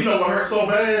 But you know what hurts so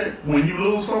bad when you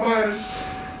lose somebody?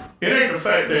 It ain't the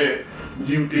fact that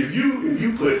if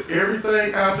you put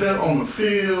everything out there on the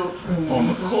field, on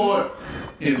the court,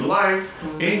 in life,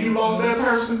 and you lost that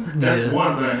person, that's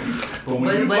one thing. But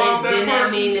when you lost that person,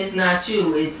 that mean it's not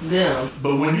you, it's them.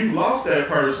 But when you lost that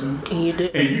person,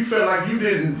 and you felt like you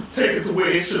didn't take it to where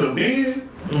it should have been,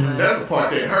 that's the part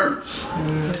that hurts.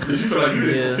 Because you feel like you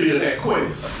didn't fulfill that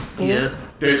quest. Yeah.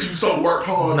 That you so worked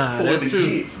hard for that's to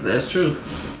true. get. That's true.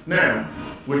 Now,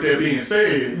 with that being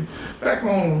said, back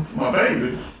on my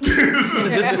baby. You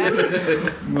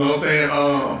know what I'm saying?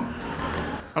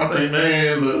 I think,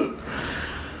 man, look,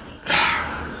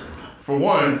 for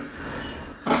one,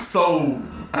 I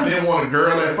didn't want a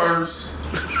girl at first,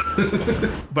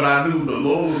 but I knew the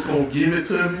Lord was going to give it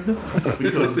to me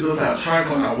because just how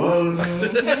trifling I was.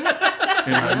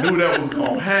 And I knew that was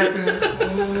going to happen.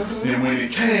 And when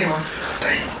it came, I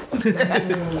said,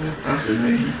 damn. I said,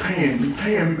 man, you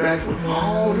paying me back for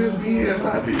all this BS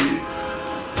I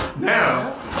did.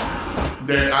 Now,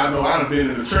 that I know I've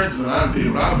been in the trenches and I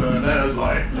did what I've done, now it's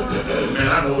like, man,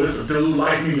 I know it's a dude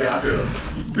like me out there.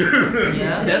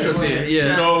 Yeah. That's a fear.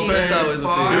 Yeah. You know what I'm saying? That's always a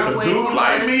fear. It's a dude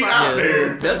like me out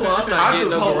there. That's why I'm not getting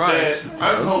no garage.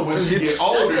 I just hope when she get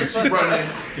older and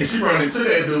she run into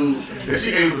that dude, that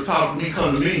she able to talk to me,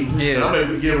 come to me, and I'm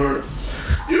able to give her.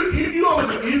 You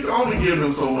can only give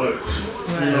them so much.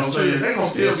 You know what I'm saying? They gonna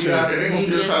still be out there. They gonna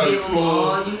still try to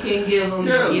explore. All you can give them,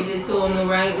 give it to them the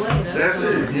right way. That's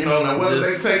it. You know, now whether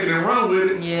they take it and run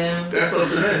with it, that's up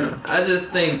to them. I just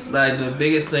think like the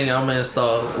biggest thing I'm gonna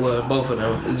install with both of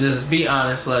them is just be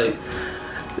honest. Like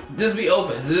just be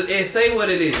open. And say what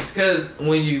it is. Because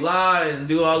when you lie and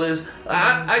do all this,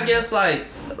 I guess like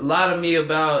lie to me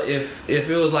about if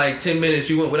it was like 10 minutes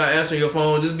you went without answering your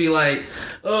phone, just be like,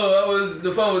 oh,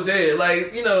 the phone was dead.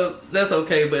 Like, you know, that's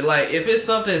okay. But like if it's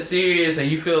something serious and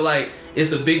you feel like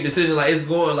it's a big decision, like it's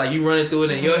going, like you running through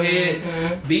it in your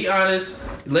head, be honest.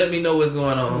 Let me know what's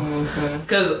going on.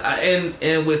 Cause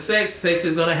and with sex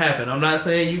is gonna happen. I'm not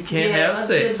saying you can't have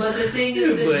sex. But the thing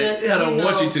is, but just, I don't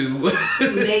want you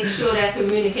to. make sure that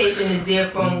communication is there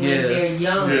from when they're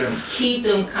young. Yeah. Keep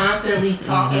them constantly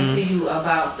talking to you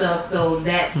about stuff, so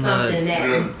that's something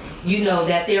that you know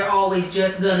that they're always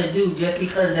just gonna do, just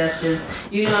because that's just,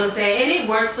 you know what I'm saying. And it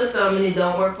works for some and it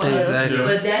don't work for others.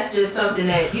 But that's just something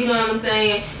that, you know what I'm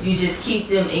saying. You just keep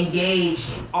them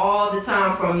engaged all the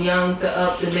time from young to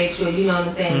up to make sure, you know what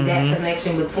I'm saying, that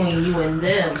connection between you and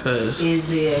them is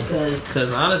there.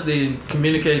 Cause honestly,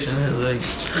 communication is like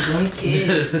them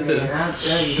kids, man, I'll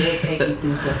tell you, they'll take you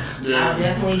through some. I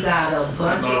definitely got a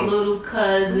bunch of little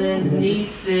cousins,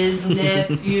 nieces,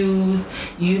 nephews,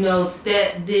 you know,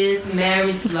 step this,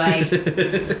 marriage, like,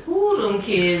 ooh, them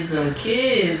kids,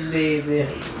 baby.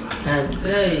 I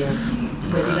tell you.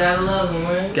 But you gotta love them,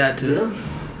 right? Got to.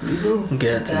 You do.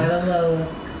 Got to. Gotta love them.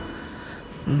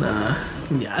 Nah.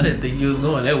 Yeah, I didn't think you was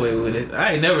going that way with it.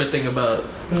 I ain't never think about.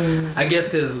 I guess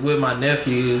because with my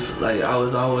nephews, like I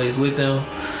was always with them,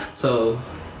 so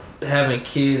having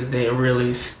kids didn't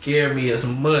really scare me as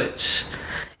much.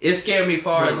 It scared me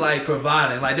far as like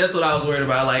providing. Like that's what I was worried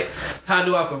about. Like, how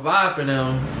do I provide for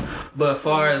them? But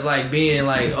far as like being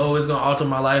like, oh, it's gonna alter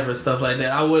my life or stuff like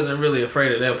that, I wasn't really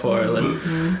afraid of that part. Like,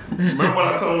 remember what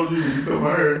I told you? You come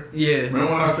here. Yeah.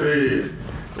 Remember when I said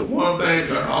the one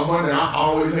thing I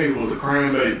always hated was a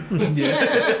crying baby. Yeah.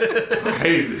 I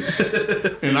hated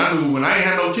it. And I knew when I ain't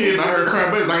had no kids and I heard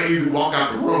crying babies, I could easily walk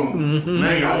out the room. And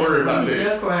I ain't got to worry about that.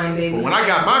 Your crying baby. But when I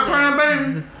got my crying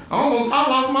baby, I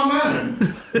lost my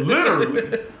mind.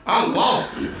 Literally. I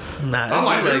lost it. Nah, I'm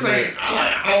like, this ain't,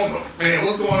 I don't know, man,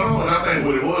 what's going on? And I think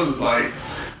what it was is like,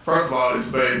 first of all, this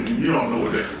baby, you don't know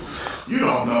what they want, you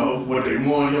don't know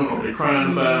what they're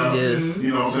crying about. Yeah. You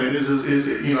know what I'm saying? It's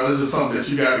just something that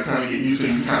you got to kind of get used to,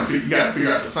 and you got to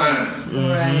figure out the signs.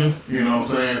 Right. You know what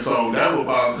I'm saying? So that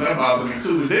bothered me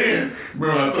too. And then,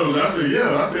 remember I told you, I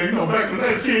said, you know, back in the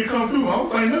day, kid come through, I don't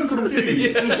say nothing to the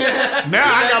kid. Now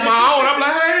I got my own, I'm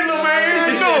like, hey, little man, how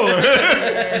you doing?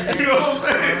 You know what I'm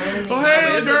saying? Oh,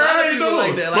 hey, girl, how you doing?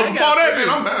 Like that. Like, but before that, man,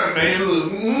 I'm like, man,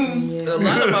 look, a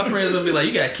lot of my friends will be like,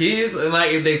 you got kids? And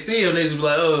like, if they see them, they just be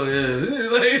like, oh,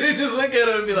 yeah. Like, they just look at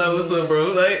them and be like, what's up, bro?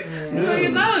 Like, you know,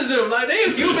 acknowledge them. Like,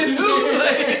 they human too.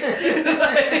 Like,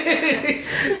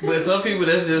 but some people,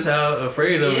 that's just how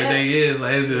afraid of it they is.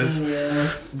 Like, it's just,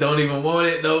 don't even want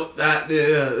it. Nope, not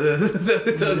there.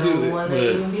 Don't do it. Want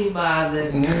to even be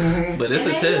bothered. But it's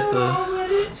a test, though.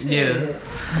 Yeah.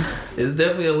 It's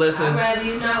definitely a lesson. I'd rather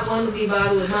you not want to be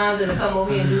bothered with mine than to come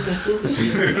over here and do some stupid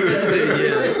shit.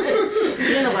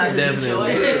 Definitely. I was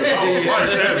like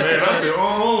that, man. I said,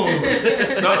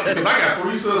 no, because I got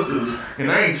 3 sisters,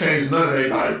 and I ain't changed none of their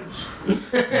diapers.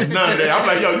 None of that. I'm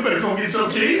like, yo, you better come get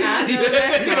your kid.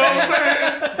 You know what I'm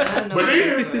saying? But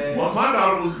then, once my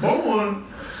daughter was born,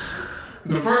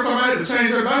 the first time I had to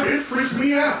change her diaper, it freaked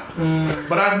me out.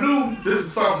 But I knew this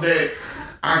is something that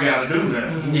I gotta do now.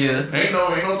 Yeah. Ain't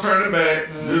no turning back.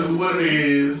 This is what it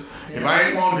is. If I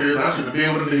ain't want this, I shouldn't be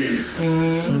able to do it. Yeah.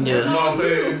 You know what I'm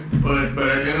saying? But at the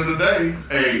end of the day,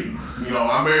 hey, you know,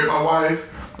 I married my wife.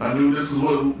 I knew this is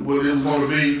what it was going to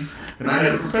be, and I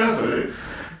had to prepare for it.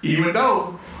 Even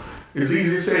though it's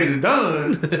easy said than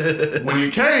done, when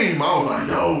it came, I was like,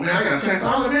 yo, man, I gotta change. I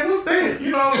was like, man, what's that?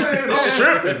 You know what I'm saying? I'm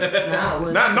tripping.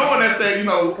 Not knowing that's that, you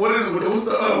know, what is it? What's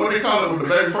the what do they call it when the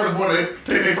baby first born, they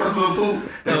take their first little poop?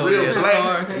 That real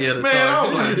black. The man, tar. I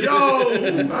was like, yo,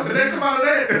 I said, they come out of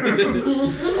that.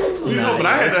 You know, but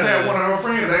I had to have one of her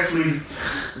friends actually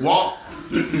walk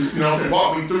me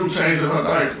through changing her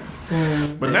diaper.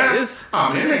 But now,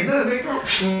 man, it ain't nothing.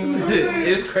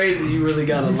 It's crazy. You really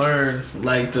gotta learn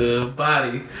like the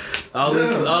body. All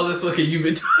this fucking you've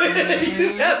been doing.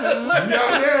 You gotta learn.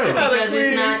 Because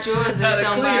it's not yours, it's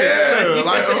somebody. Yeah,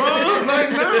 like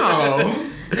no.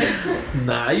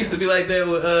 Nah, I used to be like that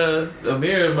with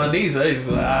Amir and my niece. I used to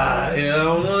be like, I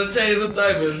don't want to change them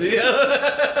diapers.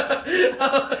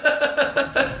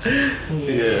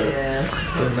 Yeah.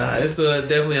 But nah, it's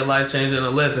definitely a life changing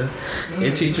lesson.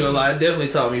 It teach you a lot. It definitely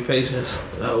taught me patience.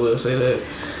 I will say that.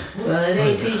 Well, it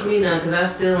ain't teach me none because I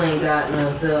still ain't got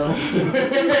none, so. And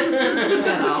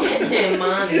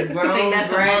mine is grown,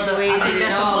 graduated,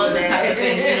 and all that.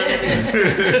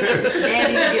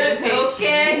 Daddy's getting patient.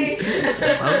 Okay.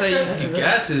 I'm saying you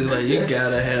got to, like, you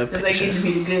gotta have Cause they get patience. to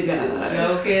be the good guy.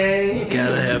 Okay. You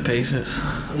gotta have patience.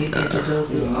 You get to go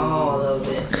through all of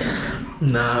it.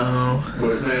 No.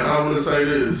 But man, I would say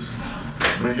this.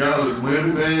 Man, y'all is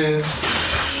women, man.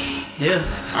 Yeah.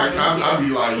 I be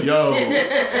like, yo,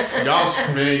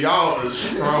 y'all is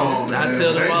strong. I Man.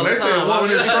 tell them all the They say time. a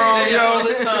woman is I strong, tell them all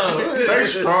yo. the time. They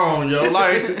strong, yo.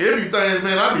 Like everything,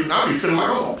 man. I be feeling like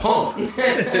I'm a punk. You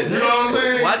know what I'm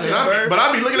saying? Watch it, And Bird. but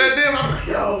I be looking at them. I'm like,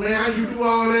 yo, man, how you do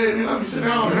all that? And I be sitting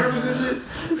there all nervous and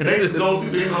shit. And they just go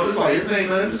through, you know, it's like it ain't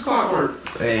nothing. It's clockwork.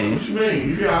 Hey. What you mean?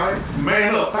 You be alright?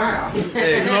 Man up, pow.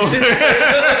 Hey. You know what I'm saying?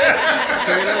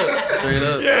 Straight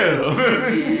up.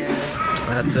 Yeah.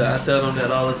 I tell them that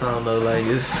all the time though. Like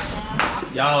it's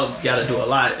y'all gotta do a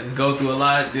lot and go through a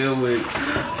lot, deal with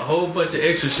a whole bunch of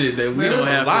extra shit that we Man, don't it's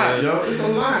have a lot, to yo. It's a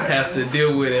lot. have to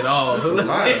deal with at all. It's a lot,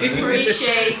 man.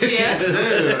 Appreciate you. Yeah,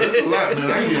 it's a lot,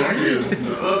 man. I get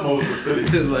the utmost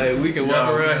respect. It's like we can walk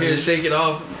Yeah, around man. here, shake it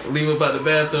off, leave up out the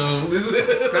bathroom.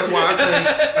 That's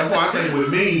why I think with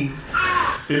me,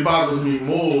 it bothers me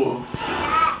more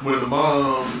when the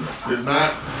mom is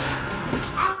not.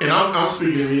 And I'm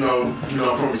speaking, you know,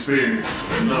 from experience.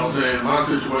 You know what I'm saying? My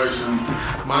situation,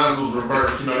 mine was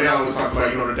reversed. You know, they always talk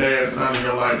about, you know, the dad's not in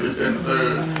your life, this, that, and the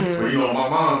third. But you know, my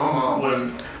mom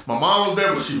wasn't. My mom was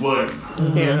there, but she wasn't.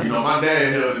 Yeah. You know, my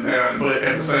dad held it down, but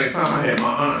at the same time, I had my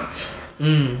aunts.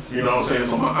 You know what I'm saying?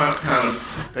 So my aunts kind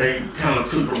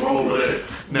of took the role of that.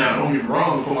 Now, don't get me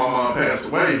wrong, before my mom passed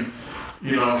away,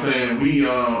 you know what I'm saying?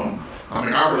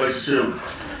 Our relationship,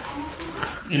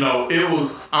 you know, it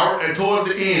was towards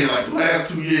the end, like the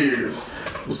last 2 years,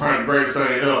 was probably the greatest thing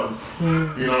ever.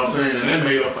 You know what I'm saying? And that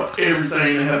made up for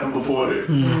everything that happened before that.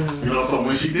 You know, so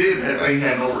when she did that, I ain't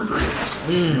had no regrets.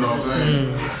 You know what I'm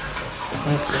saying?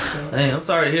 Hey, I'm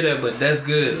sorry to hear that, but that's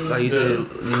good. Like you said,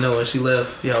 you know, when she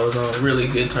left, y'all was on really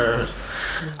good terms.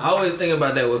 I always think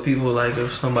about that with people, like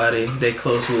if somebody they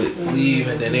close with leave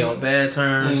and then they on bad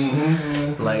terms.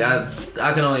 Like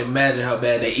I can only imagine how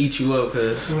bad they eat you up,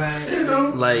 cause Right. You know?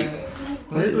 like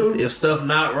if stuff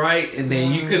not right, and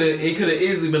then it could have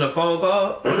easily been a phone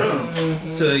call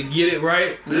to get it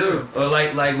right. Yeah. Or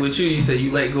like with you said you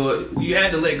had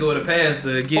to let go of the past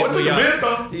to get Oh, it took a y'all- minute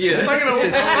though. Yeah. I'm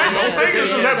thinking it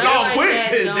just happened all Like quick.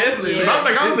 that, don't- Definitely. And I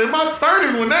think I was in my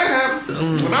 30s when that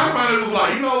happened. When I finally was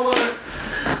like, you know what?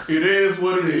 It is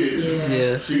what it is.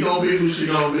 Yeah. She gonna be who she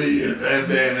gonna be. And as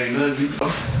that ain't nothing.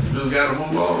 You just gotta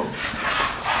move on.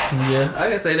 Yeah, I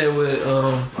can say that with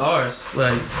ours.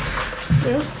 Like,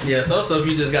 yeah, some stuff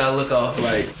you just gotta look off.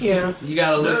 Like, Yeah. you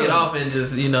gotta look it off and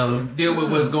just deal with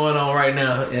what's going on right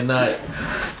now and not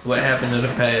what happened in the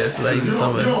past. Like You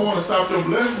some of don't want to stop your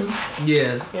blessings.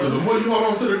 yeah, Because the more you hold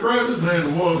on to the grudges, man,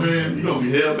 the more, man, you're gonna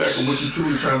be held back on what you're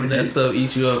truly trying to that get. stuff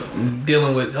eats you up.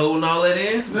 Dealing with holding all that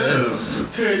in. Yeah, That's,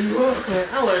 it'll tear you up. Man,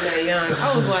 I learned that young.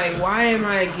 I was like, why am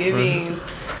I giving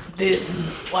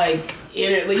this like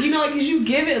like because you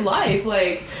give it life,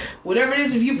 like whatever it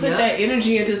is. If you put that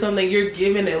energy into something, you're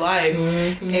giving it life,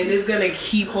 and it's gonna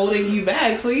keep holding you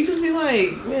back. So you just be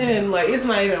like, man, like it's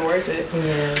not even worth it.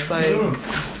 Yeah. Like,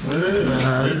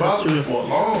 Yeah. It bothered me for a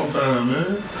long time,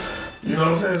 man. You know what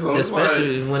I'm saying? So it's like,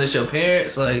 especially when it's your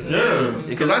parents. Like, yeah,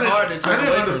 because it's hard to turn I away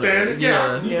didn't from understand it.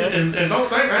 Yeah, Yeah. And don't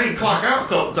think I ain't clock out a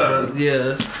couple times.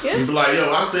 Yeah, You be like,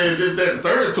 yo, I said this, that, and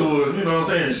third to her. You know what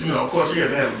I'm saying? You know, of course, you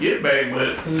had to have a get back,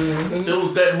 but it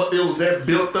was that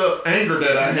built up anger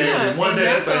that I had, and one day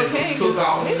that that's thing okay. just took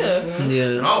off. Yeah, yeah.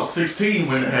 And I was 16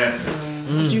 when it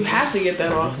happened, but you have to get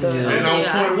that off though. Yeah. and I was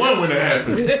 21 when it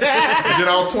happened, and then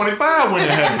I was 25 when it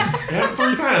happened. It happened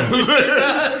 3 times.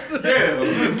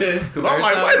 Yeah, because I'm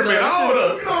like, wait a minute, hold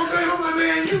up. You know what I'm saying? I'm like,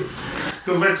 man,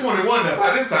 because we're 21 now.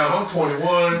 By this time, I'm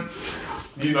 21.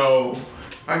 You know,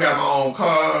 I got my own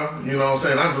car. You know what I'm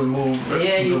saying? I just moved.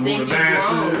 Yeah, you moved think to you're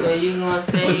grown, Nashville. so you gonna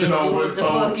say You know do what, what the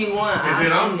so- fuck you want. And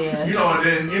then I'm there.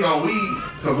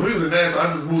 because we was in Nashville,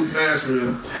 I just moved to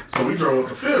Nashville, so we drove up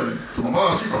to Philly. So my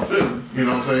mom, she from Philly, you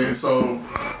know what I'm saying? So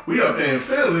we up there in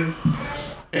Philly,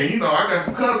 and I got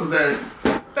some cousins that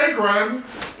they grinding,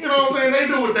 you know what I'm saying? They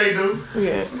do what they do.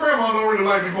 Yeah. Grandma don't really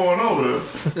like me going over there,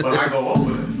 but I go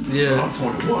over there. Yeah. I'm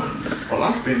 21. Well,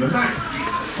 I spend the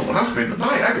night. So when I spend the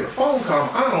night, I get a phone call.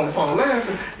 My aunt on the phone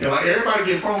laughing, and like everybody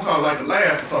get phone calls like to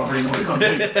laugh for some reason when they come to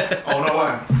me. I don't know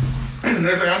why. And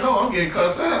next thing I know, I'm getting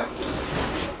cussed out.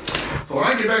 So when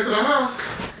I get back to the house,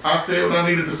 I said what I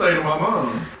needed to say to my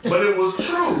mom. But it was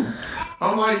true.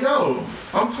 I'm like, yo,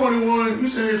 I'm 21, you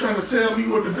sitting here trying to tell me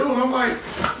what to do. And I'm like,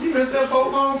 you missed that boat a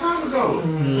long time ago.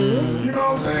 You know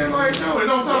what I'm saying? Like, yo, and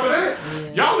on top of that,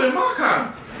 y'all in my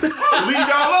car. I'll leave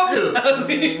y'all up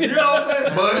here. You know what I'm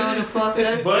saying? But fuck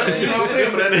that's But you know what I'm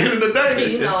saying? But at the end of the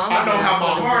day, You know, I know how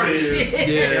my heart is.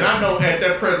 Yeah. And I know at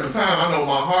that present time, I know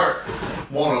my heart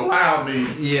won't allow me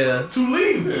Yeah. to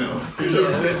leave them. It's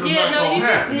just Yeah, not no, gonna you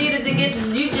just happen.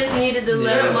 needed to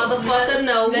let a Yeah. motherfucker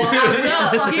know what was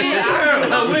up. Yeah,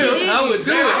 I would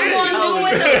do I'm it. gonna do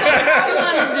what the fuck I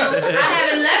wanna do. I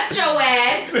haven't left your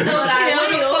ass, so But I chill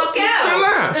the will. fuck Chill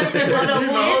out. out. You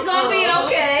know? It's gonna be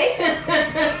okay.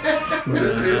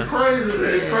 It's crazy.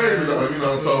 It's crazy though. You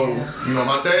know, so you know,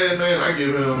 my dad, man, I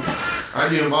give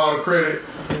him all the credit.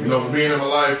 You know, for being in my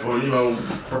life, for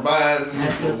providing,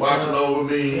 for watching over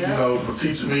me. You know, for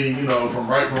teaching me. You know, from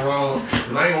right from wrong.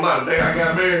 'Cause I ain't gonna lie, the day I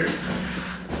got married,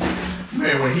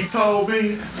 man, when he told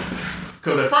me.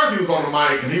 Cause at first he was on the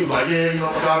mic and he was like, yeah, you know,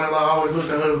 my daughter-in-law always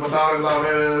looked at her as my daughter-in-law,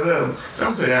 So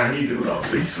I'm telling you how he do it though,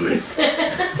 so he slick.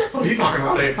 So he talking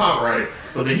about that talk, right?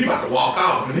 So then he about to walk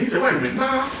off and he said, wait a minute,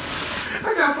 nah,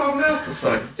 I got something else to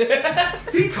say.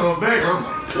 He come back and I'm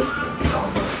like, this what you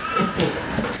talking about?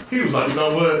 He was like, you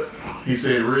know what? He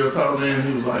said, real talk, man.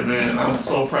 He was like, man, I'm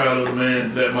so proud of the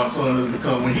man that my son has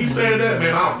become. When he said that,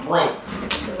 man, I broke.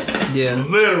 Yeah.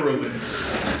 Literally.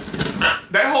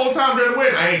 That whole time during the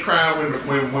wedding, I ain't cried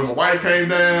when my wife came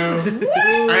down.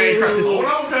 I ain't cried. Hold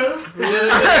on, cuz.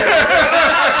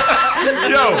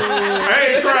 Yo, I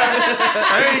ain't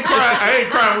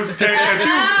crying when she came down.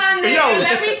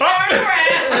 Let me turn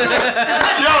around.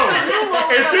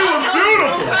 And she was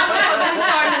beautiful.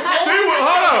 She was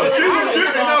beautiful. You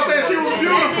know what I'm saying? She was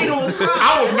beautiful.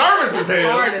 I was nervous as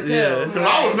hell. Hard as hell. Because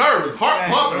I was nervous, heart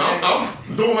pumping. I was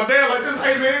doing my dad like this.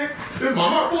 Hey, man, this my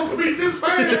heart supposed to beat this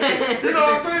fast. You know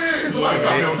what I'm saying? It's like,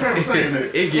 got me on camera saying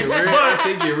that. It get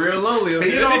real lonely. And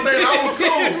you know what I'm saying? I was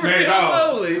cool, man, dog.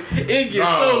 Lonely. It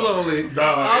gets so lonely.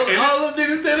 Dog. All them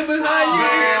niggas standing behind you.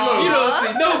 Man, look. You don't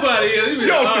see nobody else. You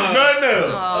don't see nothing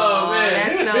else. Oh, man.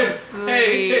 That's so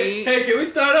sweet. Hey, can we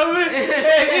start over?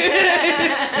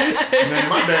 Man,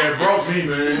 my dad broke me,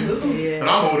 man. And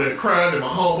I'm over there crying, and my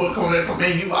homeboy coming there telling me,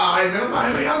 man, you alright, man. I'm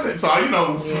like, man, I said, so, you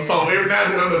know, so every now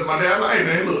and then I'm just my dad, like, hey,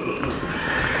 man, look.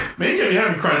 Man, you can't be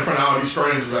having me crying in front of all these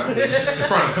strangers out here, in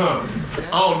front of company.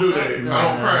 I don't do that. I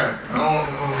don't cry. I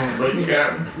don't, but you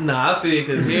got me. Nah, I feel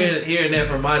because hearing that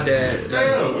from my dad.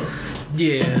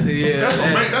 Yeah.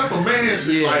 That's some man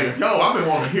shit. Yeah. Like, yo, I've been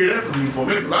wanting to hear that from you for a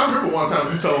minute. Cause I remember one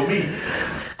time you told me,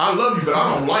 I love you, but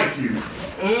I don't like you.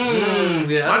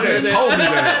 Yeah, My dad told me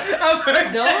that.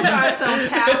 Those are some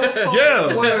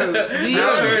powerful words. Do you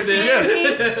heard understand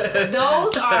that. me?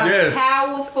 Those are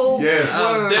powerful words. I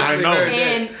know.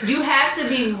 And you have to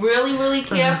be really, really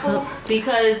careful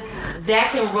because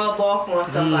that can rub off on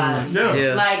somebody.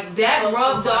 Yeah. Like that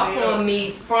rubbed off on me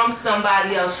from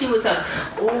somebody else. She would tell,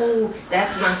 "Ooh,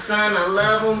 that's my son. I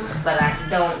love him, but I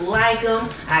don't like him.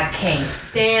 I can't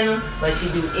stand him. But she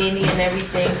do any and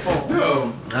everything for him."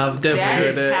 Yo, I've definitely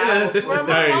heard that. Well,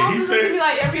 my Hey, mom he says said- to me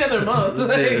like every other month.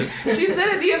 Like, she said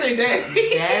it the other day.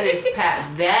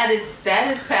 That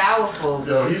is powerful.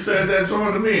 Yo, he said that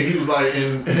joint to me. He was like,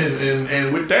 and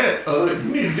with that, you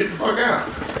need to get the fuck out.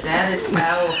 That is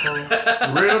powerful.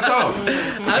 Real talk.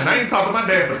 And I ain't talked to my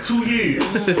dad for 2 years.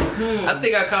 I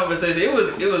think our conversation it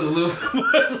was a little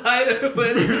more lighter,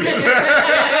 but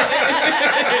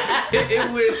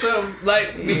it was something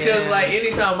like because like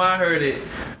anytime I heard it,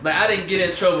 like I didn't get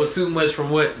in trouble too much from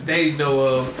what they know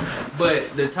of,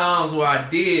 but the times where I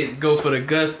did go for the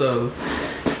gusto,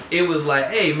 it was like,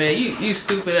 hey man, you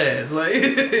stupid ass,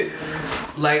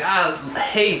 like I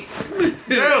hate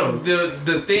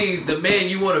the man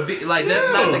you want to be, like that's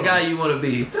not the guy you want to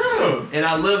be, and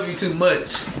I love you too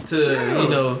much to you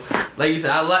know, like you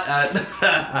said,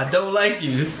 I don't like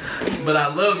you, but I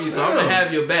love you, so I'm gonna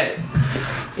have your back.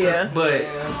 Yeah. But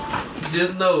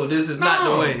just know this is not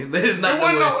the way. This is not the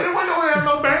way. It wasn't no have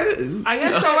no back. I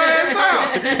guess Get your ass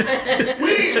out.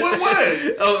 What?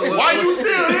 Oh, well, Why you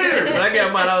still here? When I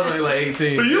got mine, I was only like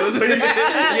 18. So you cool.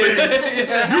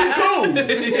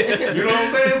 You know what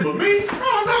I'm saying? But me,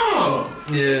 oh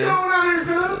no. Get Yeah. on out here,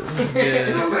 cuz.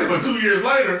 You know what I'm saying? But 2 years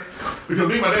later, because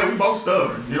me and my dad, we both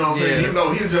stubborn. You know what I'm saying? Yeah. Even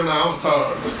though he's just now, I'm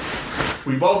tired.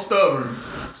 We both stubborn.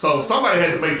 So somebody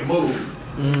had to make the move.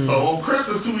 So on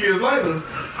Christmas 2 years later,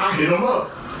 I hit him up.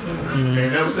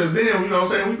 And ever since then, you know what I'm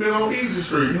saying, we've been on Easy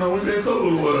Street. You know, we've been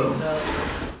cool or whatever.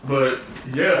 But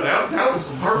yeah, that was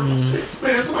some hurtful shit.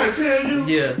 Man, somebody tell you,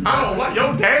 Yeah. I don't like,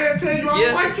 your dad tell you I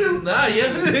don't like you? Nah, yeah.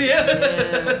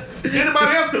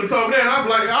 Anybody else could have told me that, and I'd be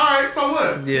like, all right, so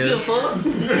what? Yeah.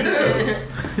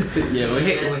 Yeah, when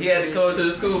he had to come to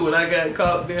the school when I got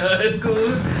caught being high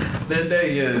school, That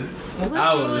day, yeah. What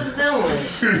I you was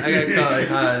doing? I got caught in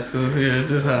high school. Yeah,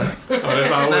 just high. Oh,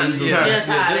 that's all you just had. Just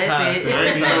high, that's I it.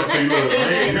 ain't even know, see, look, I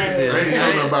ain't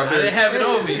know about I didn't that. have it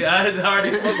on me. I had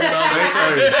already smoked it on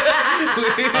me.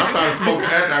 I started smoking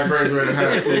after I graduated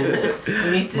high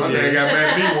school. Me too. My dad got mad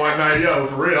at me one night, yo,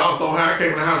 for real. I was so high, I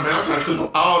came in the house, man, I was trying to cook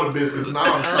up all the biscuits and all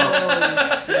the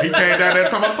sauce. He came down there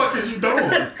and told me, what the fuck is you doing?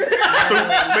 Man,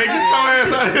 get your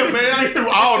ass out of here, man. I threw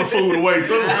all the food away,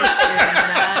 too.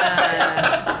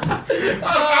 I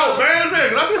was out bad as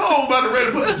hell. I was about to ready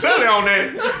to put some jelly on that.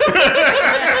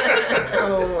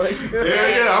 Oh my god.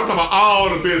 Yeah, I'm talking about all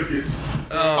the biscuits,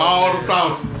 all the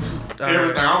sauces,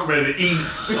 everything. I'm ready to eat.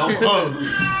 I'm hungry.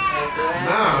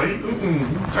 Nah,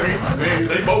 man,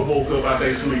 they both woke up out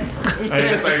their sleep. Hey,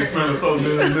 that thing smelling so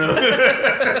good now.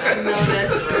 I know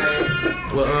that's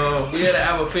right. Well, we had an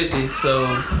hour 50, so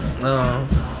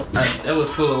that was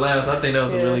full of laughs. I think that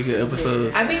was a really good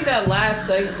episode. I think that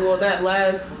that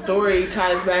last story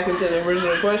ties back into the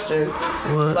original question.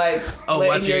 What? Like,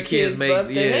 watching your kids make buck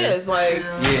their heads. Like,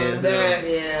 that,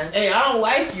 Yeah. hey, I don't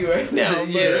like you right now. But,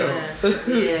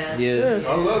 Yeah. Yeah.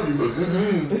 I love you, but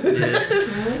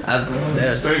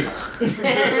That's stink.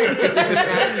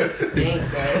 Stink,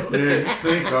 bro. Yeah, you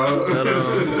stink, dog.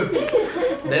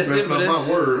 That's it for Messing up this.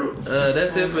 my word.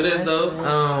 That's it for this though.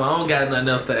 I don't got nothing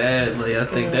else to add. Like I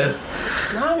think that's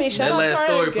No, I mean, shout that out last to our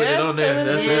story. Put it guests on there. coming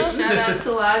That's in. it. Shout out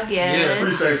to our guests.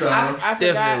 Appreciate y'all.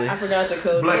 I forgot the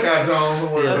code. Black Eye Jones,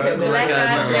 don't worry Yeah. about it. Black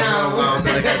Eye Jones.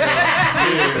 Like I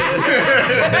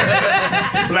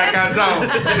Black Eye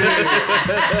Jones.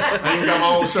 Yeah. I even got my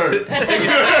own shirt.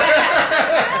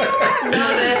 No,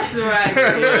 that's right.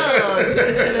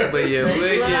 Look. but yeah,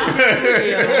 we'll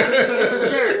get.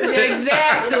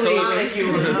 Exactly. I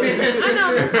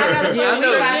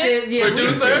know. I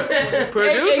know.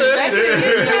 Producer.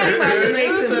 Exactly.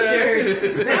 Make some shirts.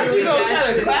 Now you gonna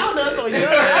try to clown us on your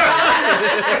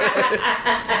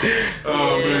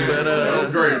Oh, man. But, that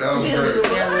was great. That was great.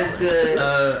 That was good.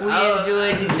 We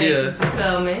enjoyed you. Thank you for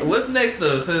coming. What's next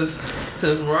though? Since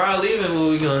Mariah leaving, what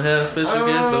we gonna have special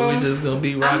guests, or we just gonna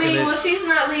be I rocking mean, it? well, she's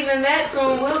not leaving that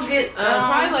soon. We'll get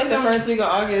probably like the some- first week of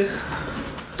August.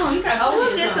 we'll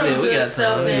get some Yeah, we good got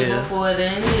stuff time, in yeah. before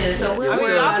then. Yeah, so we'll I mean,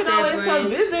 worry y'all about can always that come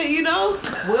bridge. visit, you know.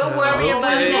 We'll worry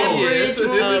about Okay, that yeah. bridge when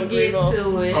we get Greenville. to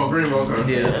it. Oh, Greenville,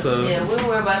 okay. Yeah, so. Yeah, we'll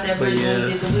worry about that But bridge when yeah.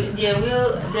 we get to it. Yeah, we'll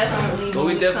definitely. But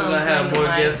we definitely gonna have more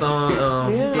guests on.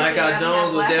 Yeah. Black Eye Yeah,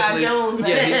 Jones will Black Eye definitely. Jones, man.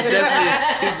 Yeah,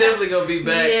 he's definitely gonna be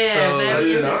back. Yeah, so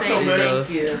very yeah, I'll come back.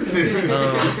 entertaining. Thank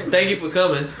you. thank you for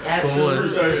coming.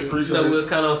 Absolutely. Appreciate No, we it. was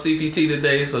kind of on CPT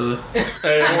today, so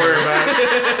Hey, don't worry about it.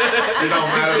 It don't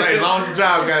matter. Hey, as long as the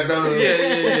job got done.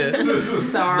 yeah.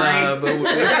 Sorry. Nah, but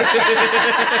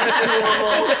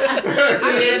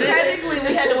I mean, technically,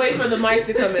 we had to wait for the mic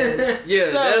to come in. yeah,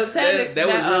 So, that was really the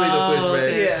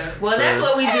pushback. Yeah. Well, that's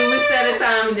what we do. We set a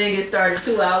time and then get started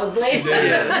 2 hours later.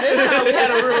 Yeah, This time we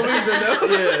had a real reason,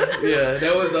 though. yeah,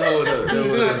 that was the hold up. That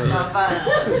was the hold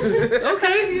up.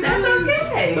 Okay, That's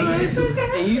okay. It's okay.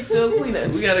 And you still clean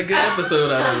it. we got a good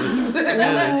episode out of it.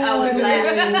 I was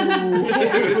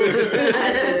laughing.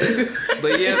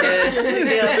 But yeah, man.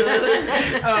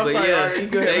 Oh, But sorry, yeah, Ari,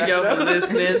 go ahead. thank y'all for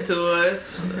listening to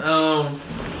us.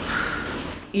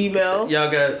 Email. Y'all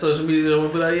got social media you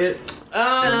want to put out yet?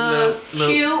 No.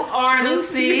 Q Arnold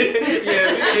C. Yeah,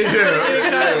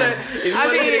 if you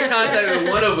want to get in contact with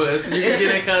one of us, you can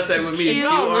get in contact with me. Q You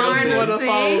Arnold want C. to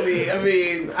follow me? I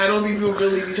mean, I don't think people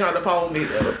really be trying to follow me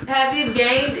though. Have you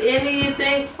gained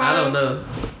anything from? I don't know.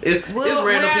 It's random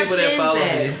where's people that follow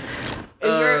Spins me. Is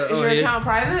your yeah. account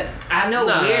private? I know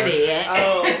Nah. where they at.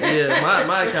 Oh, Yeah,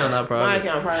 my account not my private.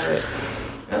 account private.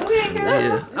 Okay, girl.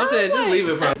 Yeah, I'm saying just leave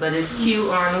it private. But it's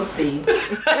Q Arnold C.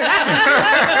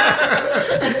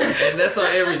 And that's on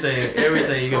everything.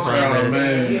 Everything you can find Oh, there.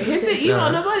 man. Hit the email. Nah.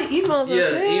 Nobody emails us.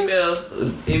 Yeah,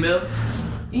 Man. email.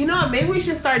 You know what? Maybe we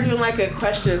should start doing like a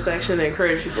question section to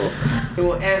encourage people, and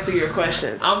we'll answer your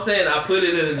questions. I'm saying I put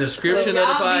it in the description of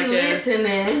the Y'all be podcast.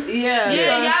 listening. Yeah.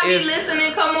 Yeah, y'all be if-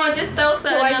 listening. Come on, just throw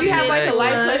something So like up you have there like a to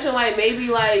life us. question, like maybe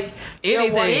like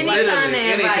Anything, Any literally, kind of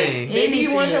advice. anything. maybe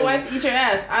you want your Anything. wife to eat your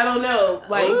ass. I don't know.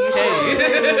 Like you Hey.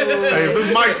 Hey, is this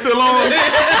mic still on? Is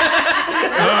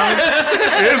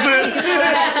it?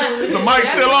 Is the mic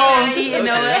still on? Eating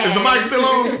no Is the ass. mic still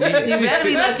on? You better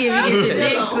be lucky if you get your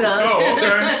dick sucked. Oh,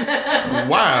 okay.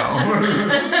 Wow.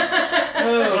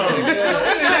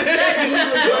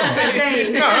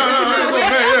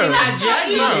 We're not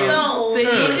judging you. No. So you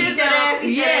just ask,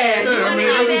 yeah. Yeah, I mean,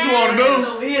 that's what you want to do.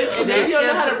 And if you don't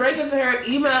know how to break into her,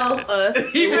 email us.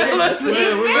 Email us. Yeah,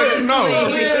 we'll let you know.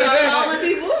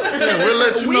 Yeah, we'll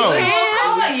let you know.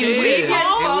 We'll call you. We Yeah. get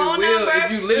And we phone will. number,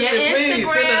 If you listen, your please.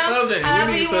 Please send us something.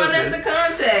 However We need you want us something. to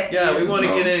contact. Yeah, we want to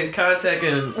get in contact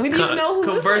and We need to know who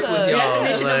converse listens with to us. y'all.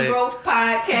 Definition of Like, Growth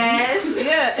Podcast.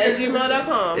 Yeah, at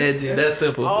gmail.com. edgy. That's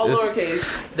simple. All It's-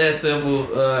 lowercase. That's simple.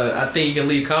 I think you can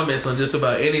leave comments on just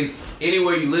about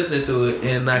anywhere you listening to it,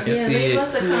 and I can see leave it.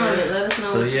 us a comment. Let us know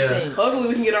So, what yeah. you think. Hopefully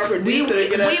we can get our We, producer to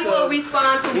get us we will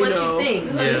respond to what know, you think.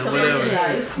 Yeah, Some whatever.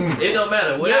 merchandise. It don't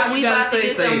matter. Whatever Yeah, we you gotta about to say,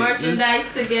 get say some it.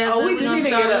 merchandise together. Oh, we gonna need to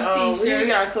start get with we need to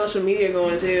get our t-shirts. social media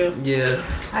going too. Yeah.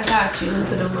 I got you.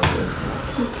 Look at them up.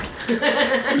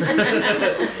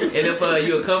 And if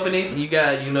you're a company, you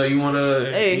got, you want to,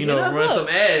 Hey, hit us run up. some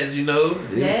ads,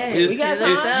 Yeah, we got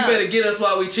you time. better get us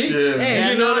while we cheap. Yeah.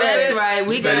 Hey, You know what I'm That's saying? right.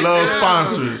 We They got love time.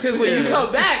 sponsors. Because when you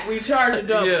come back, we charge a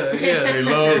double. Yeah, They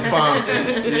love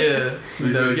sponsors. yeah.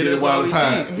 You better Get get us it while while it's we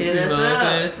hot. cheap. Hit You us know what I'm up.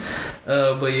 saying?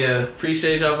 But yeah,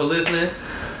 appreciate y'all for listening.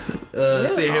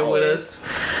 Sitting here with us.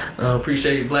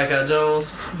 Appreciate Blackout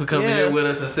Jones for coming Yeah. here with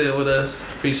us and sitting with us.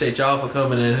 Appreciate y'all for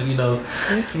coming in.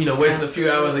 Wasting a few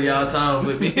hours of y'all time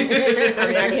with me. I mean, I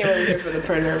can't really hear for the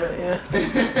printer, but yeah.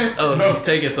 Oh, so you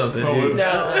taking something? Oh, Yeah.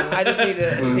 No, I just need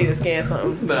to scan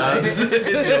something. Nah, it's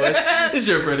yours. It's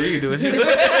your printer. You can do it.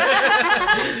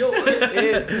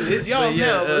 It's y'all But yeah,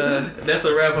 now. that's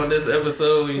a wrap on this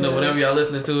episode. Whenever y'all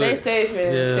listening to Stay it, safe,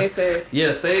 man. Yeah. Stay safe.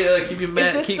 yeah, stay. Keep your keep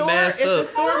masked if the up.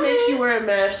 store makes you wear a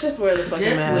mask, just wear the fucking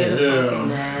Just mask. wear the fucking Yeah.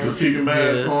 mask. Just keep your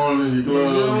mask Yeah. on and your You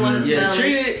don't want gloves. to Yeah, smell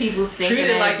treat this it- people stinking Treat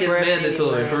it like ass it's breath mandatory,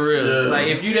 anywhere. for real. Yeah. Like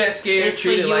if you that scared, It's for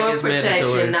treat it like your it's protection,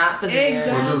 mandatory. not for theirs.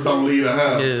 Exactly. Or just don't leave the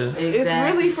house. Yeah.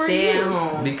 Exactly. really for Stay you. at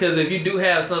home. Because if you do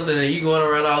have something and you going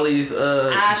around all these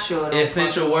I sure don't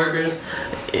essential fucking workers,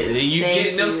 you Thank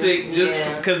getting them you. sick just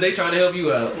Yeah. because they trying to help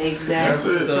you out.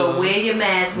 Exactly. That's it. So wear your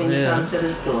mask when you Yeah. come to the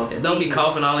store. And don't be please.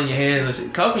 coughing all in your hands and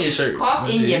shit. Cough in your shirt. Cough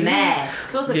in your mask.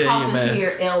 Supposed to Yeah, cough you into mad.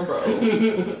 your elbow.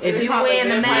 If you wearing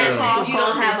the mask, Cough, you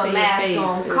don't have a into mask your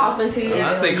on. face. Cough into your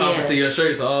I say cough Yeah. into your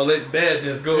shirt, so all that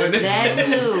badness going in. That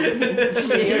too. And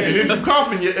if you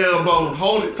cough in your elbow,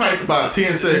 hold it tight for about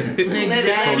 10 seconds.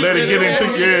 Exactly. So let it get into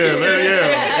exactly. Let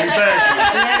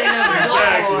it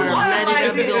absorb. Let it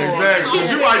absorb. Exactly.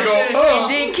 Because you might go And up,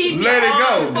 then keep let your it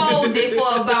arm go. folded for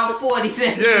about 40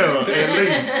 seconds. Yeah, at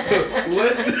least.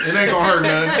 What's It ain't gonna hurt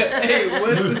nothing. hey?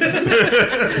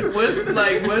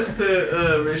 What's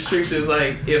the restrictions?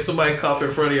 Like if somebody cough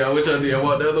in front of y'all, which y'all do? Y'all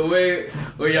walk the other way,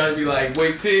 or y'all be like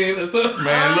wait 10 or something?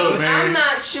 Man, look, I'm man.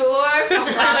 not sure. Yo.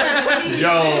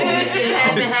 It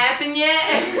hasn't happened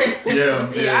yet.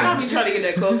 Yeah. I don't be trying to get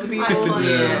that close to people.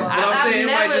 Yeah. But I'm saying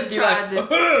it might never just be tried like,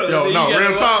 to. Yo, You no, gotta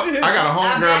real walk- talk. I got a I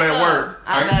homegirl back at up. work.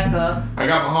 I back up. I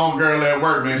got my homegirl at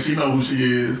work, man. She know who she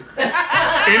is.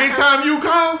 Anytime you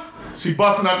cough, she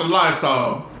busting out the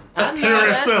Lysol. I know Pure and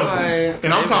that's simple. right.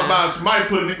 And I'm talking about she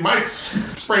might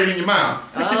spray it in your mouth.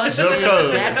 Oh, Just shit.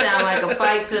 'cause. That sound like a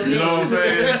fight to me. You know what I'm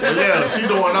saying? But yeah, she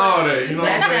doing all that. You know what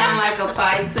That I'm saying? sound like a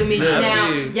fight to me. Yeah. Now,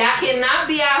 Yeah. y'all cannot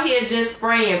be out here just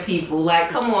spraying people. Like,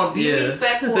 come on, be Yeah.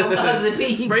 respectful of other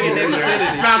people. Spray in their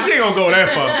vicinity. Nah, she ain't gonna go that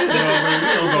far. You know what I mean?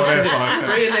 She ain't gonna go that far.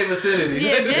 Spray in their vicinity.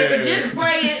 Yeah, just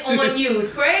spray it on you.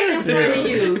 Spray it in front of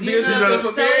you. Be You a know? yourself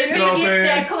So if You know what I'm it saying?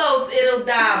 gets that close, it'll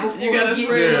die before You gotta it spray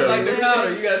gets it Yeah. like the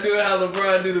powder. You gotta do it how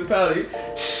LeBron do the powder.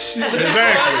 Exactly.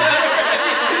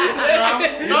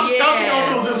 No, she gonna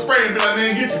do just spray and be like,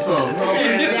 man, get you some. You know what I'm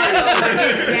saying?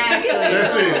 Exactly.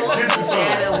 That's it. Get you That'll some.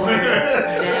 work.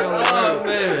 That'll work. Oh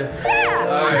man.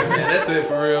 All right, man. That's it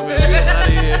for real, man. We out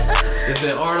of here. It's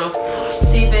been Arnold.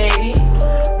 T baby.